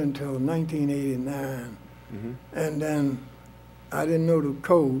cleaners there until 1989. Mm-hmm. And then I didn't know the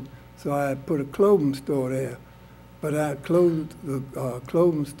code, so I put a clothing store there. But I closed the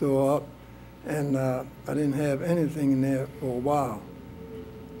clothing store up, and I didn't have anything in there for a while.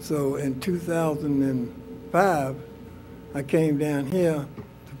 So in 2005, I came down here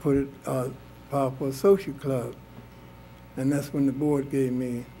to put it for a social club. And that's when the board gave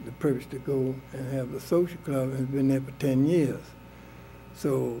me the privilege to go and have the social club, and it's been there for 10 years.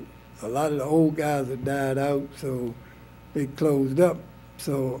 So a lot of the old guys have died out, so they closed up.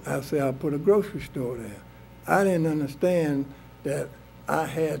 So I said I'll put a grocery store there. I didn't understand that I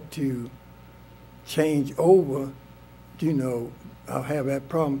had to change over, you know, I'll have that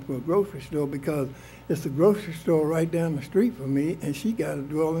problem for a grocery store because it's a grocery store right down the street from me, and she got a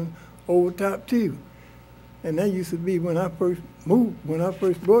dwelling over top too. And that used to be when I first moved, when I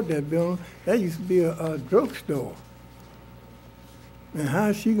first bought that building, that used to be a drugstore. And how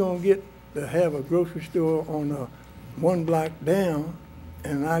is she gonna get to have a grocery store on one block down,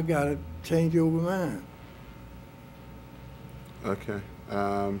 and I gotta change over mine? Okay.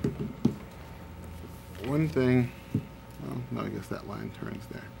 One thing, well, no, I guess that line turns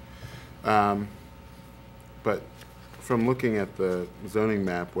there. But from looking at the zoning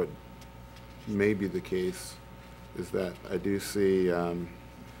map, what may be the case is that I do see that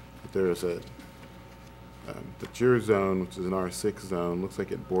there is a the your zone, which is an R6 zone, looks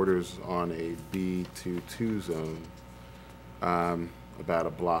like it borders on a B22 zone about a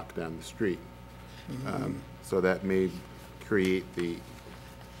block down the street. So that may create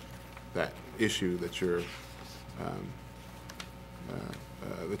that issue that you're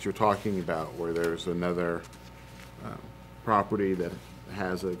talking about, where there's another property that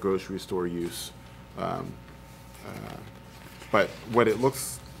has a grocery store use. But what it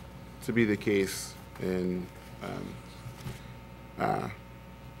looks to be the case in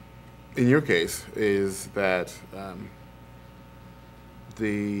your case is that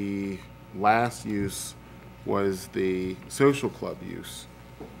the last use was the social club use,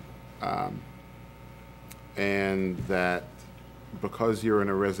 and that because you're in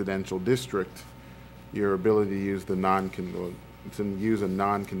a residential district, your ability to use the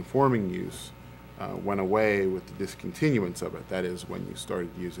non-conforming use went away with the discontinuance of it. That is when you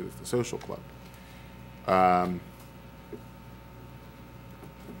started to use it as the social club.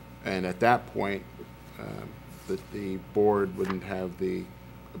 And at that point, the board wouldn't have the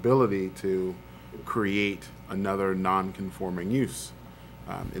ability to create another non-conforming use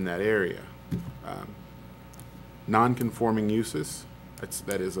in that area. Non-conforming uses,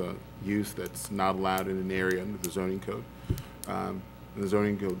 that is a use that's not allowed in an area under the zoning code. The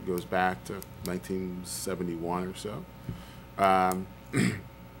zoning code goes back to 1971 or so.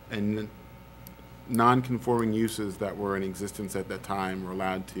 And non-conforming uses that were in existence at that time were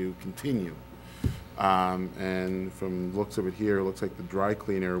allowed to continue. And from the looks of it here, it looks like the dry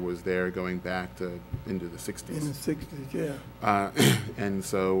cleaner was there going back to into the 60s. In the 60s, yeah. And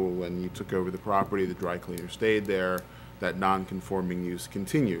so when you took over the property, the dry cleaner stayed there. That non-conforming use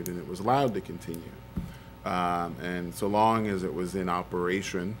continued, and it was allowed to continue. And so long as it was in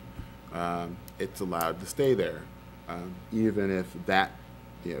operation, it's allowed to stay there. Even if that,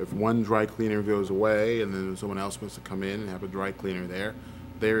 if one dry cleaner goes away and then someone else wants to come in and have a dry cleaner there,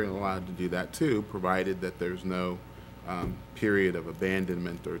 they're allowed to do that too, provided that there's no period of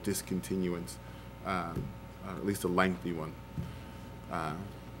abandonment or discontinuance, at least a lengthy one.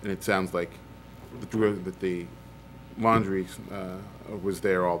 And it sounds like that the laundry was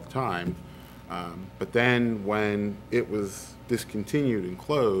there all the time. But then when it was discontinued and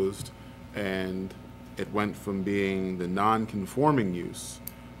closed, and it went from being the non-conforming use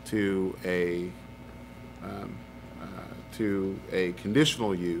to a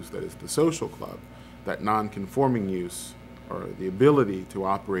conditional use, that is the social club, that non-conforming use, or the ability to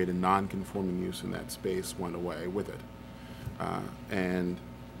operate a non-conforming use in that space, went away with it. And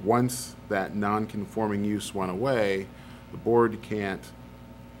once that non-conforming use went away, the board can't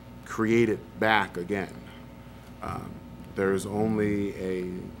create it back again. There's only a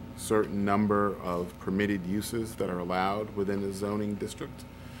certain number of permitted uses that are allowed within a zoning district,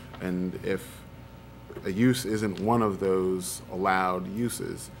 and if a use isn't one of those allowed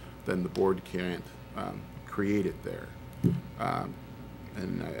uses, then the board can't create it there.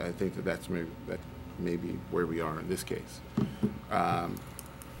 And I think that that may be where we are in this case.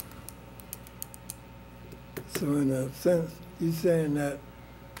 So in a sense, you're saying that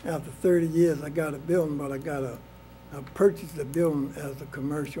after 30 years, I got a building, but I purchased the building as a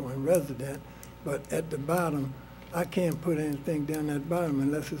commercial and resident, but at the bottom, I can't put anything down that bottom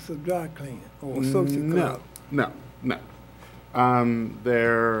unless it's a dry cleaner or a social club. No.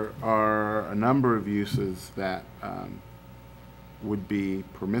 There are a number of uses that would be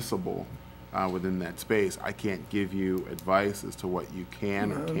permissible within that space. I can't give you advice as to what you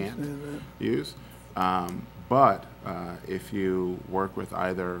can or can't use. But if you work with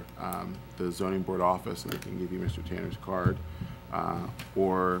either the zoning board office, and they can give you Mr. Tanner's card,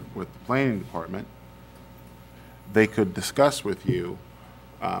 or with the planning department, they could discuss with you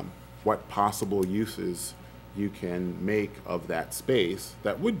what possible uses you can make of that space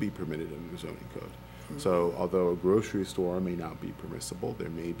that would be permitted under the zoning code. So although a grocery store may not be permissible, there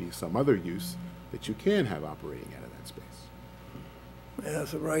may be some other use that you can have operating out of that space. Yeah,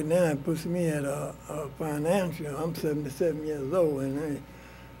 so right now it puts me at a financial. I'm 77 years old, and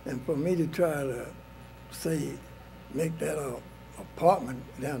for me to try to say make that a apartment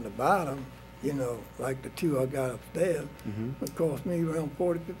down the bottom, you know, like the two I got upstairs, it cost me around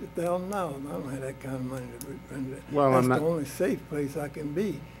 $40,000-$50,000. I don't have that kind of money to rent it. Well, That's I'm not. the only safe place I can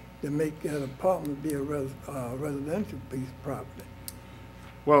be to make that apartment be a residential piece of property.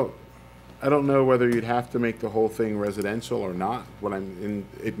 Well, I don't know whether you'd have to make the whole thing residential or not.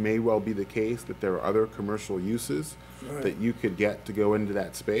 It may well be the case that there are other commercial uses Right. that you could get to go into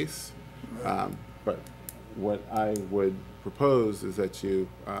that space. Right. But what I would propose is that you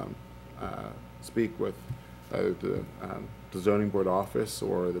speak with either the zoning board office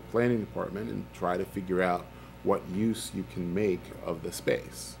or the planning department and try to figure out what use you can make of the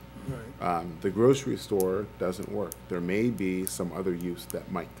space. Right. The grocery store doesn't work. There may be some other use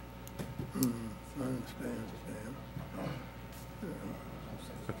that might. I understand.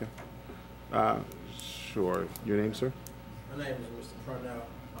 Okay. Sure. Your name, sir? My name is Mr. Purnell.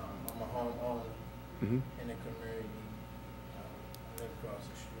 I'm a homeowner in the community. I live across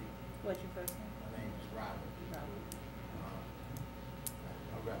the street. What's your first name? My name is Robert.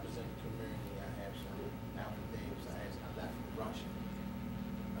 I represent the community. I have some affidavits. I left from Russia.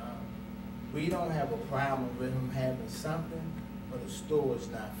 We don't have a problem with him having something, but the store is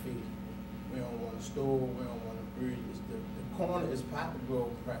not feeding. We don't want a store. We don't want a breed. The corner is Papa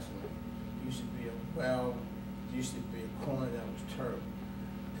Grove Presently. Used to be used to be a corner that was terrible.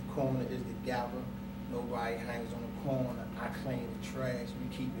 The corner is the gather. Nobody hangs on the corner. I clean the trash. We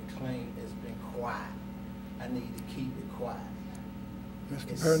keep it clean. It's been quiet. I need to keep it quiet.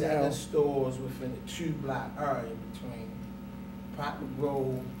 Mr. It's Purnell. 7 stores within the 2-block area between Papa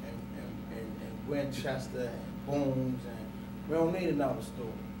Grove and Winchester and Boones, and we don't need another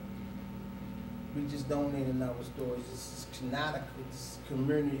store. We just don't need another store. It's not a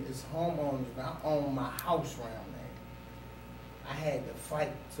community, it's homeowners. I own my house around there. I had to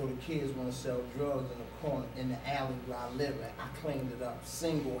fight so the kids want to sell drugs in the corner, in the alley where I live at. I cleaned it up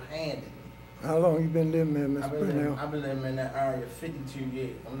single-handedly. How long you been living there, Mr. Purnell? I've been living in that area 52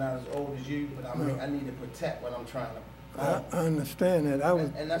 years. I'm not as old as you, but I need to protect what I'm trying to own. I understand that.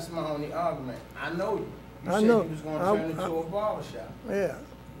 And that's my only argument. I know you. You I said know. you was going to turn into a barbershop. Yeah.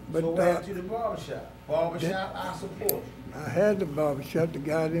 But So what happened to the barbershop? Barbershop, I support you. I had the barbershop. The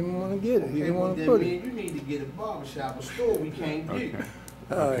guy didn't want to get it. He didn't want to then put me it. and you need to get a barbershop. A store we can't do. Okay.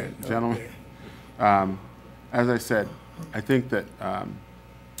 All Okay, right, gentlemen. As I said, I think that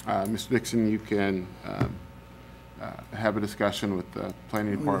Mr. Dixon, you can have a discussion with the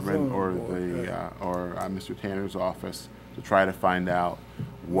planning department or Mr. Tanner's office to try to find out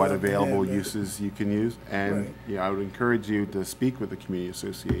what available uses you can use. And I would encourage you to speak with the community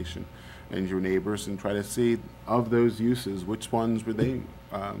association and your neighbors and try to see of those uses which ones would they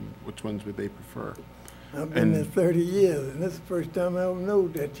prefer. I've been there 30 years, and this is the first time I ever know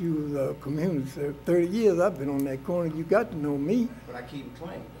that you was a community service. 30 years I've been on that corner. You got to know me. But I keep it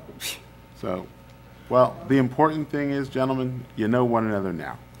clean, though. So, well, the important thing is, gentlemen, you know one another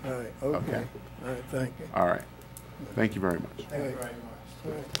now. All right, okay. All right, thank you. All right. Thank you very much. Thank you very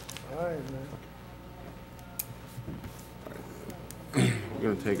much. All right, man. We're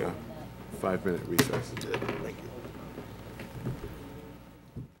going to take a 5-minute recess. Thank you.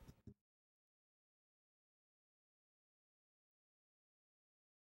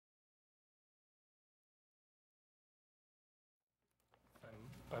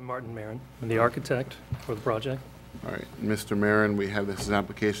 I'm Martin Marin. I'm the architect for the project. All right, Mr. Marin, we have this as an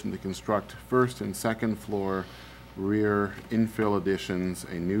application to construct first and second floor rear infill additions,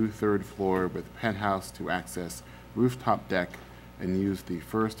 a new third floor with penthouse to access rooftop deck, and use the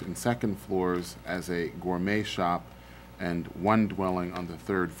first and second floors as a gourmet shop and one dwelling on the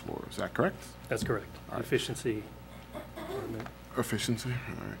third floor. Is that correct? That's correct. All right. Efficiency. Efficiency,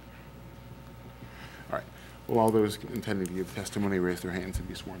 all right. All right, well, all those intending to give testimony raise their hands and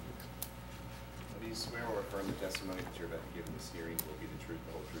be sworn, please. Do you swear or affirm the testimony that you're about to give in this hearing will be the truth,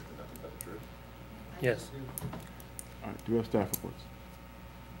 the whole truth, and nothing but the truth? Yes. All right, do we have staff reports?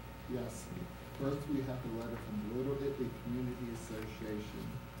 Yes. First, we have a letter from the Little Italy Community Association.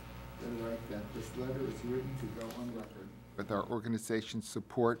 They write that this letter is written to go on record with our organization's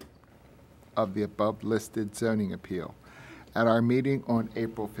support of the above-listed zoning appeal. At our meeting on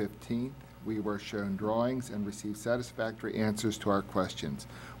April 15th, we were shown drawings and received satisfactory answers to our questions.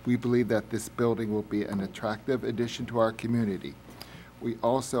 We believe that this building will be an attractive addition to our community. We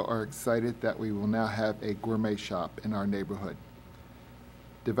also are excited that we will now have a gourmet shop in our neighborhood.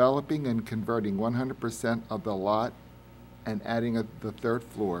 Developing and converting 100% of the lot and adding the third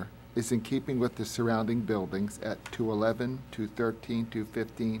floor is in keeping with the surrounding buildings at 211, 213,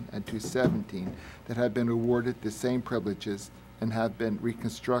 215, and 217 that have been awarded the same privileges and have been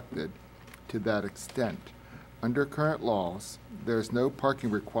reconstructed to that extent. Under current laws, there is no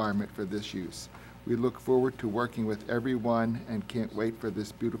parking requirement for this use. We look forward to working with everyone and can't wait for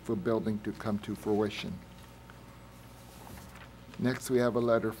this beautiful building to come to fruition. Next, we have a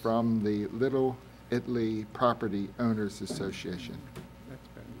letter from the Little Italy Property Owners Association. That's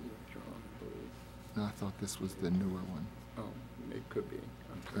been withdrawn, I believe. No, I thought this was the newer one. Oh, it could be.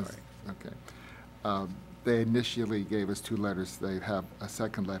 I'm sorry. Okay. They initially gave us 2 letters. They have a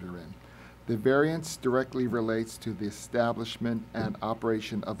second letter in. The variance directly relates to the establishment and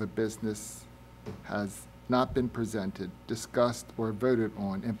operation of a business has not been presented, discussed, or voted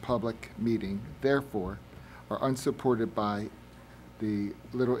on in public meeting, therefore, are unsupported by the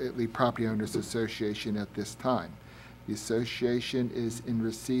Little Italy Property Owners Association at this time. The association is in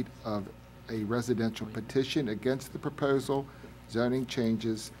receipt of a residential petition against the proposal, zoning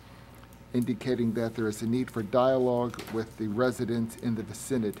changes, indicating that there is a need for dialogue with the residents in the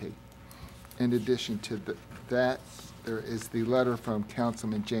vicinity. In addition to that, there is the letter from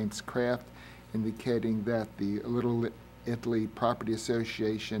Councilman James Kraft indicating that the Little Italy Property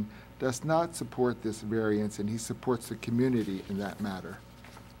Association does not support this variance, and he supports the community in that matter.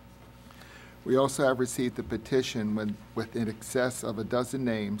 We also have received a petition with in excess of a dozen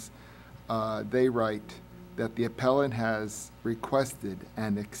names. They write that the appellant has requested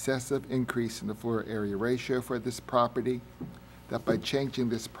an excessive increase in the floor area ratio for this property, that by changing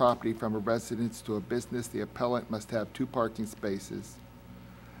this property from a residence to a business, the appellant must have 2 parking spaces,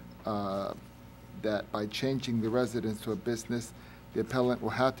 that by changing the residence to a business, the appellant will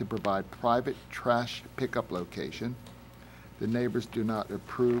have to provide private trash pickup location. The neighbors do not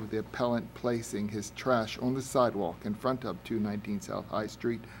approve the appellant placing his trash on the sidewalk in front of 219 South High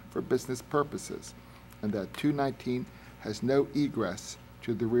Street for business purposes, and that 219 has no egress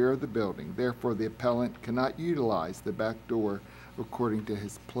to the rear of the building. Therefore, the appellant cannot utilize the back door according to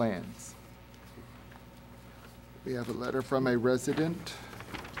his plans. We have a letter from a resident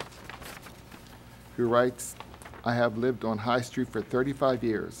who writes, I have lived on High Street for 35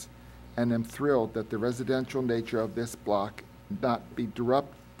 years and am thrilled that the residential nature of this block not be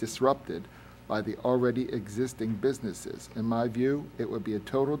disrupted by the already existing businesses. In my view, it would be a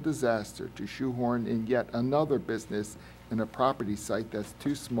total disaster to shoehorn in yet another business in a property site that's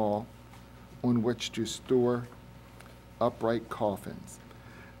too small on which to store upright coffins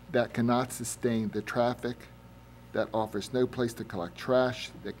that cannot sustain the traffic, that offers no place to collect trash,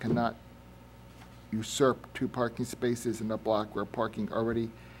 that cannot usurp 2 parking spaces in a block where parking already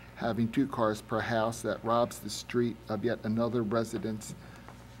having 2 cars per house, that robs the street of yet another residence,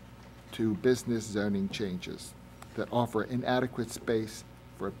 to business zoning changes that offer inadequate space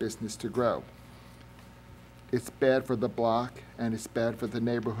for a business to grow. It's bad for the block and it's bad for the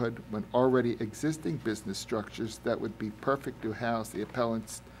neighborhood when already existing business structures that would be perfect to house the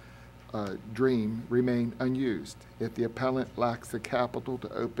appellant's dream remain unused. If the appellant lacks the capital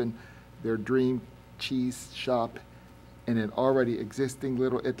to open their dream cheese shop in an already existing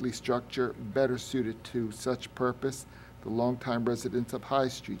Little Italy structure better suited to such purpose, the longtime residents of High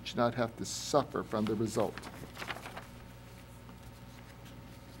Street should not have to suffer from the result.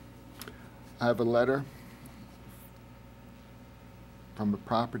 I have a letter from a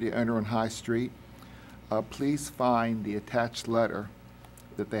property owner on High Street. Please find the attached letter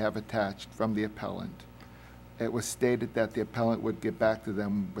that they have attached from the appellant. It was stated that the appellant would get back to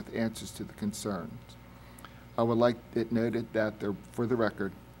them with answers to the concerns. I would like it noted that, for the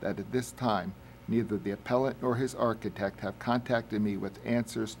record, that at this time, neither the appellant nor his architect have contacted me with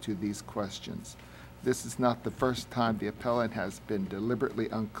answers to these questions. This is not the first time the appellant has been deliberately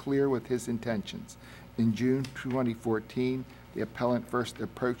unclear with his intentions. In June 2014, the appellant first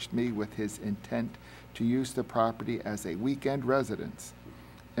approached me with his intent to use the property as a weekend residence.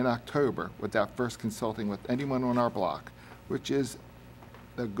 In October, without first consulting with anyone on our block, which is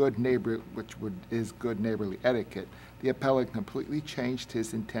good neighborly etiquette, the appellant completely changed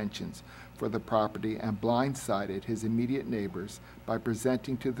his intentions for the property and blindsided his immediate neighbors by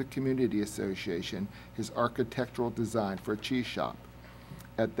presenting to the community association his architectural design for a cheese shop.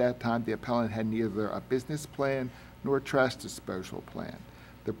 At that time, the appellant had neither a business plan nor a trash disposal plan.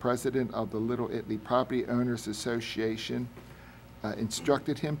 The president of the Little Italy Property Owners Association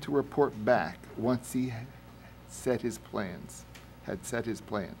instructed him to report back once he had set his plans.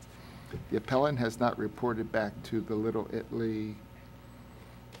 The appellant has not reported back to the Little Italy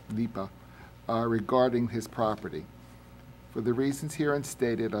LIPA regarding his property. For the reasons herein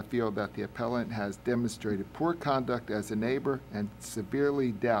stated, I feel that the appellant has demonstrated poor conduct as a neighbor and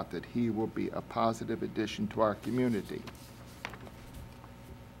severely doubt that he will be a positive addition to our community.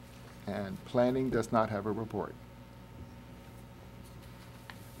 And planning does not have a report.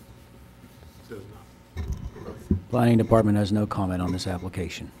 Does not. Planning Department has no comment on this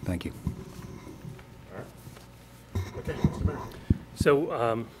application. Thank you. All right. Okay, Mr. Mayor.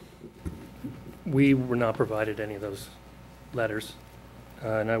 So we were not provided any of those letters.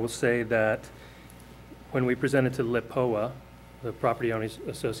 And I will say that when we presented to LIPOA, the Property Owners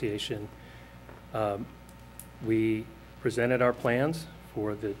Association, we presented our plans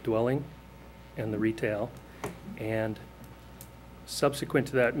for the dwelling and the retail. And subsequent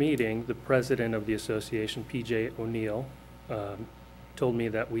to that meeting, the president of the association, P.J. O'Neill, told me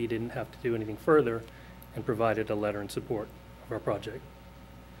that we didn't have to do anything further and provided a letter in support of our project.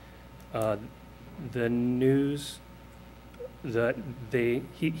 The news that he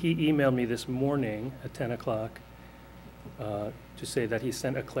emailed me this morning at 10 o'clock to say that he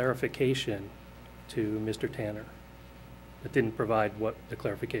sent a clarification to Mr. Tanner, but didn't provide what the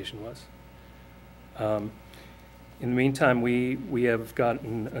clarification was. In the meantime, we have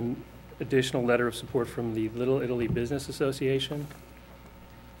gotten an additional letter of support from the Little Italy Business Association.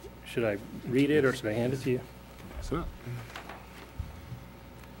 Should I read it or should I hand it to you? So.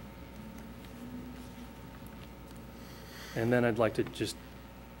 And then I'd like to just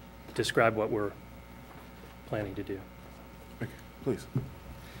describe what we're planning to do. Okay, please.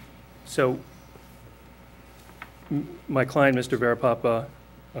 So my client, Mr. Verapapa,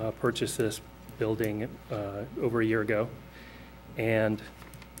 purchased this building over a year ago and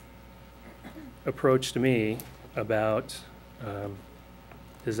approached me about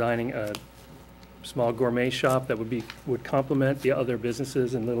designing a small gourmet shop that would complement the other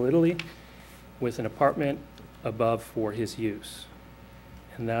businesses in Little Italy with an apartment above for his use.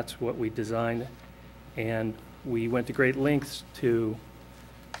 And that's what we designed. And we went to great lengths to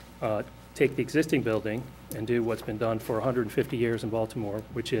take the existing building and do what's been done for 150 years in Baltimore,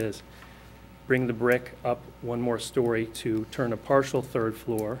 which is bring the brick up one more story to turn a partial third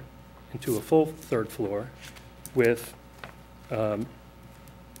floor into a full third floor with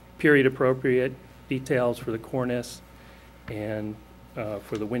period appropriate details for the cornice and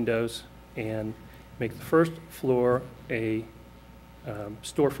for the windows, and make the first floor a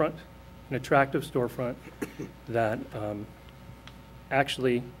storefront, an attractive storefront that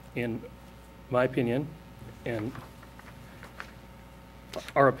actually, in my opinion, and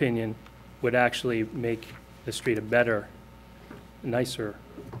our opinion, would actually make the street a better, nicer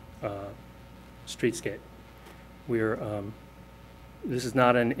streetscape. This is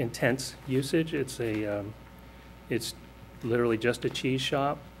not an intense usage. It's literally just a cheese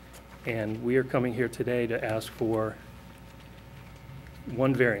shop. And we are coming here today to ask for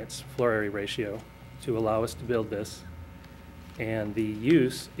one variance, floor area ratio, to allow us to build this. And the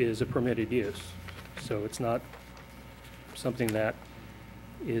use is a permitted use. So it's not something that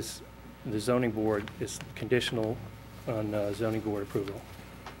is, the zoning board is conditional on zoning board approval.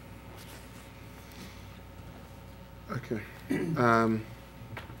 Okay. May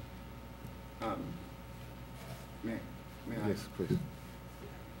I? Yes, please.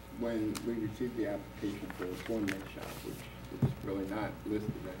 When we received the application for a gourmet shop, which is really not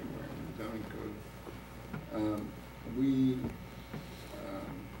listed anywhere in the zoning code, we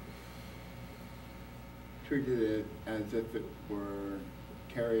treated it as if it were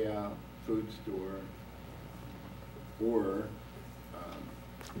carry-out food store or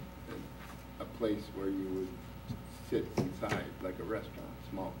a place where you would sit inside, like a restaurant,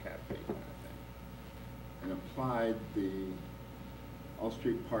 small cafe kind of thing, and applied the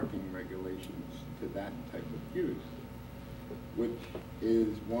all-street parking regulations to that type of use, which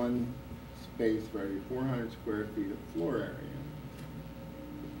is one space for every 400 square feet of floor area.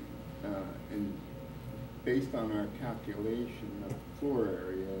 And based on our calculation of floor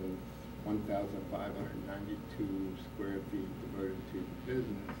area, 1,592 square feet devoted to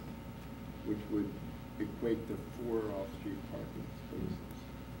business, which would equate to 4 off-street parking spaces.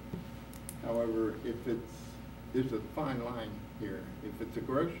 However, if there's a fine line here. If it's a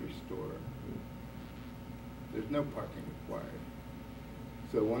grocery store, there's no parking required.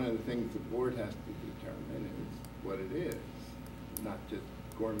 So one of the things the board has to determine is what it is, not just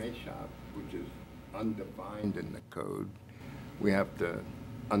gourmet shop, which is undefined in the code. We have to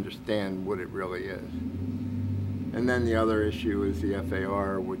understand what it really is. And then the other issue is the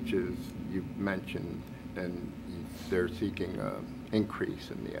FAR, which is, you mentioned, and they're seeking an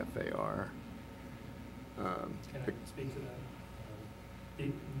increase in the FAR. Can I speak to that?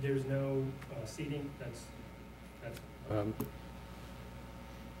 There's no seating. That's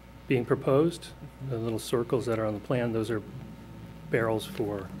being proposed. The little circles that are on the plan, those are barrels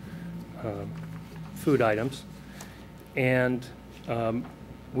for food items. And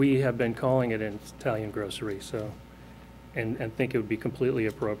we have been calling it an Italian grocery, so, and think it would be completely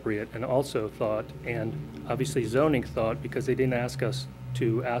appropriate, and also thought, and obviously zoning thought, because they didn't ask us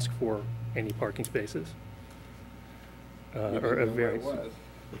to ask for any parking spaces. Or a variance.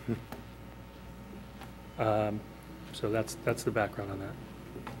 So that's the background on that.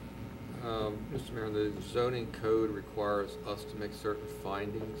 Mr. Mayor, the zoning code requires us to make certain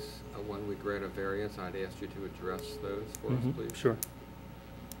findings when we grant a variance. I'd ask you to address those for us, please. Sure.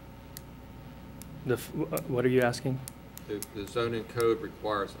 What are you asking? The zoning code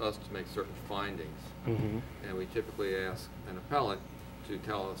requires us to make certain findings. And we typically ask an appellant to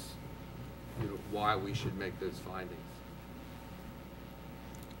tell us why we should make those findings.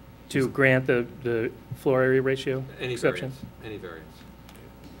 To grant the floor area ratio Any exception? variance. Any variance.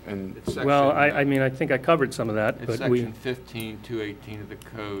 And well, I mean, I think I covered some of that, in but section 15-218 of the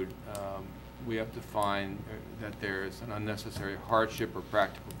code, we have to find that there is an unnecessary hardship or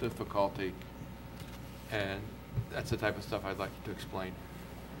practical difficulty, and that's the type of stuff I'd like you to explain.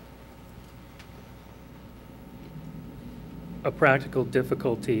 A practical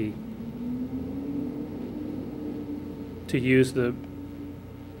difficulty to use the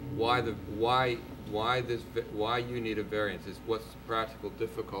why you need a variance is what's the practical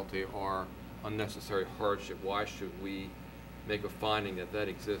difficulty or unnecessary hardship. Why should we make a finding that that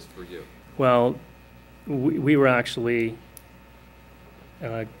exists for you? Well, we were actually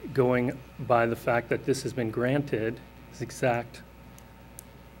going by the fact that this has been granted, this exact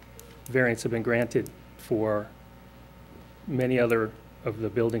variance have been granted for many other of the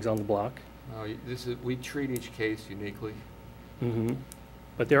buildings on the block. We treat each case uniquely.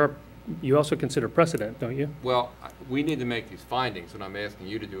 But you also consider precedent, don't you? Well, we need to make these findings. What I'm asking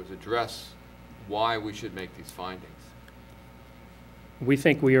you to do is address why we should make these findings. We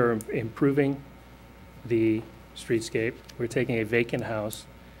think we are improving the streetscape. We're taking a vacant house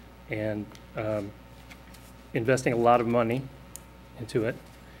and investing a lot of money into it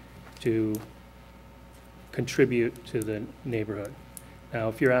to contribute to the neighborhood. Now,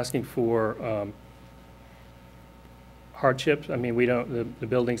 if you're asking for hardships, I mean, we don't, the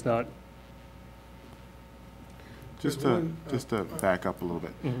building's not. Just to back up a little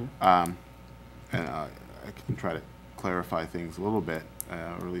bit, and I can try to clarify things a little bit, or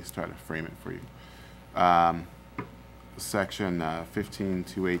at least try to frame it for you. Section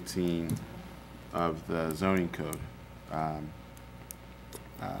 15-218 of the zoning code.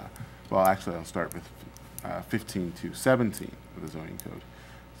 Well, actually, I'll start with 15-217 of the zoning code.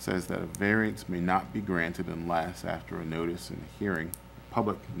 Says that a variance may not be granted unless after a notice and hearing,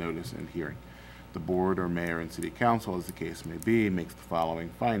 public notice and hearing, the board or mayor and city council, as the case may be, makes the following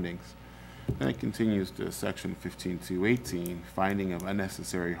findings. Then it continues to section 15-218, finding of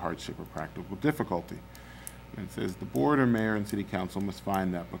unnecessary hardship or practical difficulty. And it says the board or mayor and city council must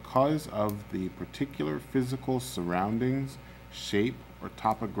find that because of the particular physical surroundings, shape, or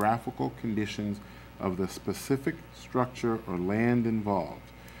topographical conditions of the specific structure or land involved,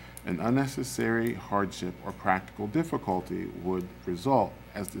 an unnecessary hardship or practical difficulty would result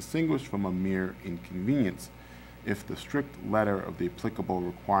as distinguished from a mere inconvenience if the strict letter of the applicable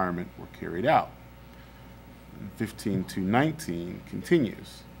requirement were carried out. 15-219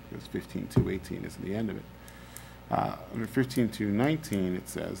 continues, because 15-218 is the end of it. Under 15-219 it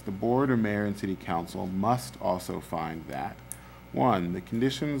says the board or mayor and city council must also find that 1. The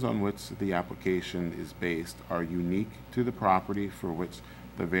conditions on which the application is based are unique to the property for which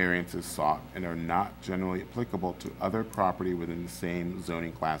the variance is sought and are not generally applicable to other property within the same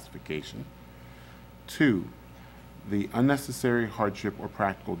zoning classification. 2. The unnecessary hardship or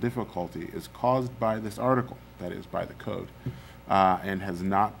practical difficulty is caused by this article, that is, by the code, and has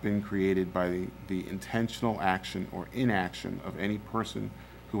not been created by the intentional action or inaction of any person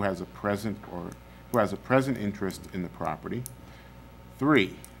who has a present interest in the property.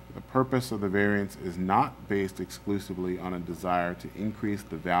 3. The purpose of the variance is not based exclusively on a desire to increase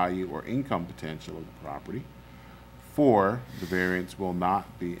the value or income potential of the property. 4. The variance will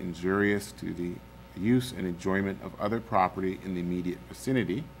not be injurious to the use and enjoyment of other property in the immediate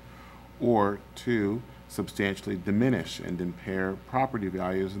vicinity. Or 2. Substantially diminish and impair property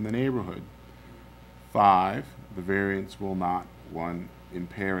values in the neighborhood. 5. The variance will not, 1.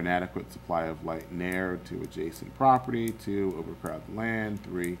 Impair an adequate supply of light and air to adjacent property. 2. Overcrowd the land.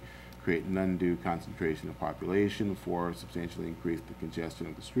 3. Create an undue concentration of population. 4. Substantially increase the congestion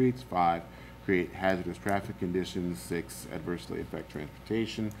of the streets. 5. Create hazardous traffic conditions. 6. Adversely affect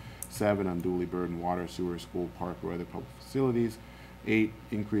transportation. 7, unduly burden water, sewer, school, park, or other public facilities. 8,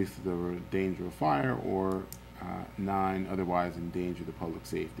 increase the danger of fire, or 9, otherwise endanger the public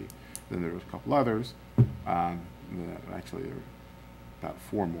safety. Then there was a couple others. Actually, there were about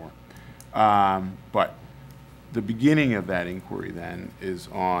 4 more. But the beginning of that inquiry then is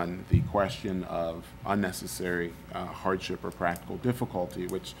on the question of unnecessary hardship or practical difficulty,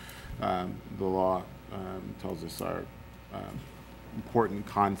 which the law tells us are important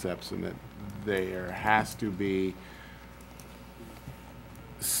concepts, and that there has to be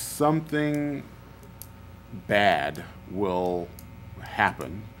something bad will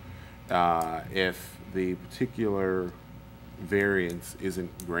happen if the particular variance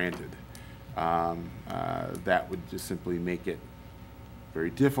isn't granted. That would just simply make it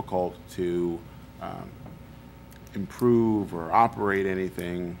very difficult to improve or operate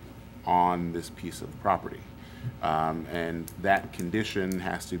anything on this piece of property. And that condition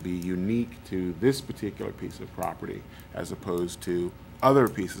has to be unique to this particular piece of property as opposed to other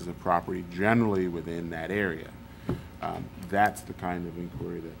pieces of property generally within that area. That's the kind of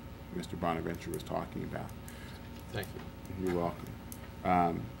inquiry that Mr. Bonaventure was talking about. Thank you. You're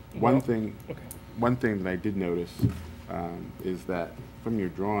welcome. One thing that I did notice is that from your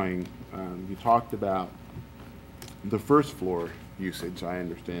drawing, you talked about the first floor usage. I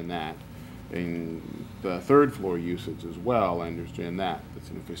understand that. And the third floor usage as well, I understand that. That's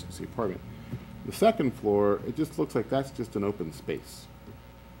an efficiency apartment. The second floor, it just looks like that's just an open space.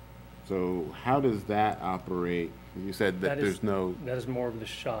 So how does that operate? You said that there's no... That is more of the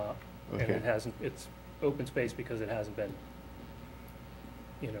shop, okay. And it hasn't, it's open space because it hasn't been,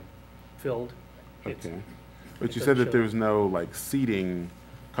 filled. Okay. But you said that there's no, like, seating,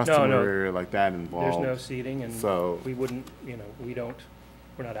 customer area like that involved. There's no seating, and so we wouldn't,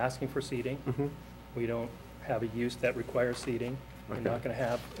 we're not asking for seating. Mm-hmm. We don't have a use that requires seating. Okay. We're not going to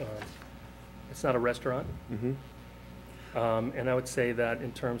have, it's not a restaurant. Mm-hmm. And I would say that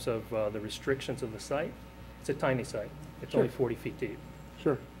in terms of the restrictions of the site, it's a tiny site. It's only 40 feet deep.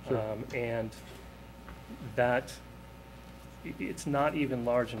 Sure. And that, it's not even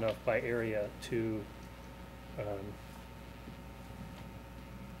large enough by area to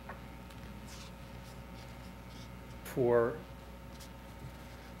for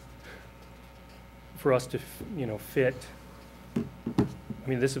us to, fit. I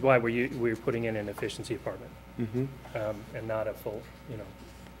mean, this is why we're putting in an efficiency apartment. Mm-hmm. And not a full,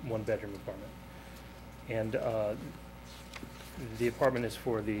 one-bedroom apartment. And the apartment is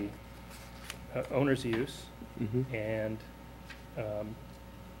for the owner's use, mm-hmm. and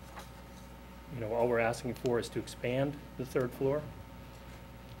all we're asking for is to expand the third floor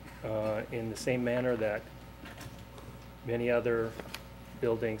in the same manner that many other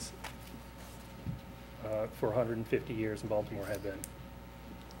buildings for 150 years in Baltimore have been.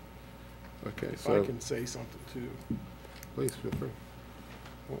 Okay, If so I can say something too. please feel free.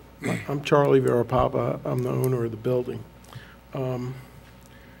 I'm Charlie Verapapa. I'm the owner of the building.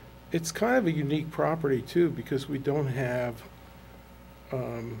 It's kind of a unique property too, because we don't have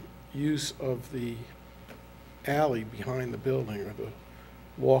use of the alley behind the building or the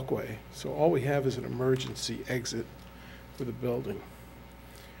walkway. So all we have is an emergency exit for the building,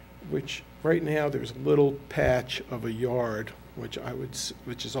 which right now there's a little patch of a yard which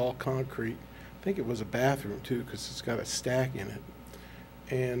is all concrete. I think it was a bathroom too, because it's got a stack in it.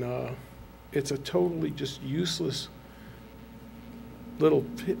 And it's a totally just useless little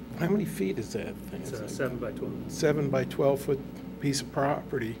pit. How many feet is that thing? It's a 7 by 12. 7 by 12 foot piece of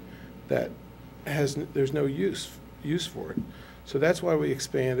property that there's no use for it. So that's why we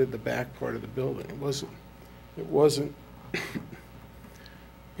expanded the back part of the building. It wasn't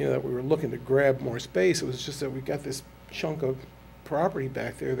that we were looking to grab more space. It was just that we got this chunk of property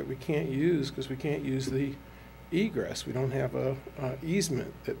back there that we can't use because we can't use the egress. We don't have a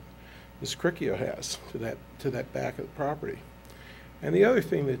easement that Ms. Cricchio has to that back of the property. And the other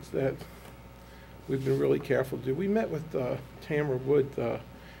thing that we've been really careful to do, we met with Tamara Wood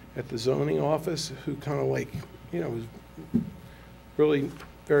at the zoning office, who kind of was really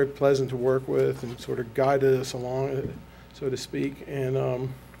very pleasant to work with and sort of guided us along, so to speak, and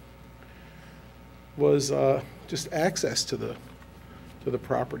was just access to the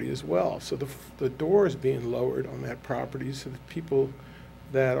property as well. So the door is being lowered on that property so that people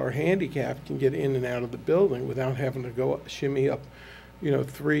that are handicapped can get in and out of the building without having to go shimmy up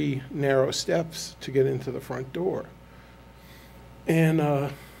 3 narrow steps to get into the front door.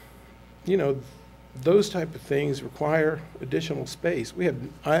 And those type of things require additional space.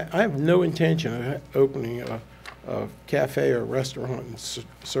 I have no intention of opening a cafe or restaurant and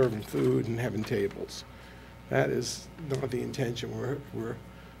serving food and having tables. That is not the intention. We're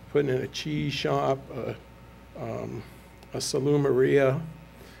putting in a cheese shop, a salumeria,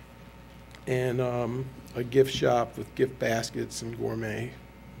 and a gift shop with gift baskets and gourmet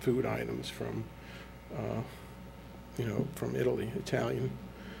food items from, from Italy, Italian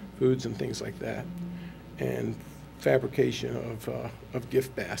foods and things like that, and fabrication of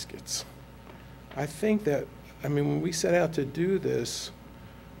gift baskets. I think that, I mean, when we set out to do this,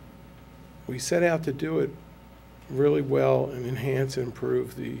 we set out to do it really well and enhance and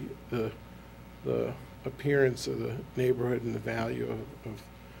improve the appearance of the neighborhood and the value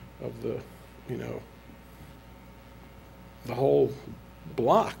of the, the whole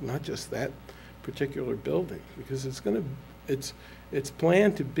block, not just that particular building, because it's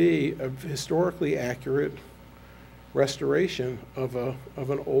planned to be a historically accurate restoration of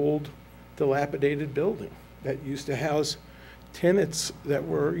an old dilapidated building that used to house tenants that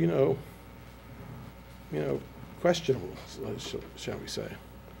were, questionable, shall we say.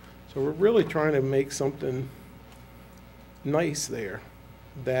 So we're really trying to make something nice there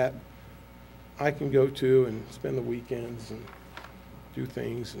that I can go to and spend the weekends and do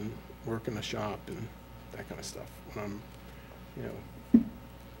things and work in a shop and that kind of stuff when I'm,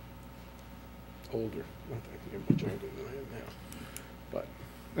 older. Not that I can get much older than I am now. But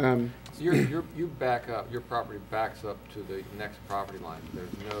So you back up, your property backs up to the next property line.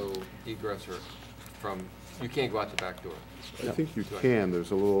 There's no egress or you can't go out the back door. I think you can.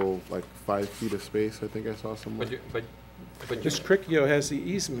 There's a little, like, 5 feet of space, I think I saw somewhere. But Miss Cricchio has the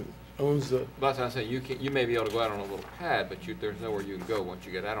easement, owns the. That's what I'm saying. You may be able to go out on a little pad, but there's nowhere you can go once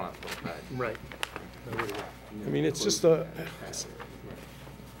you get out on that little pad. Right. I mean, it's just a.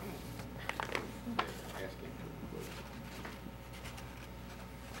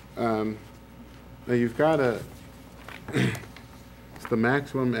 Now you've got the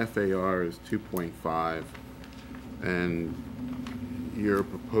maximum FAR is 2.5, and your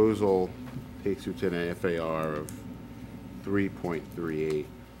proposal takes you to an FAR of 3.38.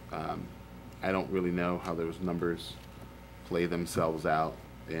 I don't really know how those numbers play themselves out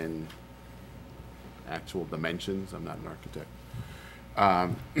in actual dimensions. I'm not an architect.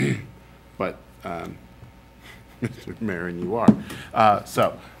 But Mr. Marin, you are.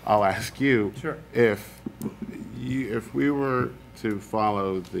 So I'll ask you, sure, if we were to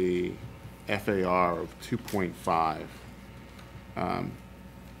follow the FAR of 2.5,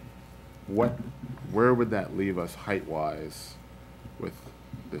 where would that leave us height-wise with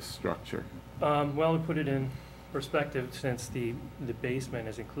this structure? Well, to put it in perspective, since the basement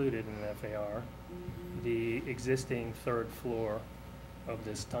is included in the FAR, the existing third floor of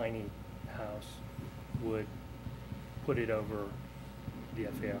this tiny house would put it over the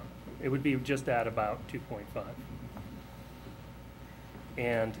FAR. It would be just at about 2.5.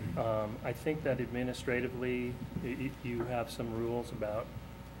 And I think that administratively, you have some rules about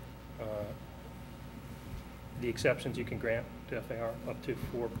the exceptions you can grant to FAR up to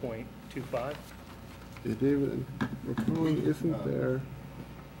 4.25. David, isn't there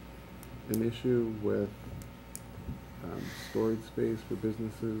an issue with storage space for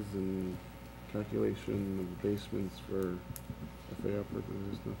businesses and calculation of basements for FAR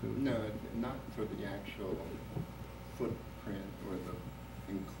purposes? Nothing? No, not for the actual footprint or the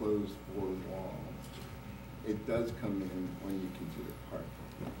enclosed 4 walls. It does come in when you consider parking.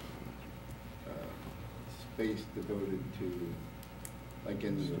 Space devoted to, like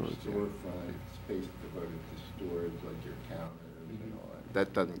in your storefront, space devoted to storage, like your counters and all that.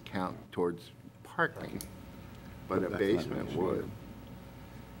 That doesn't count towards parking, but a basement would.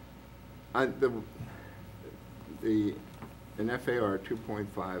 An FAR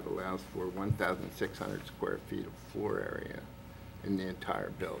 2.5 allows for 1,600 square feet of floor area in the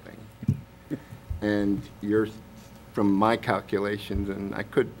entire building. And from my calculations, and I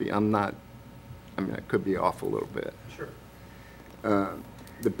could be, I could be off a little bit. Sure.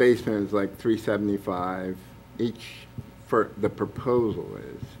 The basement is like 375 each. For the proposal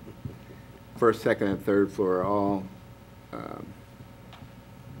is first, second, and third floor are all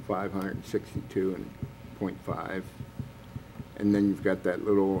 562.5, and then you've got that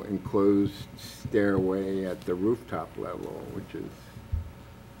little enclosed stairway at the rooftop level, which is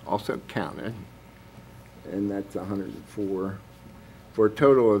also counted, and that's 104. For a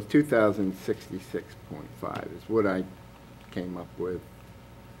total of 2,066.5 is what I came up with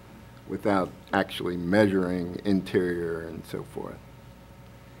without actually measuring interior and so forth.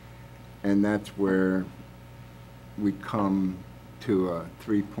 And that's where we come to a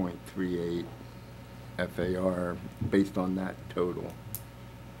 3.38 FAR based on that total.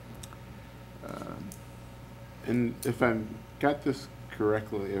 And if I got this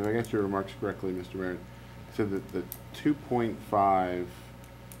correctly, if I got your remarks correctly, Mr. Marin, so that the 2.5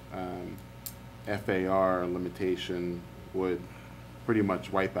 FAR limitation would pretty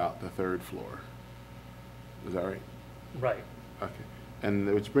much wipe out the third floor. Is that right? Right. Okay.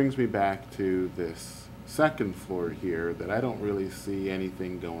 And which brings me back to this second floor here that I don't really see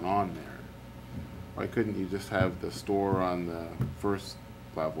anything going on there. Why couldn't you just have the store on the first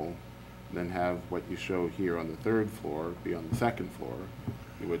level, and then have what you show here on the third floor be on the second floor?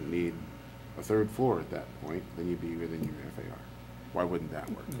 You wouldn't need a third floor at that point, then you'd be within your FAR. Why wouldn't that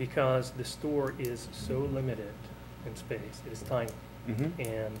work? Because the store is so limited in space. It is tiny.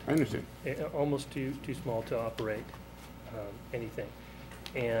 And I understand. Almost too small to operate anything.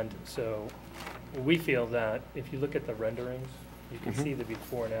 And so we feel that if you look at the renderings, you can see the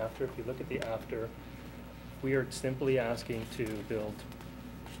before and after. If you look at the after, we are simply asking to build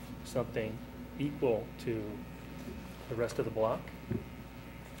something equal to the rest of the block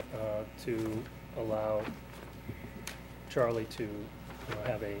to allow Charlie to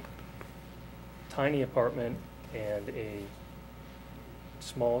have a tiny apartment and a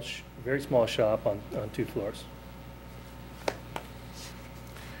small, very small shop on 2 floors. So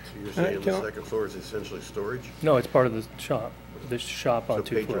you're saying the second floor is essentially storage? No, it's part of the shop. The shop on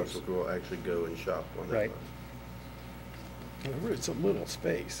 2 floors. So patrons will actually go and shop on that right. Level. It's a little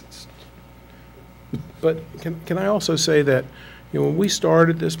space. But can I also say that, when we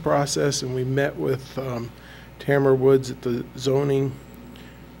started this process and we met with Tamara Woods at the zoning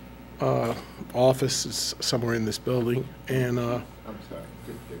office is somewhere in this building, and I'm sorry,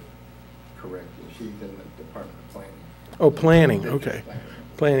 just to correct you, she's in the Department of Planning. Oh, planning, okay.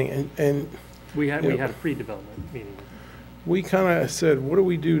 Planning, and we had a pre-development meeting. We kind of said, what do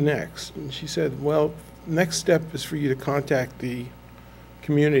we do next? And she said, well, next step is for you to contact the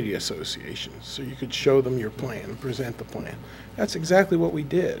community association so you could show them your plan and present the plan. That's exactly what we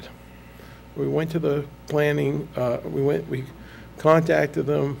did. We went to the planning, we contacted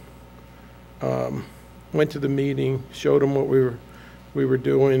them, went to the meeting, showed them what we were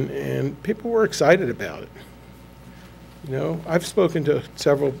doing, and people were excited about it. I've spoken to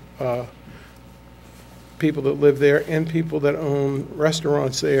several people that live there and people that own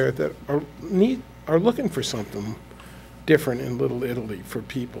restaurants there that are looking for something different in Little Italy for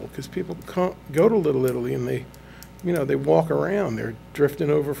people, because people can't go to Little Italy and they walk around. They're drifting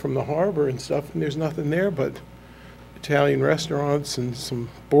over from the harbor and stuff, and there's nothing there but Italian restaurants and some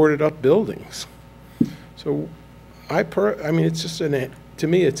boarded up buildings. So I mean, it's just to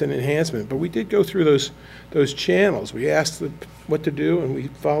me, it's an enhancement. But we did go through those channels. We asked what to do, and we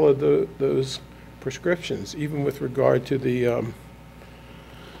followed those prescriptions, even with regard to the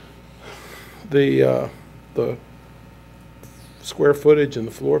square footage and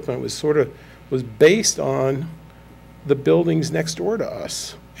the floor plan was based on the buildings next door to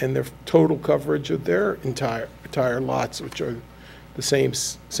us and their total coverage of their entire lots, which are the same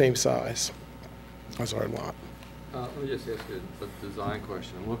size as our lot. Let me just ask you a design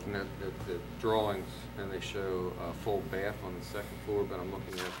question. I'm looking at the drawings, and they show a full bath on the second floor, but I'm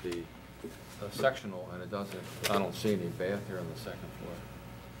looking at the sectional, and I don't see any bath here on the second floor.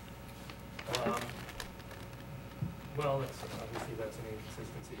 Well, obviously that's an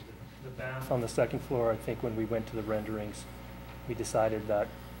inconsistency. The bath on the second floor, I think when we went to the renderings, we decided that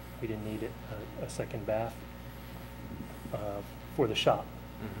we didn't need a second bath for the shop.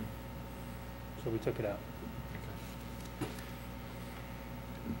 So we took it out.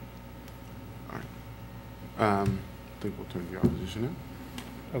 All right. I think we'll turn to the opposition now.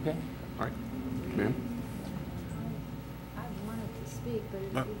 Okay. All right. Ma'am? I wanted to speak, but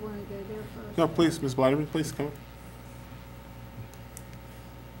if you want to go there first. No, please, Ms. Blatterman, please come up.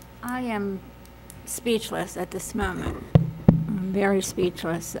 I am speechless at this moment. I'm very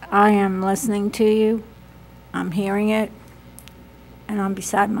speechless. I am listening to you. I'm hearing it, and I'm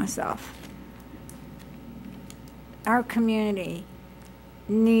beside myself. Our community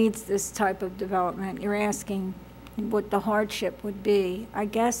needs this type of development. You're asking what the hardship would be. I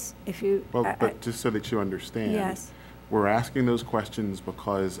guess if you... Well, but just so that you understand. Yes. We're asking those questions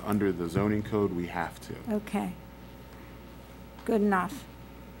because under the zoning code, we have to. Okay. Good enough.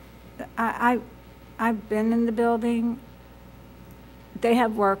 I've been in the building. They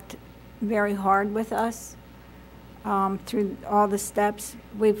have worked very hard with us through all the steps.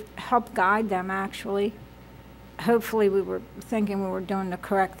 We've helped guide them, actually. Hopefully we were thinking we were doing the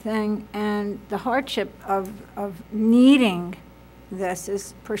correct thing. And the hardship of needing this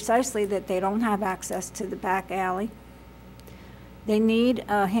is precisely that they don't have access to the back alley. They need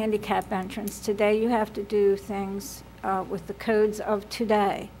a handicap entrance. Today you have to do things with the codes of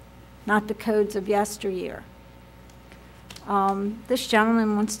today, not the codes of yesteryear. This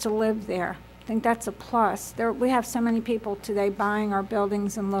gentleman wants to live there. I think that's a plus. We have so many people today buying our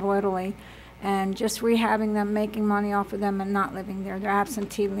buildings in Little Italy and just rehabbing them, making money off of them and not living there. They're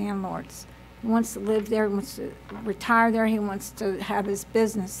absentee landlords. He wants to live there, he wants to retire there, he wants to have his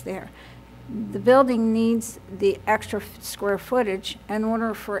business there. The building needs the extra square footage in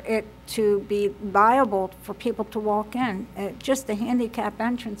order for it to be viable for people to walk in. Just the handicap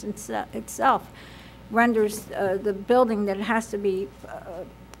entrance itself renders the building that it has to be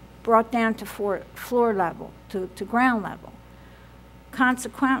brought down to floor level, to ground level.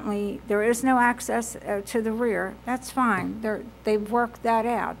 Consequently, there is no access to the rear. That's fine. They've worked that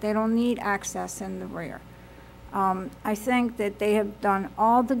out. They don't need access in the rear. I think that they have done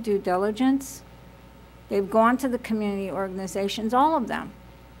all the due diligence. They've gone to the community organizations, all of them.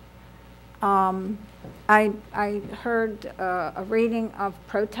 I heard a reading of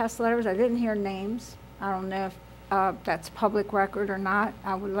protest letters. I didn't hear names. I don't know if that's public record or not.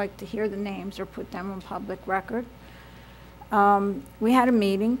 I would like to hear the names or put them on public record. We had a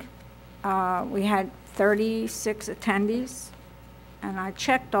meeting. We had 36 attendees, and I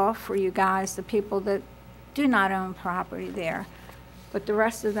checked off for you guys the people that do not own property there, but the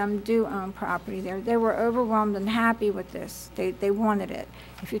rest of them do own property there. They were overwhelmed and happy with this. They wanted it.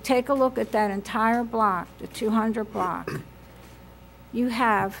 If you take a look at that entire block, the 200 block, you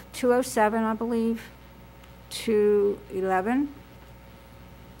have 207, I believe, 211,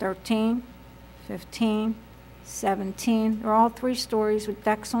 13, 15, 17. They're all 3 stories with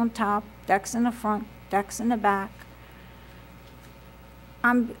decks on top, decks in the front, decks in the back.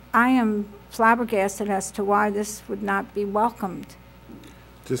 I am flabbergasted as to why this would not be welcomed.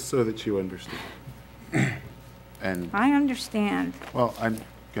 Just so that you understand. And I understand. well, I'm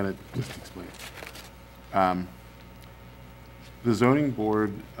going to just explain. The zoning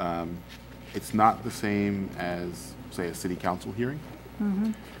board, it's not the same as, say, a city council hearing,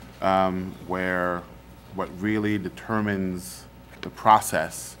 where what really determines the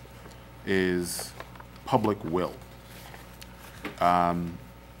process is public will.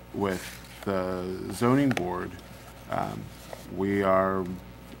 With the zoning board, we are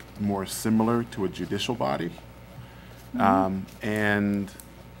more similar to a judicial body. And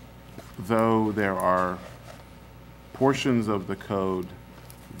though there are portions of the code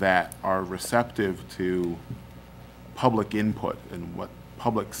that are receptive to public input and what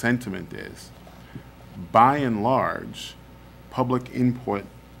public sentiment is, by and large, public input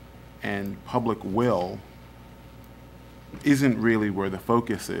and public will isn't really where the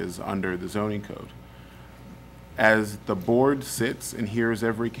focus is under the zoning code. As the board sits and hears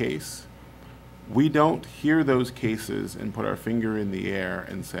every case, we don't hear those cases and put our finger in the air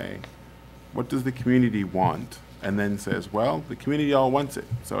and say, what does the community want? And then says, well, the community all wants it,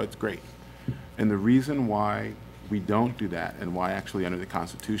 so it's great. And the reason why we don't do that, and why actually under the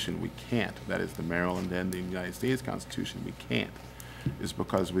Constitution we can't, that is the Maryland and the United States Constitution, we can't, is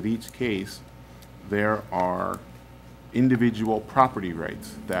because with each case, there are individual property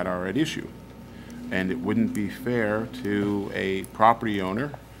rights that are at issue. And it wouldn't be fair to a property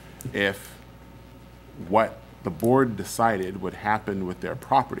owner if what the board decided would happen with their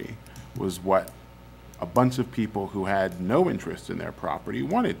property was what a bunch of people who had no interest in their property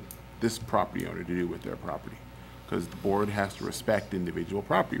wanted this property owner to do with their property, because the board has to respect individual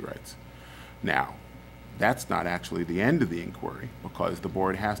property rights. Now, that's not actually the end of the inquiry, because the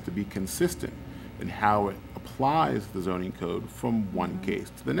board has to be consistent in how it applies the zoning code from one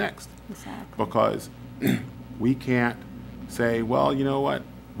case to the next. Exactly. Because we can't say, well, you know what,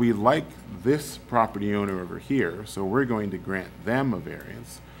 we like this property owner over here, so we're going to grant them a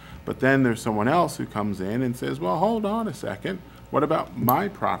variance. But then there's someone else who comes in and says, well, hold on a second, what about my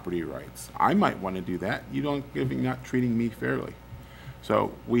property rights? I might want to do that. You're not treating me fairly.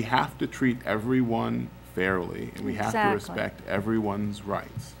 So we have to treat everyone fairly, and we have to respect everyone's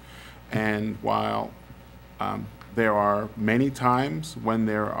rights. And while there are many times when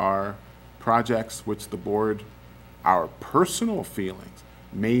there are projects which the board, our personal feelings,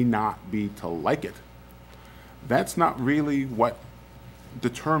 may not be to like it, that's not really what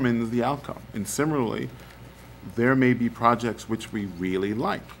determines the outcome. And similarly, there may be projects which we really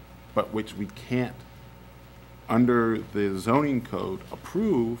like, but which we can't, under the zoning code,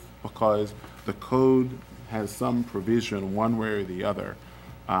 approve because the code has some provision one way or the other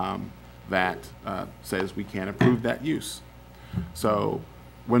that says we can't approve that use. So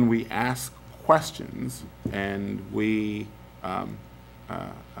when we ask questions and we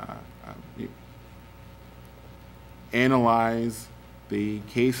analyze the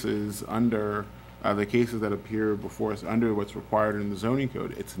cases under the cases that appear before us under what's required in the zoning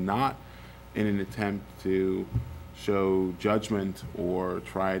code, it's not in an attempt to show judgment or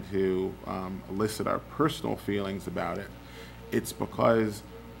try to elicit our personal feelings about it. It's because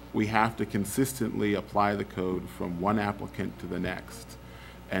we have to consistently apply the code from one applicant to the next.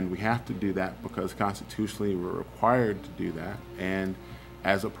 And we have to do that because constitutionally we're required to do that. And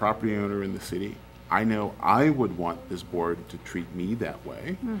as a property owner in the city, I know I would want this board to treat me that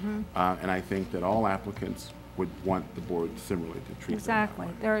way. And I think that all applicants would want the board similarly to treat Exactly.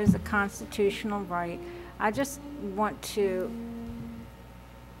 them that way. There is a constitutional right. I just want to,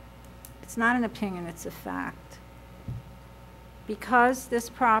 it's not an opinion, it's a fact. Because this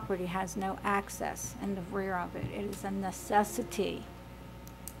property has no access in the rear of it, it is a necessity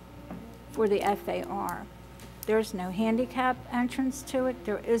for the FAR. There's no handicap entrance to it.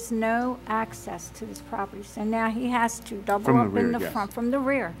 There is no access to this property. So now he has to double up in the front, from the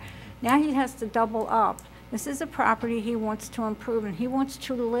rear. Now he has to double up. This is a property he wants to improve, and he wants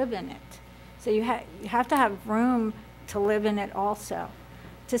to live in it. So you have to have room to live in it also.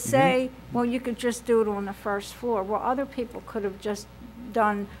 To say, well, you could just do it on the first floor. Well, other people could have just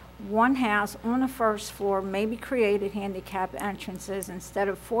done one house on the first floor, maybe created handicap entrances instead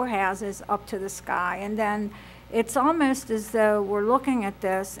of 4 houses up to the sky. And then it's almost as though we're looking at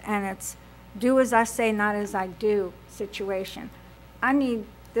this and it's do as I say, not as I do situation. I need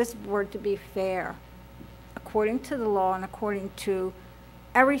this board to be fair according to the law and according to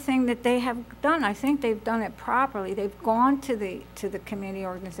everything that they have done. I think they've done it properly. They've gone to the community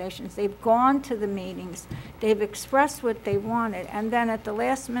organizations. They've gone to the meetings. They've expressed what they wanted. And then at the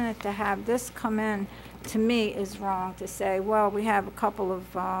last minute to have this come in, to me, is wrong. To say, well, we have a couple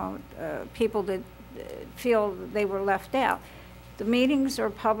of people that feel they were left out. The meetings are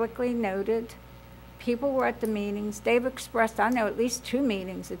publicly noted. People were at the meetings. They've expressed, I know at least 2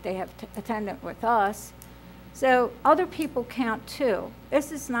 meetings that they have attended with us. So other people count too.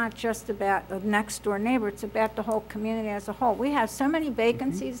 This is not just about the next door neighbor, it's about the whole community as a whole. We have so many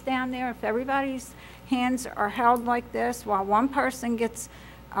vacancies down there. If everybody's hands are held like this, while one person gets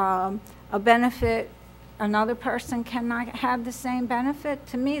a benefit, another person cannot have the same benefit,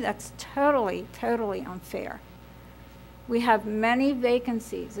 to me that's totally, totally unfair. We have many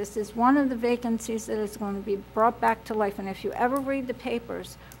vacancies. This is one of the vacancies that is going to be brought back to life. And if you ever read the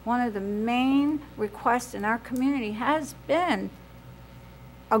papers, one of the main requests in our community has been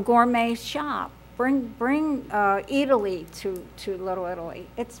a gourmet shop. Bring Italy to Little Italy.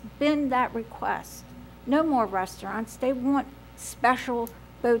 It's been that request. No more restaurants. They want special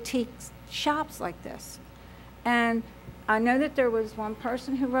boutique shops like this. And I know that there was one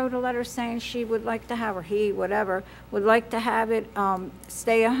person who wrote a letter saying she would like to have, or he, whatever, would like to have it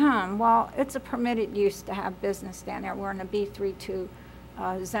stay at home. Well, it's a permitted use to have business down there. We're in a B32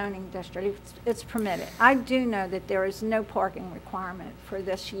 zoning district. It's permitted. I do know that there is no parking requirement for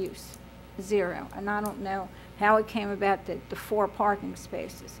this use, 0. And I don't know how it came about that the 4 parking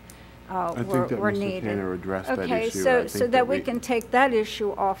spaces I think that were Mr. needed. Tanner addressed that okay, issue. so that we can take that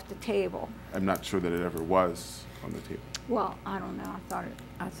issue off the table. I'm not sure that it ever was on the table. Well, I don't know.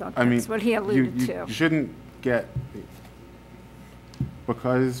 I thought I mean, that's what he alluded to. You shouldn't get,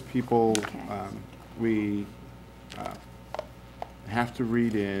 because people, we have to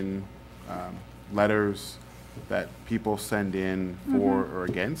read in letters that people send in for or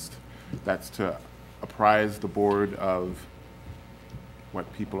against. That's to apprise the board of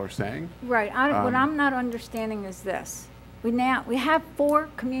what people are saying. Right. What I'm not understanding is this. We have 4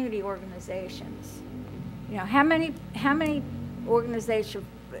 community organizations. You know, how many organizations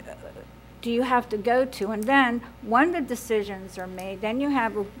do you have to go to? And then when the decisions are made, then you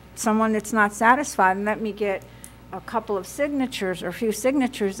have someone that's not satisfied, and let me get a couple of signatures or a few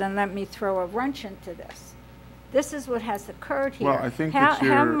signatures and let me throw a wrench into this. This is what has occurred here. Well, I think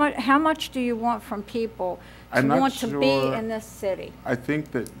how much do you want from people to I'm not want to be sure. in this city? I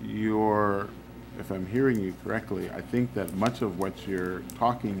think that if I'm hearing you correctly, I think that much of what you're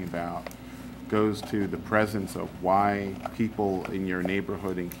talking about goes to the presence of why people in your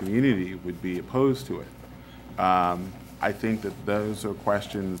neighborhood and community would be opposed to it. I think that those are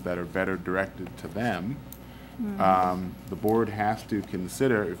questions that are better directed to them. The board has to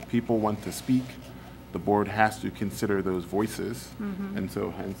consider, if people want to speak, the board has to consider those voices, and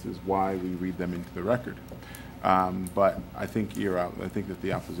so hence is why we read them into the record. But I think I think that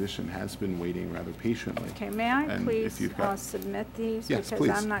the opposition has been waiting rather patiently. Okay, may I And please if you've got- submit these? Yes, because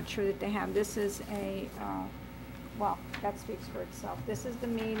please. I'm not sure that they have. This is well, that speaks for itself. This is the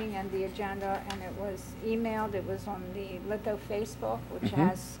meeting and the agenda, and it was emailed. It was on the Litho Facebook, which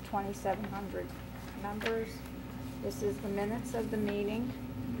has 2,700 members. This is the minutes of the meeting.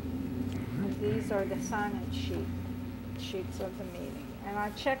 And these are the sign-in sheets of the meeting. And I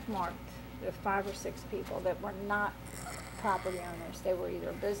check marked 5 or 6 people that were not property owners. They were either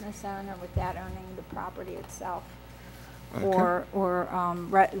a business owner without owning the property itself, Okay. or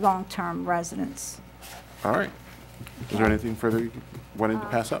long-term residents. All right. Is there anything further you wanted to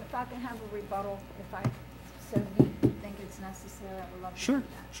pass up? If I can have a rebuttal, if I so think it's necessary, I would love to do Sure,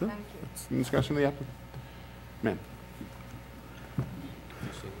 that. sure. Thank you. It's in discussion of the applicant. Ma'am.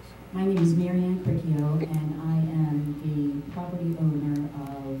 My name is Marianne Cricchio, and I am the property owner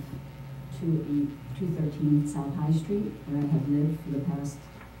of 213 South High Street, where I have lived for the past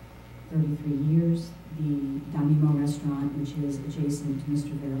 33 years. The Damimo restaurant, which is adjacent to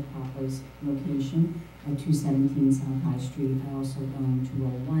Mr. Verapapa's location at 217 South High Street. I also own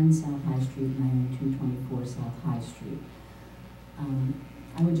 201 South High Street, and I own 224 South High Street.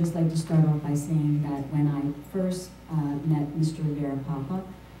 I would just like to start off by saying that when I first met Mr. Verapapa,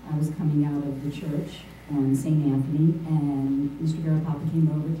 I was coming out of the church on St. Anthony, and Mr. Verapapa came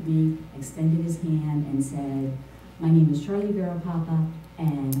over to me, extended his hand, and said, "My name is Charlie Verapapa,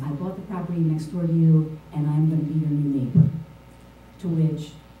 and I bought the property next door to you, and I'm going to be your new neighbor." To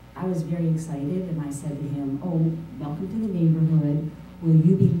which I was very excited, and I said to him, "Oh, welcome to the neighborhood. Will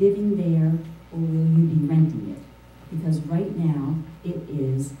you be living there, or will you be renting it? Because right now, it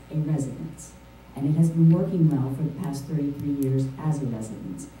is a residence, and it has been working well for the past 33 years as a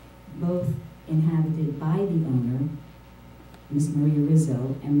residence, both inhabited by the owner, Miss Maria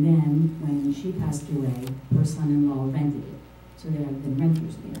Rizzo, and then when she passed away, her son-in-law rented it. So there have been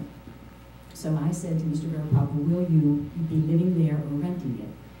renters there. So I said to Mr. Verapapa, "Will you be living there or renting it?"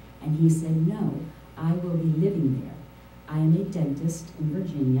 And he said, "No, I will be living there. I am a dentist in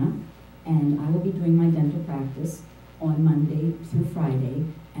Virginia, and I will be doing my dental practice on Monday through Friday,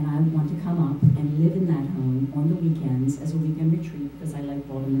 and I want to come up and live in that home on the weekends as a weekend retreat because I like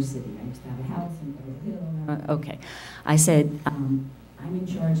Baltimore City. I used to have a house in Beverly Hills." Okay. I said, "I'm in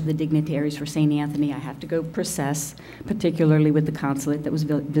charge of the dignitaries for St. Anthony. I have to go process, particularly with the consulate that was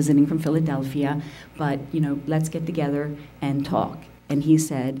visiting from Philadelphia, but, let's get together and talk." And he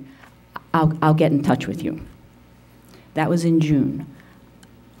said, I'll get in touch with you." That was in June.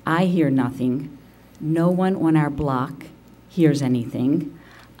 I hear nothing. No one on our block hears anything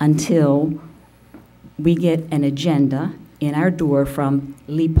until we get an agenda in our door from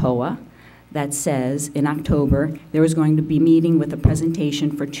LIPOA that says in October there was going to be meeting with a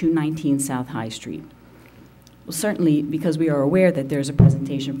presentation for 219 South High Street. Well, certainly because we are aware that there's a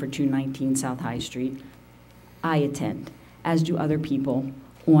presentation for 219 South High Street, I attend, as do other people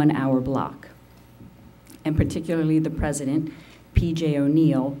on our block, and particularly the president, P.J.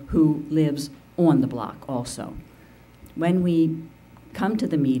 O'Neill, who lives on the block also. When we come to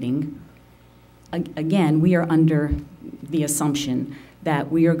the meeting, again, we are under the assumption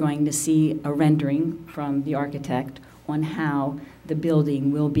that we are going to see a rendering from the architect on how the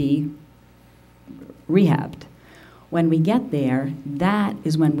building will be rehabbed. When we get there, that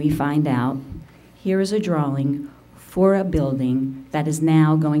is when we find out, here is a drawing for a building that is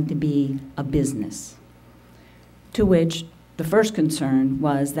now going to be a business. To which the first concern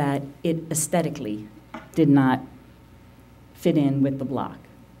was that it aesthetically did not fit in with the block.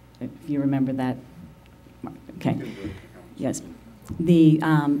 If you remember that, okay. Yes. The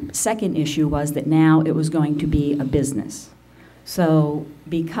second issue was that now it was going to be a business. So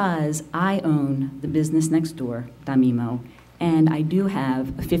because I own the business next door, Damimo, and I do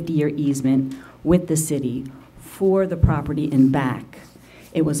have a 50-year easement with the city for the property in back,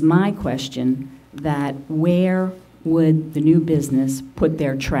 it was my question that where would the new business put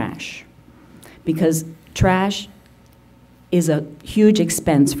their trash? Because trash is a huge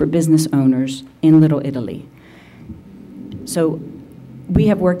expense for business owners in Little Italy. So we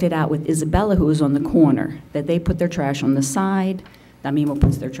have worked it out with Isabella, who is on the corner, that they put their trash on the side, Damimo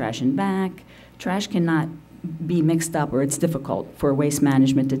puts their trash in back. Trash cannot be mixed up, or it's difficult for waste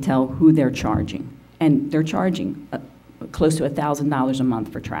management to tell who they're charging. And they're charging close to $1,000 a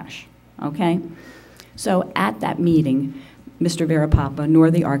month for trash, okay? So at that meeting, Mr. Verapapa nor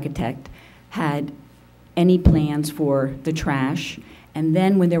the architect had any plans for the trash. And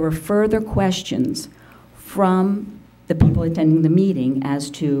then when there were further questions from the people attending the meeting as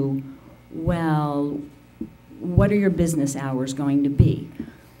to, well, what are your business hours going to be?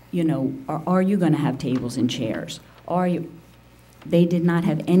 Are you going to have tables and chairs? They did not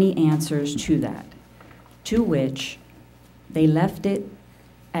have any answers to that, to which they left it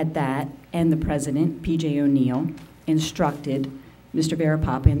at that, and the president, P.J. O'Neill, instructed Mr.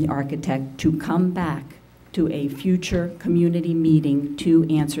 Verapapa and the architect to come back to a future community meeting to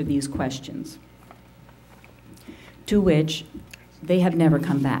answer these questions, to which they have never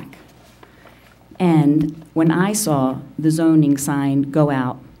come back. And when I saw the zoning sign go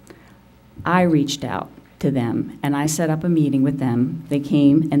out, I reached out to them, and I set up a meeting with them. They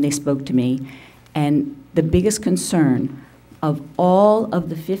came and they spoke to me, and the biggest concern of all of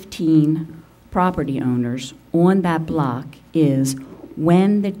the 15 property owners on that block is,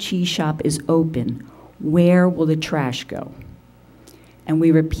 when the cheese shop is open, where will the trash go? And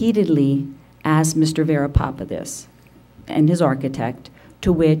we repeatedly asked Mr. Verapapa this, and his architect,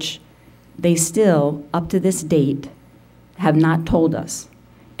 to which they still, up to this date, have not told us.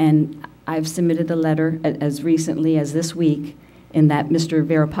 And I've submitted a letter as recently as this week in that Mr.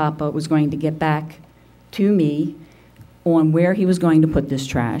 Verapapa was going to get back to me on where he was going to put this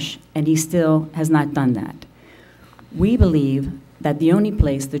trash, and he still has not done that. We believe that the only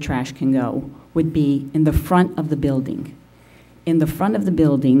place the trash can go would be in the front of the building. In the front of the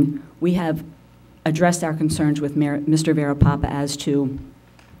building, we have addressed our concerns with Mr. Verapapa as to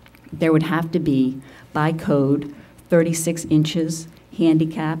there would have to be, by code, 36 inches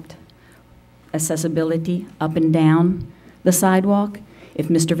handicapped accessibility up and down the sidewalk. If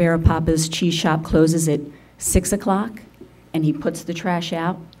Mr. Verapapa's cheese shop closes at 6 o'clock and he puts the trash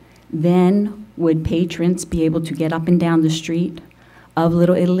out, then would patrons be able to get up and down the street of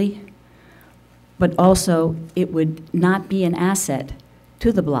Little Italy? But also, it would not be an asset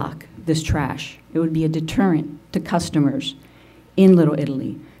to the block, this trash. It would be a deterrent to customers in Little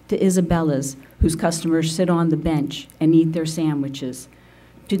Italy, to Isabella's, whose customers sit on the bench and eat their sandwiches,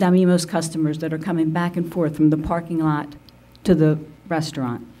 to Damimo's customers that are coming back and forth from the parking lot to the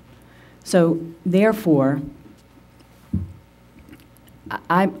restaurant. So therefore,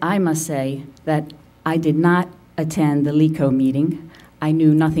 I must say that I did not attend the LECO meeting. I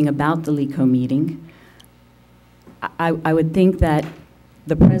knew nothing about the LECO meeting. I would think that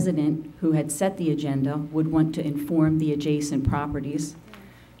the president who had set the agenda would want to inform the adjacent properties.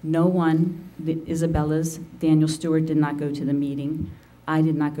 No one, Isabella's, Daniel Stewart did not go to the meeting. I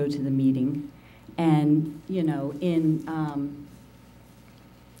did not go to the meeting. And, you know, in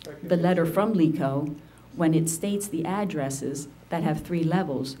the letter from LECO, when it states the addresses that have 3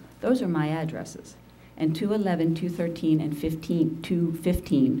 levels, those are my addresses. And 211, 213, and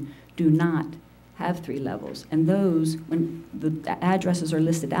 215 do not have 3 levels. And those, when the addresses are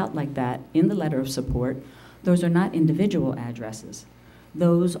listed out like that in the letter of support, those are not individual addresses.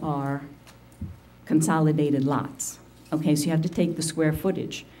 Those are consolidated lots. Okay, so you have to take the square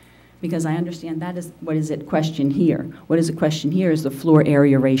footage, because I understand that is what is at question here. What is at question here is the floor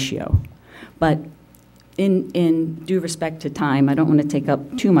area ratio. But in due respect to time, I don't want to take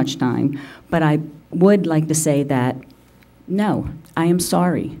up too much time, but I would like to say that, no, I am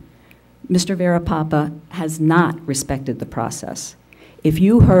sorry. Mr. Verapapa has not respected the process. If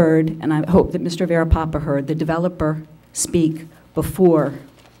you heard, and I hope that Mr. Verapapa heard, the developer speak before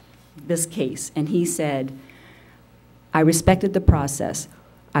this case, and he said, I respected the process.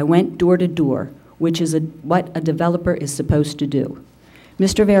 I went door to door, which is what a developer is supposed to do.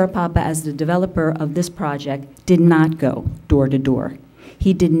 Mr. Verapapa, as the developer of this project, did not go door to door.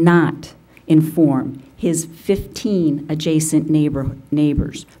 He did not inform his 15 adjacent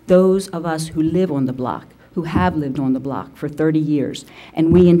neighbors, those of us who live on the block, who have lived on the block for 30 years,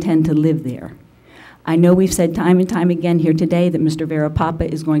 and we intend to live there. I know we've said time and time again here today that Mr. Verapapa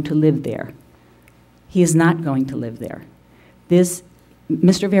is going to live there. He is not going to live there. Mr.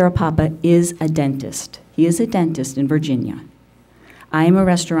 Verapapa is a dentist. He is a dentist in Virginia. I am a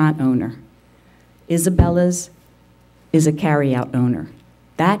restaurant owner. Isabella's is a carry-out owner.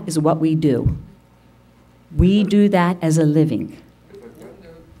 That is what we do. We do that as a living.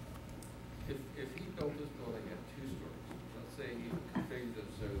 If he built this building at 2 stories, let's say he configured it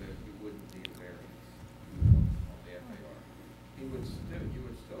so that you wouldn't need a variance on the FAR, you would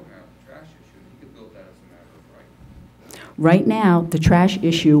still have a trash issue. He could build that as a matter of right. Right now, the trash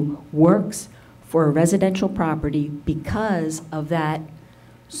issue works for a residential property because of that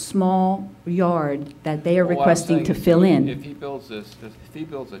small yard that they are requesting to fill in. If he builds if he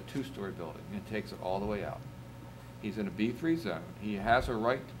builds a 2-story building and takes it all the way out, he's in a B3 zone. He has a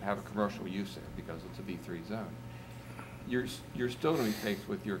right to have a commercial use there because it's a B3 zone. You're still going to be faced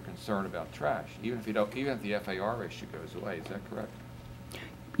with your concern about trash, even if the FAR issue goes away. Is that correct?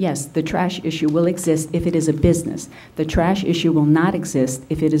 Yes, the trash issue will exist if it is a business. The trash issue will not exist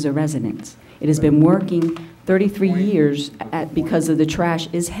if it is a residence. It has been working 33 years because of the trash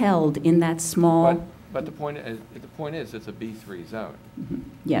is held in that small. But the point is it's a B3 zone.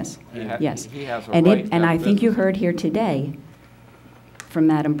 Yes, yes. He has a and right. And I think you heard here today from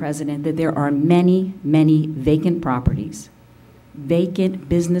Madam President that there are many, many vacant properties, vacant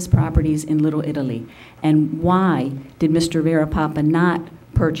business properties in Little Italy. And why did Mr. Verapapa not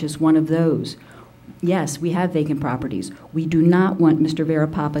purchase one of those? Yes, we have vacant properties. We do not want Mr.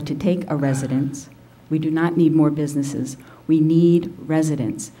 Verapapa to take a residence. We do not need more businesses. We need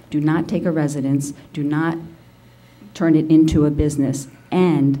residents. Do not take a residence. Do not turn it into a business.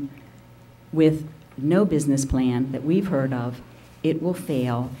 And with no business plan that we've heard of, it will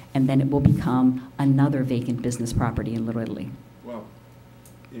fail, and then it will become another vacant business property in Little Italy. Well,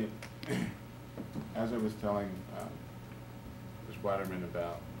 as I was telling Ms. Blatterman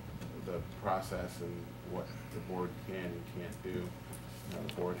about the process and what the board can and can't do,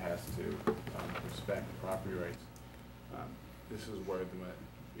 the board has to respect property rights. This is where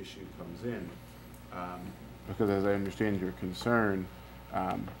the issue comes in. Because as I understand your concern,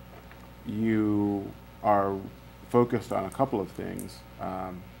 you are focused on a couple of things.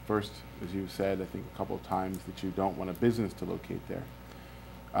 First, as you've said, I think a couple of times, that you don't want a business to locate there.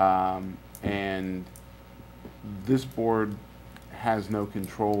 And this board has no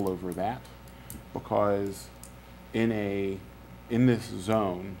control over that, because in this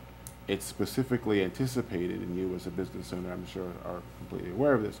zone, it's specifically anticipated, and you as a business owner, I'm sure, are completely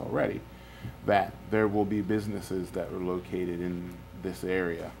aware of this already, that there will be businesses that are located in this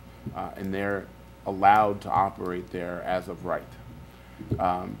area, and they're allowed to operate there as of right.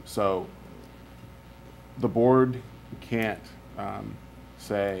 So the board can't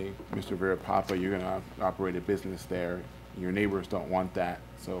say, Mr. Verapapa, you're going to operate a business there. Your neighbors don't want that,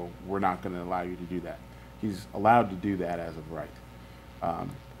 so we're not going to allow you to do that. He's allowed to do that as of right.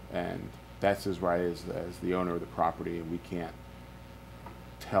 And that's his right as the owner of the property, and we can't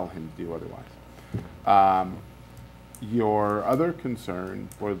tell him to do otherwise. Your other concern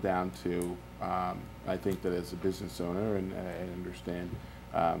boils down to, I think that as a business owner, and I understand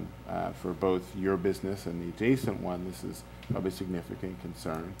for both your business and the adjacent one, this is of a significant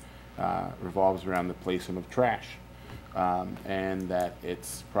concern, revolves around the placement of trash. And that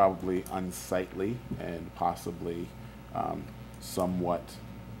it's probably unsightly and possibly somewhat,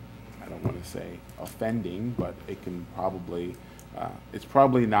 I don't want to say offending, but it can probably, it's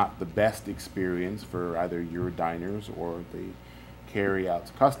probably not the best experience for either your diners or the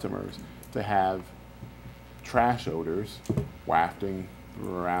carry-out customers to have trash odors wafting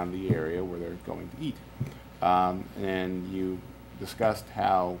around the area where they're going to eat. And you discussed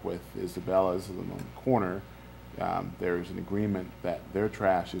how with Isabella's on the corner, there's an agreement that their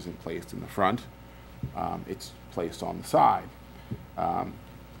trash isn't placed in the front, it's placed on the side,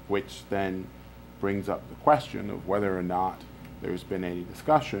 which then brings up the question of whether or not there's been any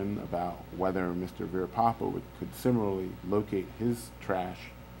discussion about whether Mr. Verapapa could similarly locate his trash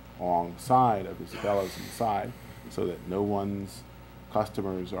alongside of Isabella's inside, so that no one's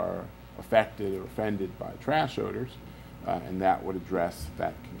customers are affected or offended by trash odors, and that would address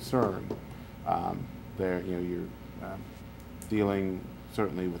that concern. There, you're dealing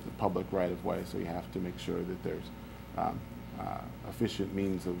certainly with the public right of way, so you have to make sure that there's efficient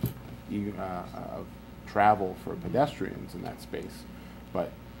means of travel for pedestrians in that space.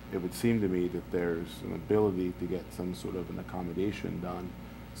 But it would seem to me that there's an ability to get some sort of an accommodation done,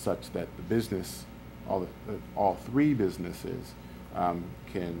 such that the business, all three businesses,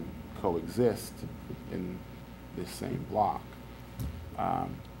 can coexist in this same block.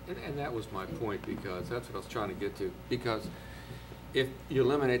 And that was my point, because that's what I was trying to get to. Because if you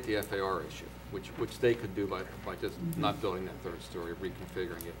eliminate the FAR issue, which they could do by just not building that third story,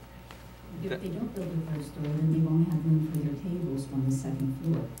 reconfiguring it. If they don't build a third story, then they won't have room for their tables on the second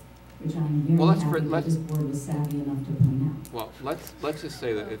floor, which I'm very happy that this board was savvy enough to point out. Well, let's just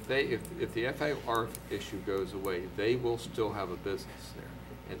say that if the FAR issue goes away, they will still have a business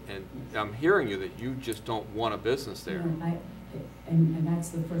there. And I'm hearing you that you just don't want a business there. No, and that's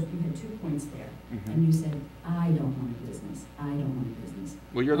the first, you had 2 points there. Mm-hmm. And you said, I don't want a business. I don't want a business.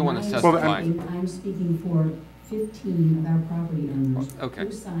 Well, you're the one that testified. I'm speaking for 15 of our property owners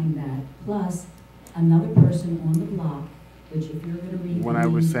who signed that, plus another person on the block, which if you're going to read when I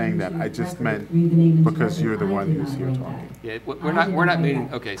was saying that, I just meant because you're the one who's here talking. Yeah, we're not meaning,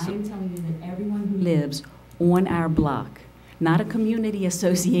 okay. So I'm telling you that everyone who lives on our block, not a community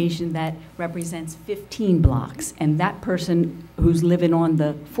association that represents 15 blocks, and that person who's living on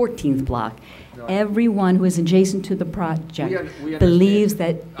the 14th block. No, everyone who is adjacent to the project we believes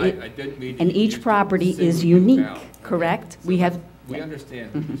that and each property is unique, correct? So we understand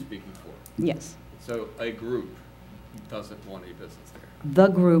who you're speaking for. Yes. So a group doesn't want a business there. The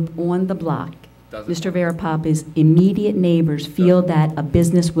group on the block, Mr. Verapapa's immediate neighbors feel that a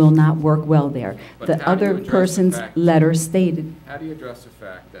business will not work well there. The other person's letter stated. How do you address the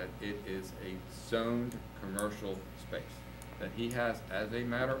fact that it is a zoned commercial space, that he has, as a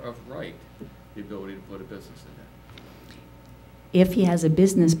matter of right, the ability to put a business in there? if he has a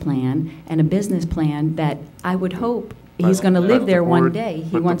business plan, and a business plan that I would hope he's But- going to but live the there one board- day.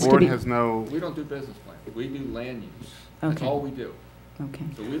 He but wants the to board be. has no, We don't do business plans, we do land use. That's Okay. all we do. Okay.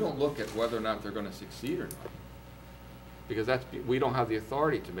 So we don't look at whether or not they're gonna succeed or not. Because we don't have the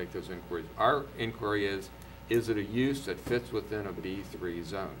authority to make those inquiries. Our inquiry is it a use that fits within a B3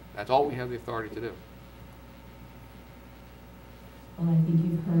 zone? That's all we have the authority to do. Well, I think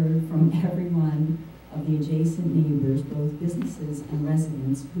you've heard from everyone of the adjacent neighbors, both businesses and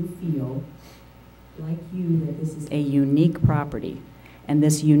residents, who feel, like you, that this is a unique property. And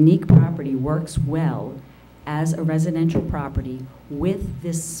this unique property works well as a residential property with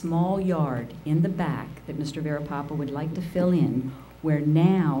this small yard in the back that Mr. Verapapa would like to fill in, where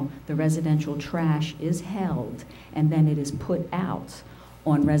now the residential trash is held and then it is put out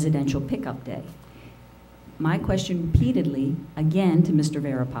on residential pickup day. My question repeatedly, again, to Mr.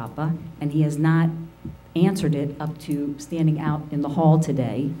 Verapapa, and he has not answered it up to standing out in the hall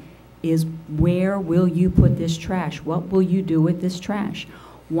today, is where will you put this trash? What will you do with this trash?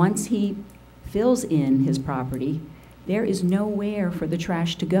 Once he fills in his property, there is nowhere for the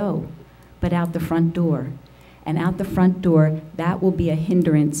trash to go but out the front door. And out the front door, that will be a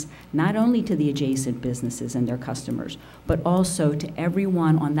hindrance not only to the adjacent businesses and their customers, but also to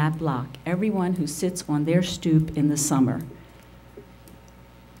everyone on that block, everyone who sits on their stoop in the summer.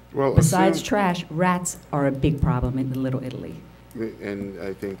 well, Besides trash, rats are a big problem in Little Italy. and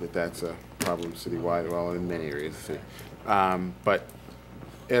I think that that's a problem citywide, well, in many areas of the city. But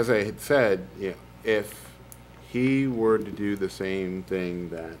as I had said, you know, if he were to do the same thing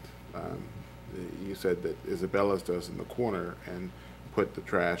that you said that Isabella's does in the corner and put the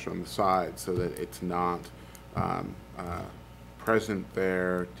trash on the side so that it's not present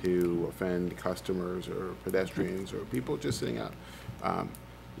there to offend customers or pedestrians or people just sitting out,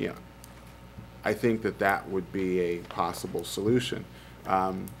 you know, I think that that would be a possible solution.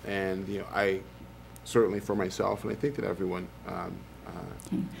 And, you know, I certainly for myself, and I think that everyone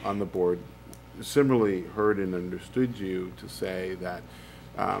on the board similarly heard and understood you to say that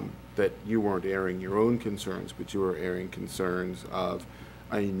that you weren't airing your own concerns, but you were airing concerns of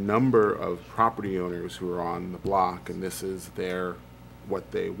a number of property owners who are on the block, and this is what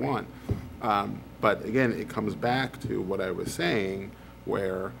they want. But again, it comes back to what I was saying,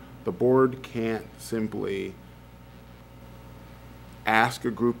 where the board can't simply ask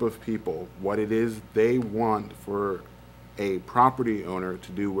a group of people what it is they want for a property owner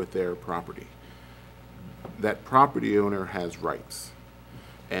to do with their property. That property owner has rights,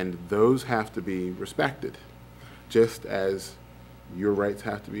 and those have to be respected, just as your rights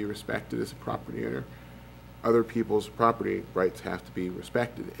have to be respected as a property owner. Other people's property rights have to be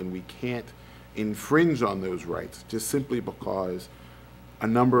respected, and we can't infringe on those rights just simply because a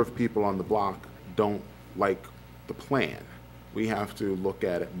number of people on the block don't like the plan. We have to look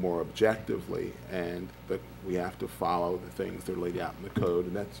at it more objectively, and we have to follow the things that are laid out in the code,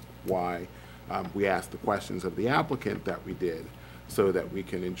 and that's why we asked the questions of the applicant that we did, so that we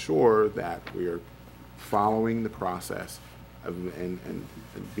can ensure that we are following the process and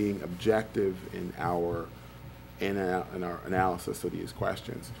being objective in our analysis of these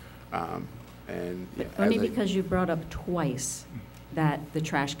questions. Only because you brought up twice that the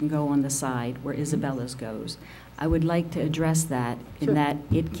trash can go on the side where Isabella's goes. I would like to address that in that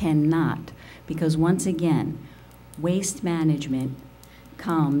it cannot, because once again, waste management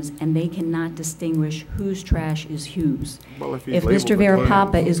comes and they cannot distinguish whose trash is whose. Well, if Mr.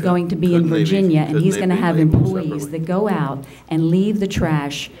 Verapapa is going to be in Virginia and he's going to have employees that go out and leave the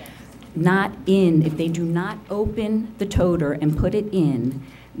trash not in, if they do not open the toter and put it in,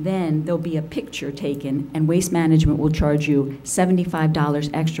 then there'll be a picture taken and Waste Management will charge you $75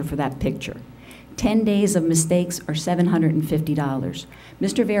 extra for that picture. 10 days of mistakes are $750. Mr.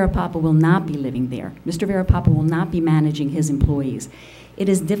 Verapapa will not be living there. Mr. Verapapa will not be managing his employees. It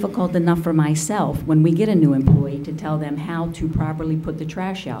is difficult enough for myself when we get a new employee to tell them how to properly put the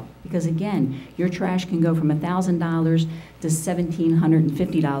trash out. Because again, your trash can go from $1,000 to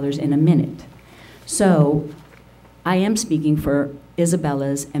 $1,750 in a minute. So I am speaking for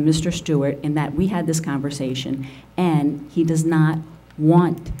Isabella's and Mr. Stewart in that we had this conversation and he does not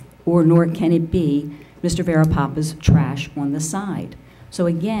want, or nor can it be, Mr. Verapapa's trash on the side. So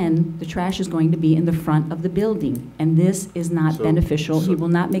again, the trash is going to be in the front of the building, and this is not beneficial. He will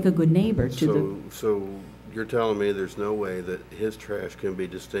not make a good neighbor to the... So you're telling me there's no way that his trash can be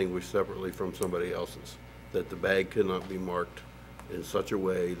distinguished separately from somebody else's? That the bag cannot be marked in such a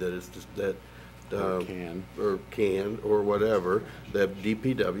way that it's just that can or whatever, that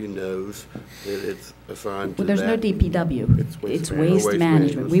DPW knows that it's assigned to Well, there's no that. DPW. It's waste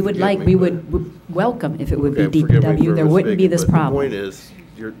management. We would Forgive me, we but- would welcome if it would Okay, be forgive me DPW. for There wouldn't be misspeaking, this but problem. the point is,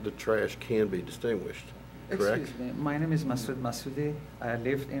 the trash can be distinguished, correct? Excuse me, my name is Masoud Masoudi. I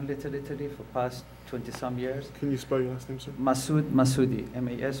lived in Little Italy for past 20-some years. Can you spell your last name, sir? Masoud Masoudi,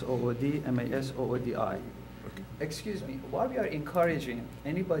 M-A-S-O-O-D, M-A-S-O-O-D-I. Excuse me, why we are encouraging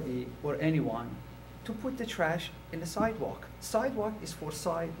anybody or anyone to put the trash in the sidewalk? Sidewalk is for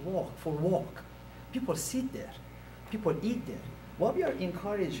sidewalk, for walk. People sit there, people eat there. Why we are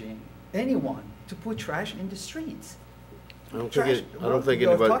encouraging anyone to put trash in the streets? I don't Trash- think I don't think we are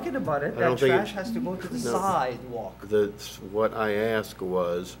anybody. talking about it, I don't that think trash has to go to the sidewalk. That's what I asked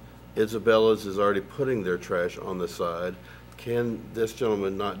was, Isabella's is already putting their trash on the side. Can this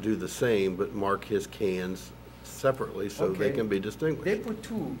gentleman not do the same, but mark his cans separately so they Okay. can be distinguished? They put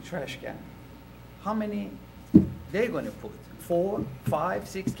 2 trash cans. How many they're gonna put? 4, 5,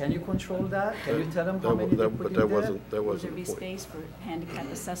 6? Can you control that? Can you tell them how many they put But in that there? wasn't the Would there point. be space for handicap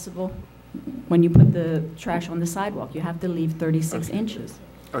accessible? When you put the trash on the sidewalk, you have to leave 36 inches.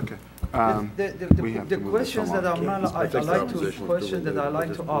 Okay. The questions that I'm not, I I think the like to, opposition is questions doing that I it like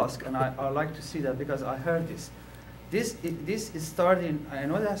at to this point. ask, and I like to see that because I heard this. This is starting, I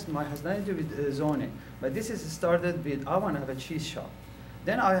know that has nothing to do with zoning, but this is started with, I want to have a cheese shop.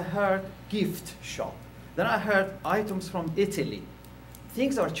 Then I heard gift shop. Then I heard items from Italy.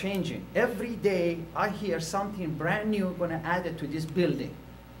 Things are changing. Every day I hear something brand new going to add it to this building.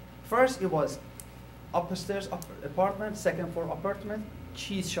 First it was upstairs apartment, second floor apartment,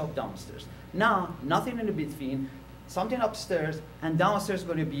 cheese shop downstairs. Now, nothing in the between, something upstairs, and downstairs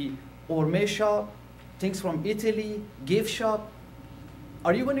going to be gourmet shop, things from Italy, gift shop.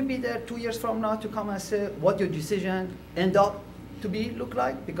 Are you going to be there 2 years from now to come and say what your decision end up to be look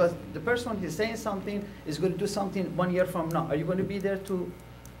like? Because the person who is saying something is going to do something 1 year from now. Are you going to be there to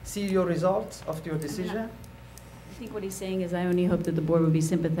see your results of your decision? I think what he's saying is I only hope that the board would be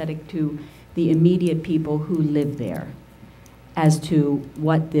sympathetic to the immediate people who live there as to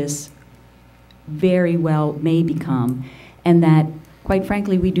what this very well may become, and that, quite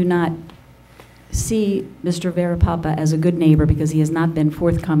frankly, we do not see Mr. Verapapa as a good neighbor because he has not been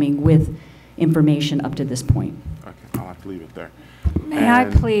forthcoming with information up to this point. Okay, I'll have to leave it there. May I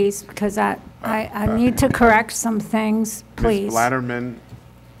And, please, because I need to correct some things, please. Ms. Blatterman,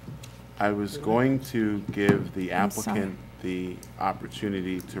 I was going to give the I'm sorry. applicant the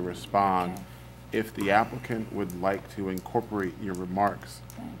opportunity to respond. If the applicant would like to incorporate your remarks,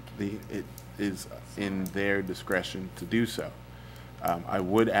 it is in their discretion to do so. I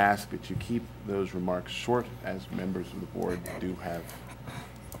would ask that you keep those remarks short, as members of the board do have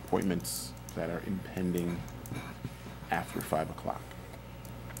appointments that are impending after 5 o'clock.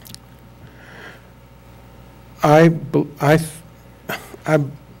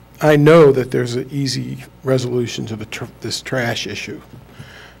 I know that there's an easy resolution to this trash issue.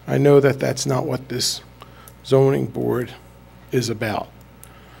 I know that that's not what this zoning board is about.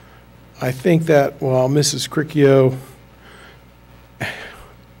 I think that while Mrs. Cricchio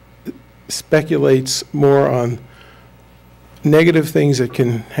speculates more on negative things that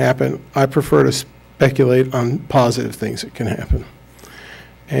can happen, I prefer to speculate on positive things that can happen.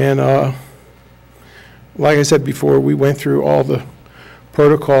 And like I said before, we went through all the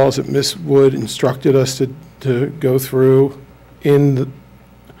protocols that Ms. Wood instructed us to go through in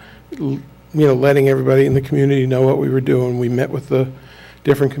the, letting everybody in the community know what we were doing. We met with the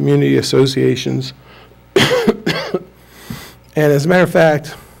different community associations. And as a matter of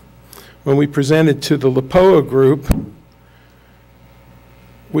fact, when we presented to the LAPOA group,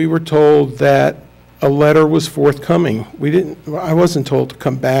 we were told that a letter was forthcoming. I wasn't told to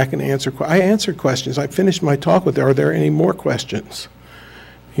come back and answer. I answered questions. I finished my talk with, are there any more questions?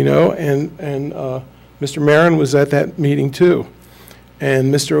 And Mr. Marin was at that meeting too.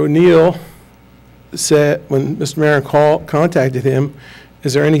 And Mr. O'Neill said, when Mr. Marin contacted him,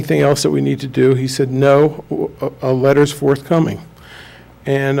 is there anything else that we need to do? He said, no, a letter's forthcoming.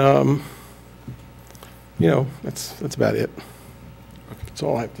 And, that's about it. That's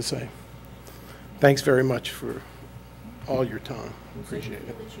all I have to say. Thanks very much for all your time. Appreciate it. So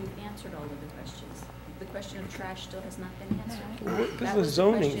you feel that you've answered all of the questions? The question of trash still has not been answered? This That is a was the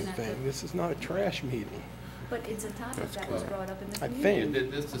zoning question at the- thing. This is not a trash meeting. But it's a topic that was brought up in the I community.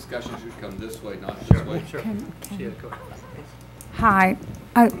 think. This discussion should come this way, not this way. Hi,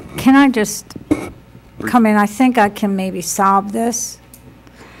 can I just come in? I think I can maybe solve this.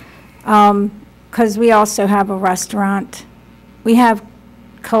 Because we also have a restaurant. We have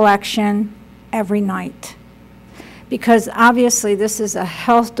collection every night. because obviously this is a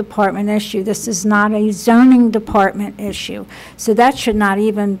health department issue. This is not a zoning department issue. So that should not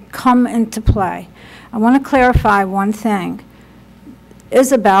even come into play. I want to clarify one thing.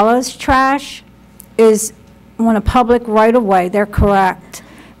 Isabella's trash is on a public right-of-way. They're correct,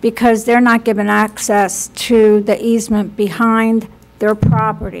 because they're not given access to the easement behind their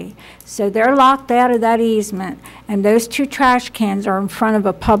property. So they're locked out of that easement, and those two trash cans are in front of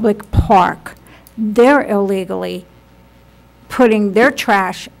a public park. They're illegally putting their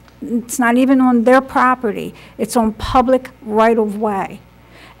trash, it's not even on their property, it's on public right-of-way.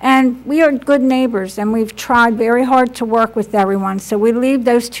 And we are good neighbors, and we've tried very hard to work with everyone, so we leave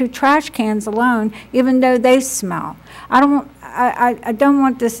those two trash cans alone, even though they smell. I don't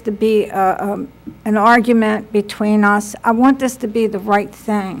want this to be an argument between us. I want this to be the right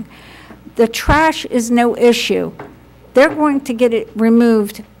thing. The trash is no issue. They're going to get it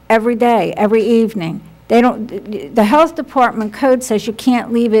removed every day, every evening. The health department code says you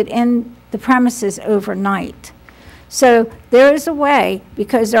can't leave it in the premises overnight. So there is a way,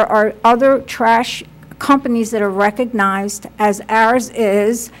 because there are other trash companies that are recognized as ours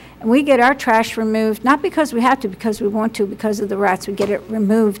is, and we get our trash removed, not because we have to, because we want to, because of the rats. We get it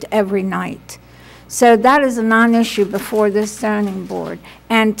removed every night. So that is a non-issue before this zoning board.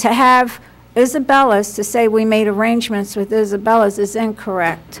 And to have Isabella's, to say we made arrangements with Isabella's is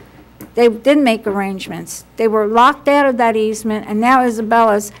incorrect. They didn't make arrangements. They were locked out of that easement, and now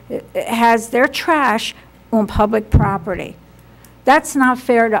Isabella's has their trash on public property. That's not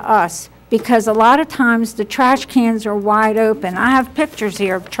fair to us, because a lot of times the trash cans are wide open. I have pictures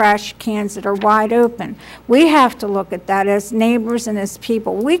here of trash cans that are wide open. We have to look at that as neighbors and as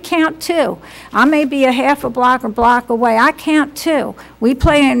people. We count too. I may be a half a block or block away. I count too. We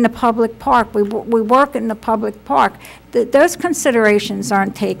play in the public park. We work in the public park. Those considerations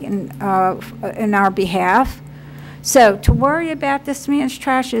aren't taken in our behalf. So to worry about this man's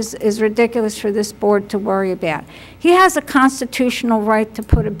trash is ridiculous for this board to worry about. He has a constitutional right to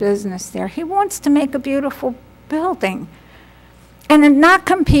put a business there. He wants to make a beautiful building and then not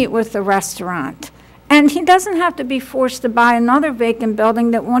compete with the restaurant. And he doesn't have to be forced to buy another vacant building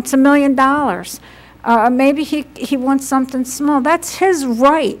that wants $1 million. Maybe he wants something small. That's his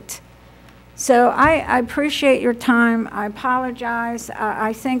right. So I appreciate your time. I apologize.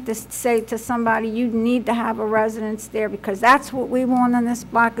 I think to say to somebody, you need to have a residence there because that's what we want on this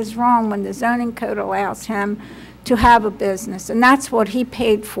block is wrong when the zoning code allows him to have a business. And that's what he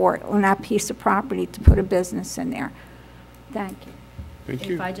paid for on that piece of property, to put a business in there. Thank you. Thank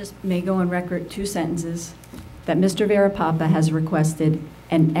you. If I just may go on record, 2 sentences, that Mr. Verapapa has requested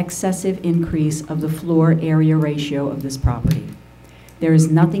an excessive increase of the floor area ratio of this property. There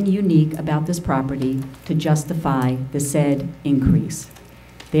is nothing unique about this property to justify the said increase.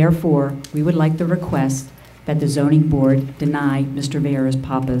 Therefore, we would like to request that the zoning board deny Mr.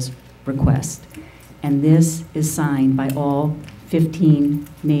 Verapapa's request. And this is signed by all 15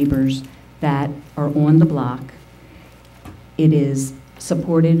 neighbors that are on the block. It is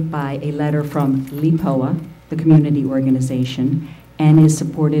supported by a letter from LIPOA, the community organization, and is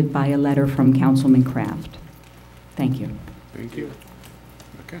supported by a letter from Councilman Kraft. Thank you. Thank you.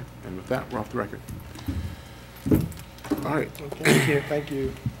 Okay, and with that, we're off the record. All right. Okay. Thank you. Thank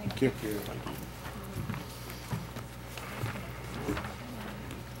you. Thank you.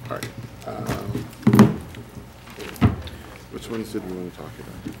 All right. Which ones did we want to talk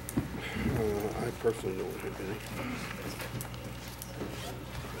about? I personally don't have any.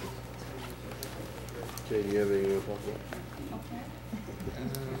 Okay, do you have anything to talk about?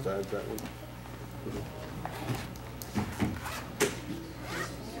 Besides that one?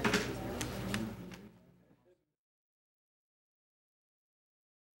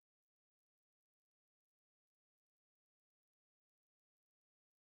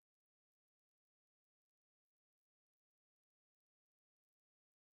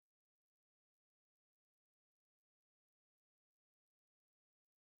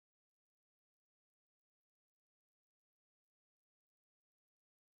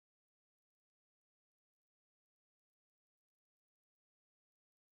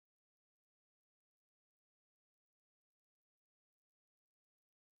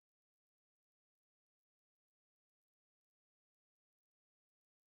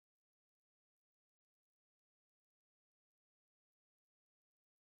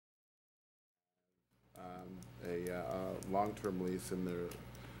 A long-term lease, and the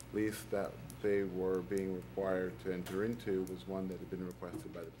lease that they were being required to enter into was one that had been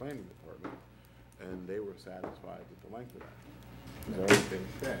requested by the planning department, and they were satisfied with the length of that. That being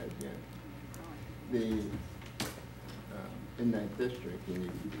said, yeah, in that district, you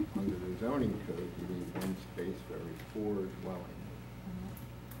need, under the zoning code, you need one space for every 4 dwellings.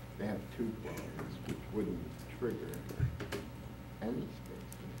 They have 2 dwellings, which wouldn't trigger any spaces.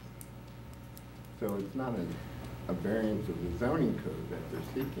 So it's not a variance of the zoning code that they're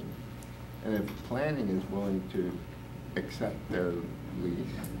seeking. And if planning is willing to accept their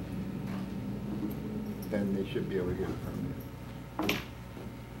lease, then they should be able to get a permit.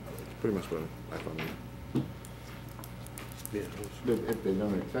 Pretty much what I thought. Yeah. But if they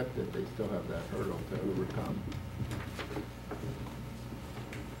don't accept it, they still have that hurdle to overcome.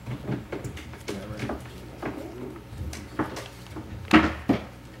 Is that right?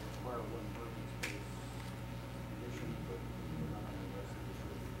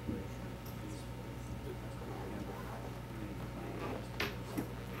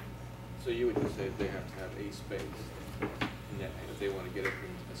 So you would just say they have to have a space, and that if they want to get it from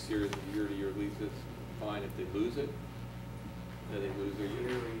a series of year-to-year leases, fine. If they lose it, then they lose their year.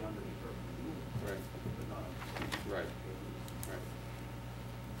 Right. Right. Right.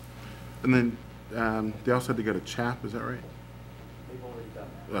 And then they also had to go to CHAP, is that right? They've already done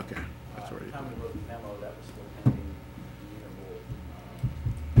that. Okay, that's already At the time done. we wrote the memo, that was still pending.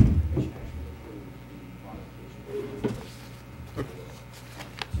 The commission actually approved the modification.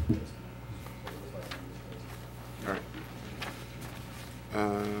 All right.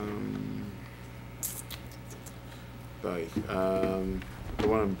 The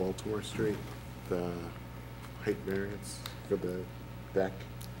one on Baltimore Street, the height variance for the deck.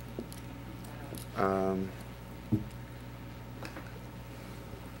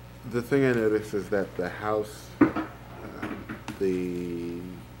 The thing I noticed is that the house,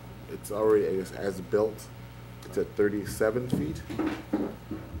 it's already, I guess, as built, it's at 37 feet.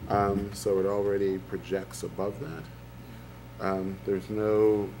 So it already projects above that. There's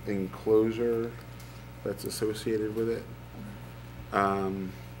no enclosure that's associated with it.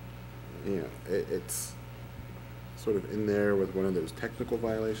 You know, it's sort of in there with one of those technical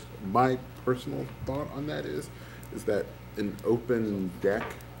violations. My personal thought on that is that an open deck,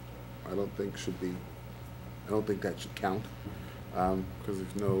 I don't think that should count, because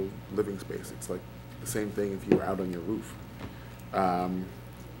there's no living space. It's like the same thing if you were out on your roof.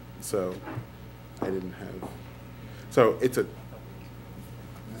 So I didn't have, so it's a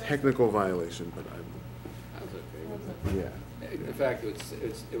technical violation, but I was okay with it. yeah. In fact, it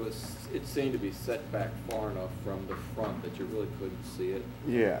seemed to be set back far enough from the front that you really couldn't see it.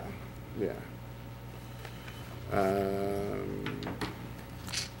 Yeah, yeah.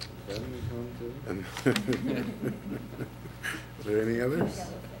 And are there any others?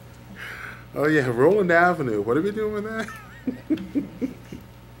 Oh yeah, Roland Avenue. What are we doing with that?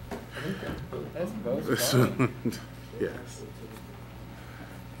 That's both. Yes.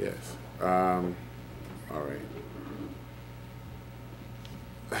 Yes. All right.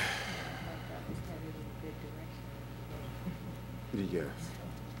 Yes,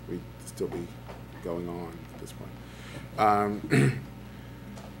 we'd still be going on at this point.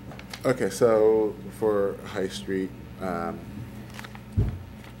 Okay, so for High Street, I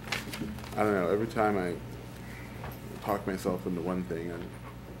don't know, every time I talk myself into one thing, I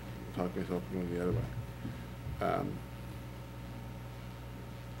talk myself into the other one.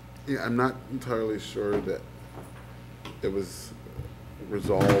 Yeah, I'm not entirely sure that it was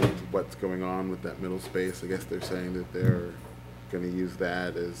resolved what's going on with that middle space. I guess they're saying that they're going to use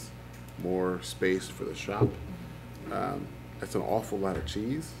that as more space for the shop. That's an awful lot of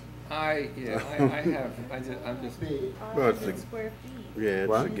cheese. I'm just. Well, it's the, Square feet. yeah, it's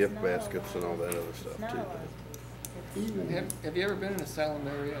What? the gift baskets and all that other stuff too. Have you ever been in a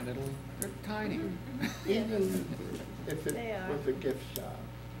Salomeria in Italy? They're tiny. Even if it They are. was a gift shop,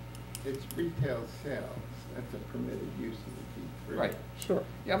 it's retail sales. That's a permitted use of the D3. Right. Sure.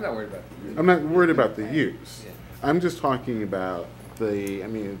 Yeah, I'm not worried about it. I'm not worried about the use. Yeah. I'm just talking about the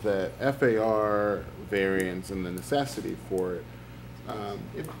FAR variance and the necessity for it.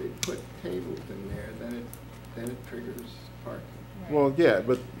 If they put tables in there, then it triggers parking. Well, yeah,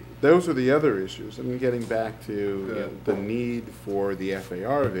 but those are the other issues. I mean, getting back to you know, the need for the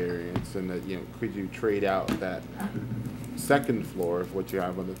FAR variance, and that, you know, could you trade out that second floor of what you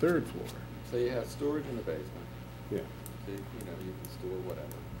have on the third floor? So you have storage in the basement. Yeah. So, you know, you can store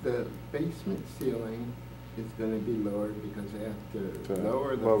whatever. The basement ceiling is going to be lowered because they have to To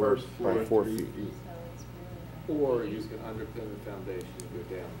lower the lower first by floor 4 3 feet. feet. Or you can underpin the foundation and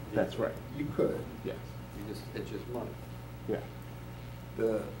go down. That's right. You could. Yes. It's just money. Yeah.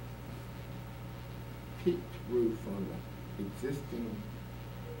 The peaked roof on the existing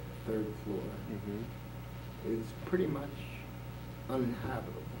third floor is pretty much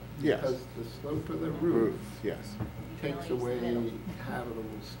uninhabitable. Yes. Because the slope of the roof yes. takes away habitable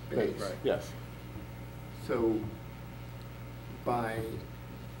space. Right. Yes. So by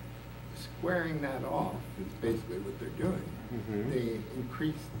squaring that off is basically what they're doing. Mhm. They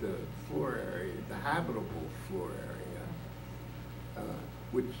increase the floor area, the habitable floor area,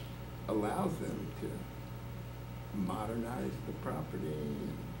 which allows them to modernize the property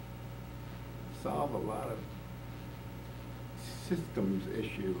and solve a lot of systems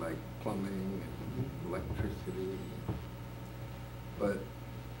issue like plumbing and electricity. But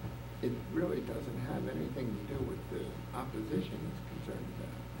it really doesn't have anything to do with the opposition is concerned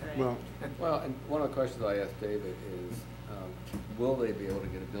about. Well, and one of the questions I asked David is, will they be able to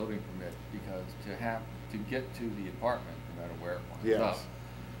get a building permit? Because to get to the apartment, no matter where it winds up,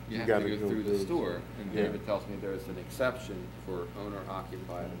 you have to go through the store. And David tells me there's an exception for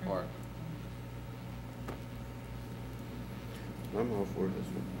owner-occupied apartment. I'm all for this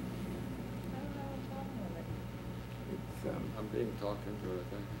one. I'm being talked into it, I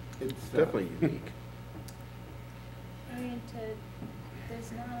think. It's definitely unique. I mean,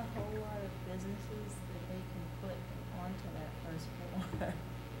 there's not a whole lot of businesses that they can put onto that first floor.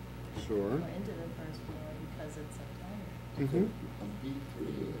 Sure. Or into the first floor because it's so tiny. Mm-hmm. A B3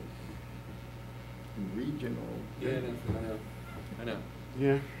 regional. Yeah, I know.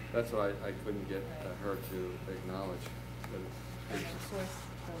 Yeah. That's why I couldn't get her to acknowledge that And of course,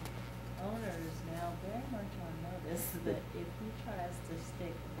 the owners now very much on notice that if he tries to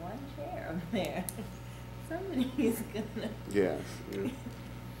stick one chair up there, somebody's gonna. Yes.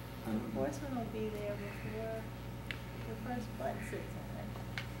 Enforcement will be there before the first butt sits on it.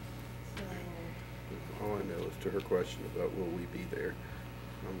 So. All I know is to her question about will we be there,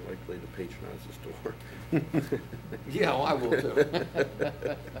 I'm likely to patronize the store. Yeah, well, I will too.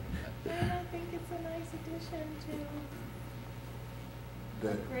 And I think it's a nice addition to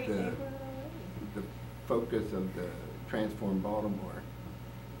a great neighborhood already. The focus of the Transform Baltimore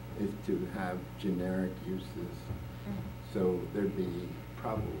is to have generic uses. So there'd be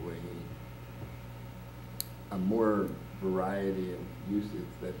probably a more variety of uses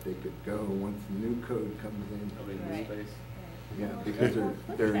that they could go once the new code comes in. Space. Yeah, because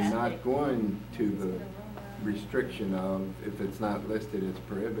they're not going to the restriction of if it's not listed, it's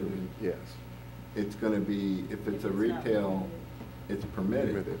prohibited. Yes. It's gonna be, if it's a retail, it's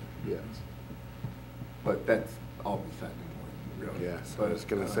permitted. Yes. But that's all beside the point, really. Yes. But, I was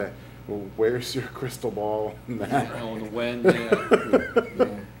gonna say, well, where's your crystal ball on that? On the when, yeah.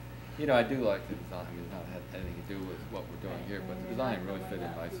 Yeah. You know, I do like the design. I mean, it's not had anything to do with what we're doing here, but the design really fit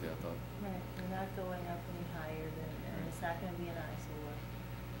in nicely, I thought. Right, we're not going up any higher than, and it's not gonna be an eyesore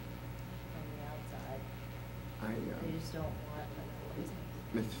from the outside. They just don't want a noise.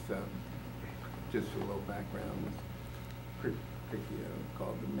 Just a little background, Miss Cricchio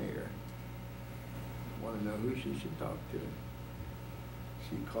called the mayor. Want to know who she should talk to.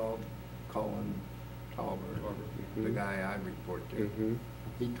 She called Colin Tolbert, the guy I report to.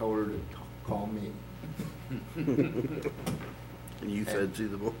 He told her to call me. And you said to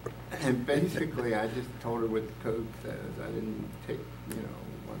the board. And basically, I just told her what the code says. I didn't take,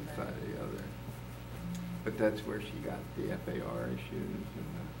 one side or the other. But that's where she got the FAR issues. And,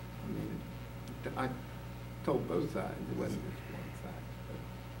 I told both sides. It wasn't just one side. But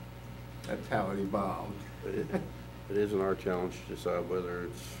that's how it evolved. It isn't our challenge to decide whether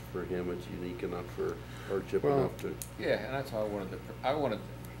it's, for him, it's unique enough for hardship Well, enough to. Yeah, and that's why I wanted,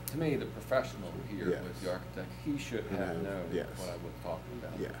 to me, the professional here Yes. was the architect. He should have known Yes. what I was talking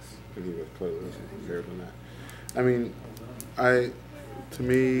about. Yes, and he was clearly prepared on that. I mean, to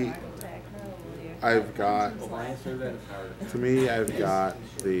me, I've got, to me, I've got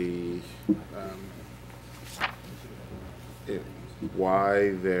the,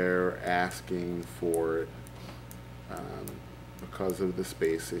 why they're asking for it, because of the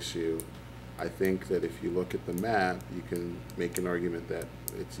space issue. I think that if you look at the map, you can make an argument that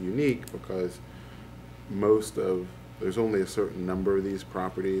it's unique because there's only a certain number of these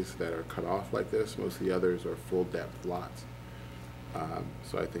properties that are cut off like this. Most of the others are full depth lots.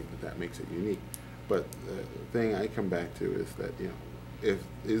 So I think that makes it unique. But the thing I come back to is that,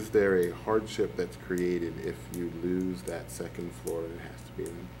 is there a hardship that's created if you lose that second floor that has to be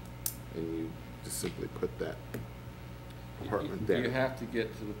in, and you just simply put that apartment there? You have to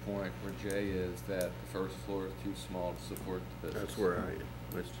get to the point where Jay is that the first floor is too small to support the business. That's where I am.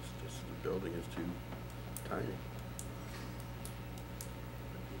 It's just the building is too tiny.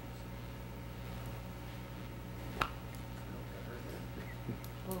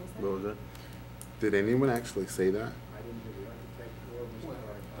 What was that? Did anyone actually say that?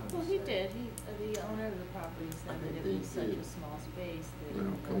 Well, he did. The owner of the property said that it was such a small space that.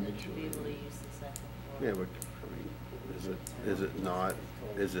 to be able to use the second floor. Yeah, but, I mean, is it not,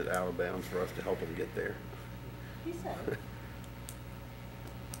 is it out of bounds for us to help them get there? He said it.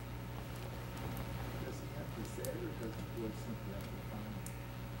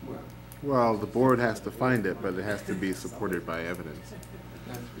 Well, the board has to find it, but it has to be supported by evidence.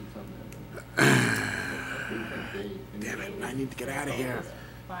 Damn it, I need to get out of here.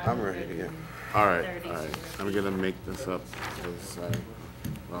 I'm ready to go. All right. I'm gonna make this up as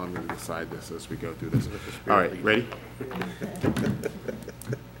well, I'm gonna decide this as we go through this. All right, ready?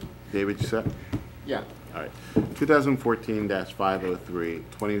 David, you set? Yeah. All right. 2014-503,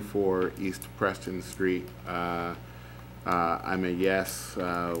 24 East Preston Street. I'm a yes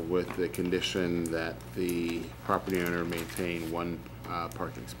with the condition that the property owner maintain one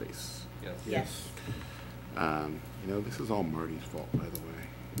parking space. Yes. Yes. You know, this is all Marty's fault, by the way,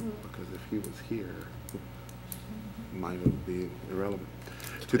 because if he was here, mine would be irrelevant.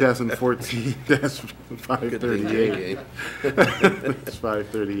 2014-538.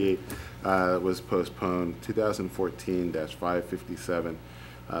 538 was postponed. 2014-557.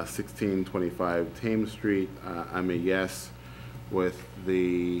 1625 Thames Street. I'm a yes with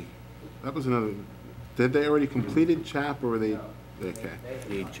the, that was another, did they already completed CHAP or were they, okay.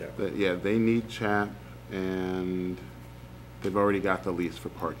 Need CHAP. Yeah, they need CHAP and they've already got the lease for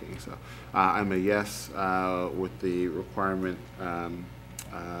parking. So I'm a yes with the requirement from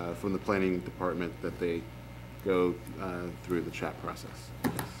the planning department that they go through the CHAP process.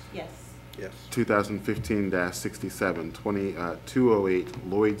 Yes. Yes. 2015-67, 208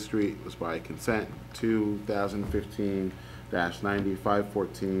 Lloyd Street was by consent.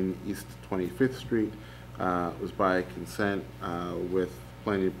 2015-90, East 25th Street was by consent with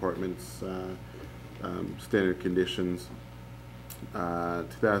planning department's standard conditions.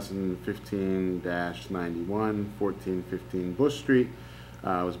 2015-91, 1415 Bush Street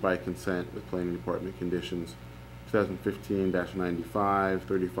was by consent with planning department conditions. 2015-95,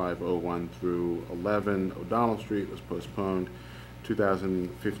 3501 through 11 O'Donnell Street was postponed.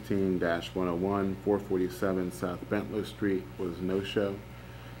 2015-101, 447 South Bentlow Street was no-show.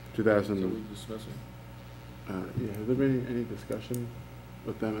 2000. So we dismissing? Yeah, has there been any discussion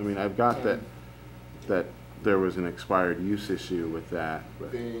with them? I mean, I've got that there was an expired use issue with that.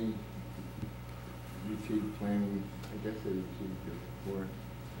 But They received planning, I guess they received the report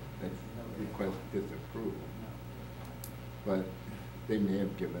that request disapproval. But they may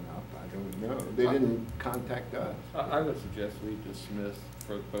have given up, I don't know. They didn't contact us. I would suggest we dismiss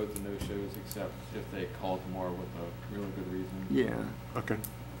for both the no-shows, except if they call tomorrow with a really good reason. Yeah. okay,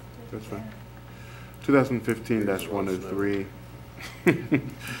 that's fine. 2015-103.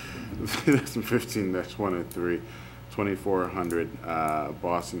 2015-103, 2400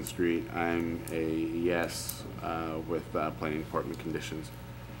 Boston Street. I'm a yes with planning department conditions.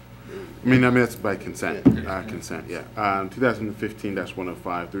 I mean that's by consent. Consent, yeah.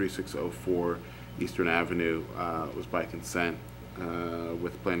 2015-105, 3604 Eastern Avenue was by consent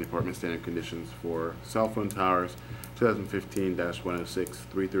with planning department standard conditions for cell phone towers. 2015-106,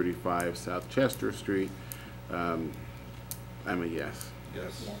 335 South Chester Street. I'm a yes.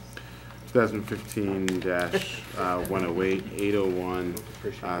 Yes. 2015-108, 801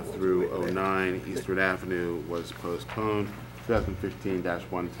 through 09 Eastern Avenue was postponed.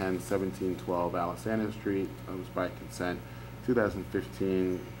 2015-110, 1712 Alessandro Street was by consent.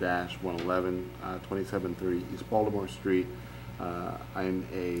 2015-111, 2730 East Baltimore Street. I'm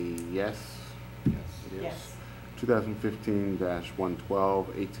a yes. Yes. 2015-112,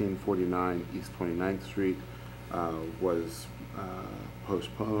 1849 East 29th Street was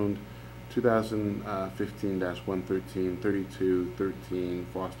postponed. 2015-113, 3213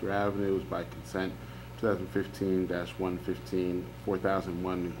 Foster Avenue was by consent. 2015-115,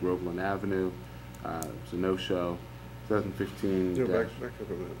 4001 Groveland Avenue was a no-show. 2015. No, back up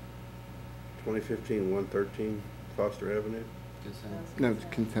a minute. 2015-113 Foster Avenue? No, it's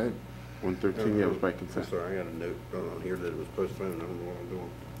consent. 113, yeah, it was by consent. I'm sorry, I got a note on here that it was postponed. I don't know what I'm doing.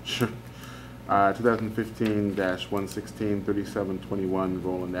 Sure. 2015-116, 3721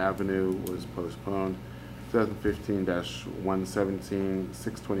 Roland Avenue was postponed. 2015-117,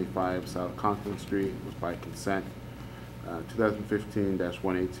 625 South Conklin Street was by consent.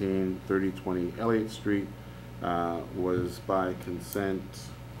 2015-118, 3020 Elliott Street was by consent.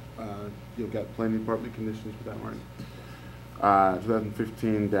 You've got planning department conditions for that, Martin.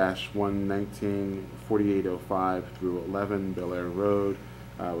 2015-119, 4805 through 11 Bel Air Road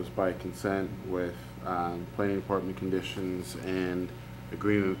was by consent with planning department conditions and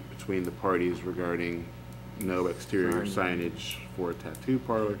agreement between the parties regarding no exterior signage for a tattoo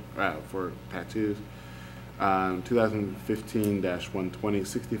parlor, for tattoos. 2015-120,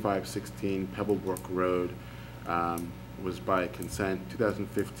 6516 Pebblebrook Road was by consent.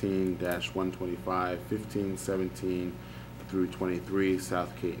 2015-125, 1517 through 23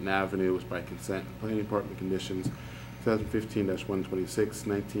 South Caton Avenue was by consent. Planning Department conditions. 2015-126,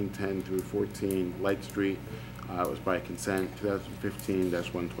 1910 through 14 Light Street was by consent.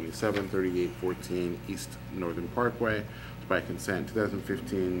 2015-127, 3814 East Northern Parkway was by consent.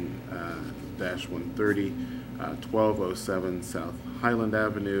 2015-130, 1207 South Highland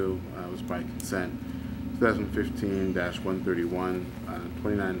Avenue was by consent. 2015-131,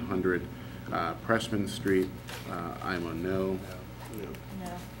 2900 Pressman Street, I'm a no.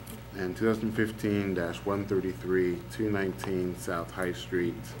 And 2015-133, 219 South High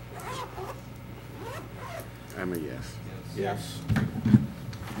Street, I'm a yes. Yes.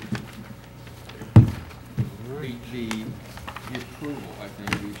 The approval, I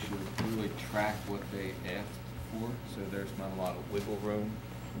think we should really track what they asked for, so there's not a lot of wiggle room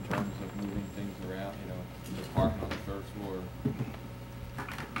in terms of moving things around, you know, the apartment on the third floor. I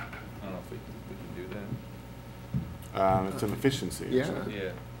don't know if we can do that. It's an efficiency. Yeah. So.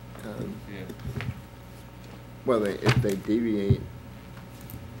 Yeah. Yeah. Well, if they deviate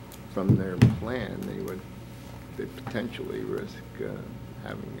from their plan, they potentially risk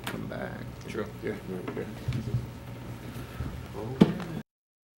having to come back. True. Yeah. Okay.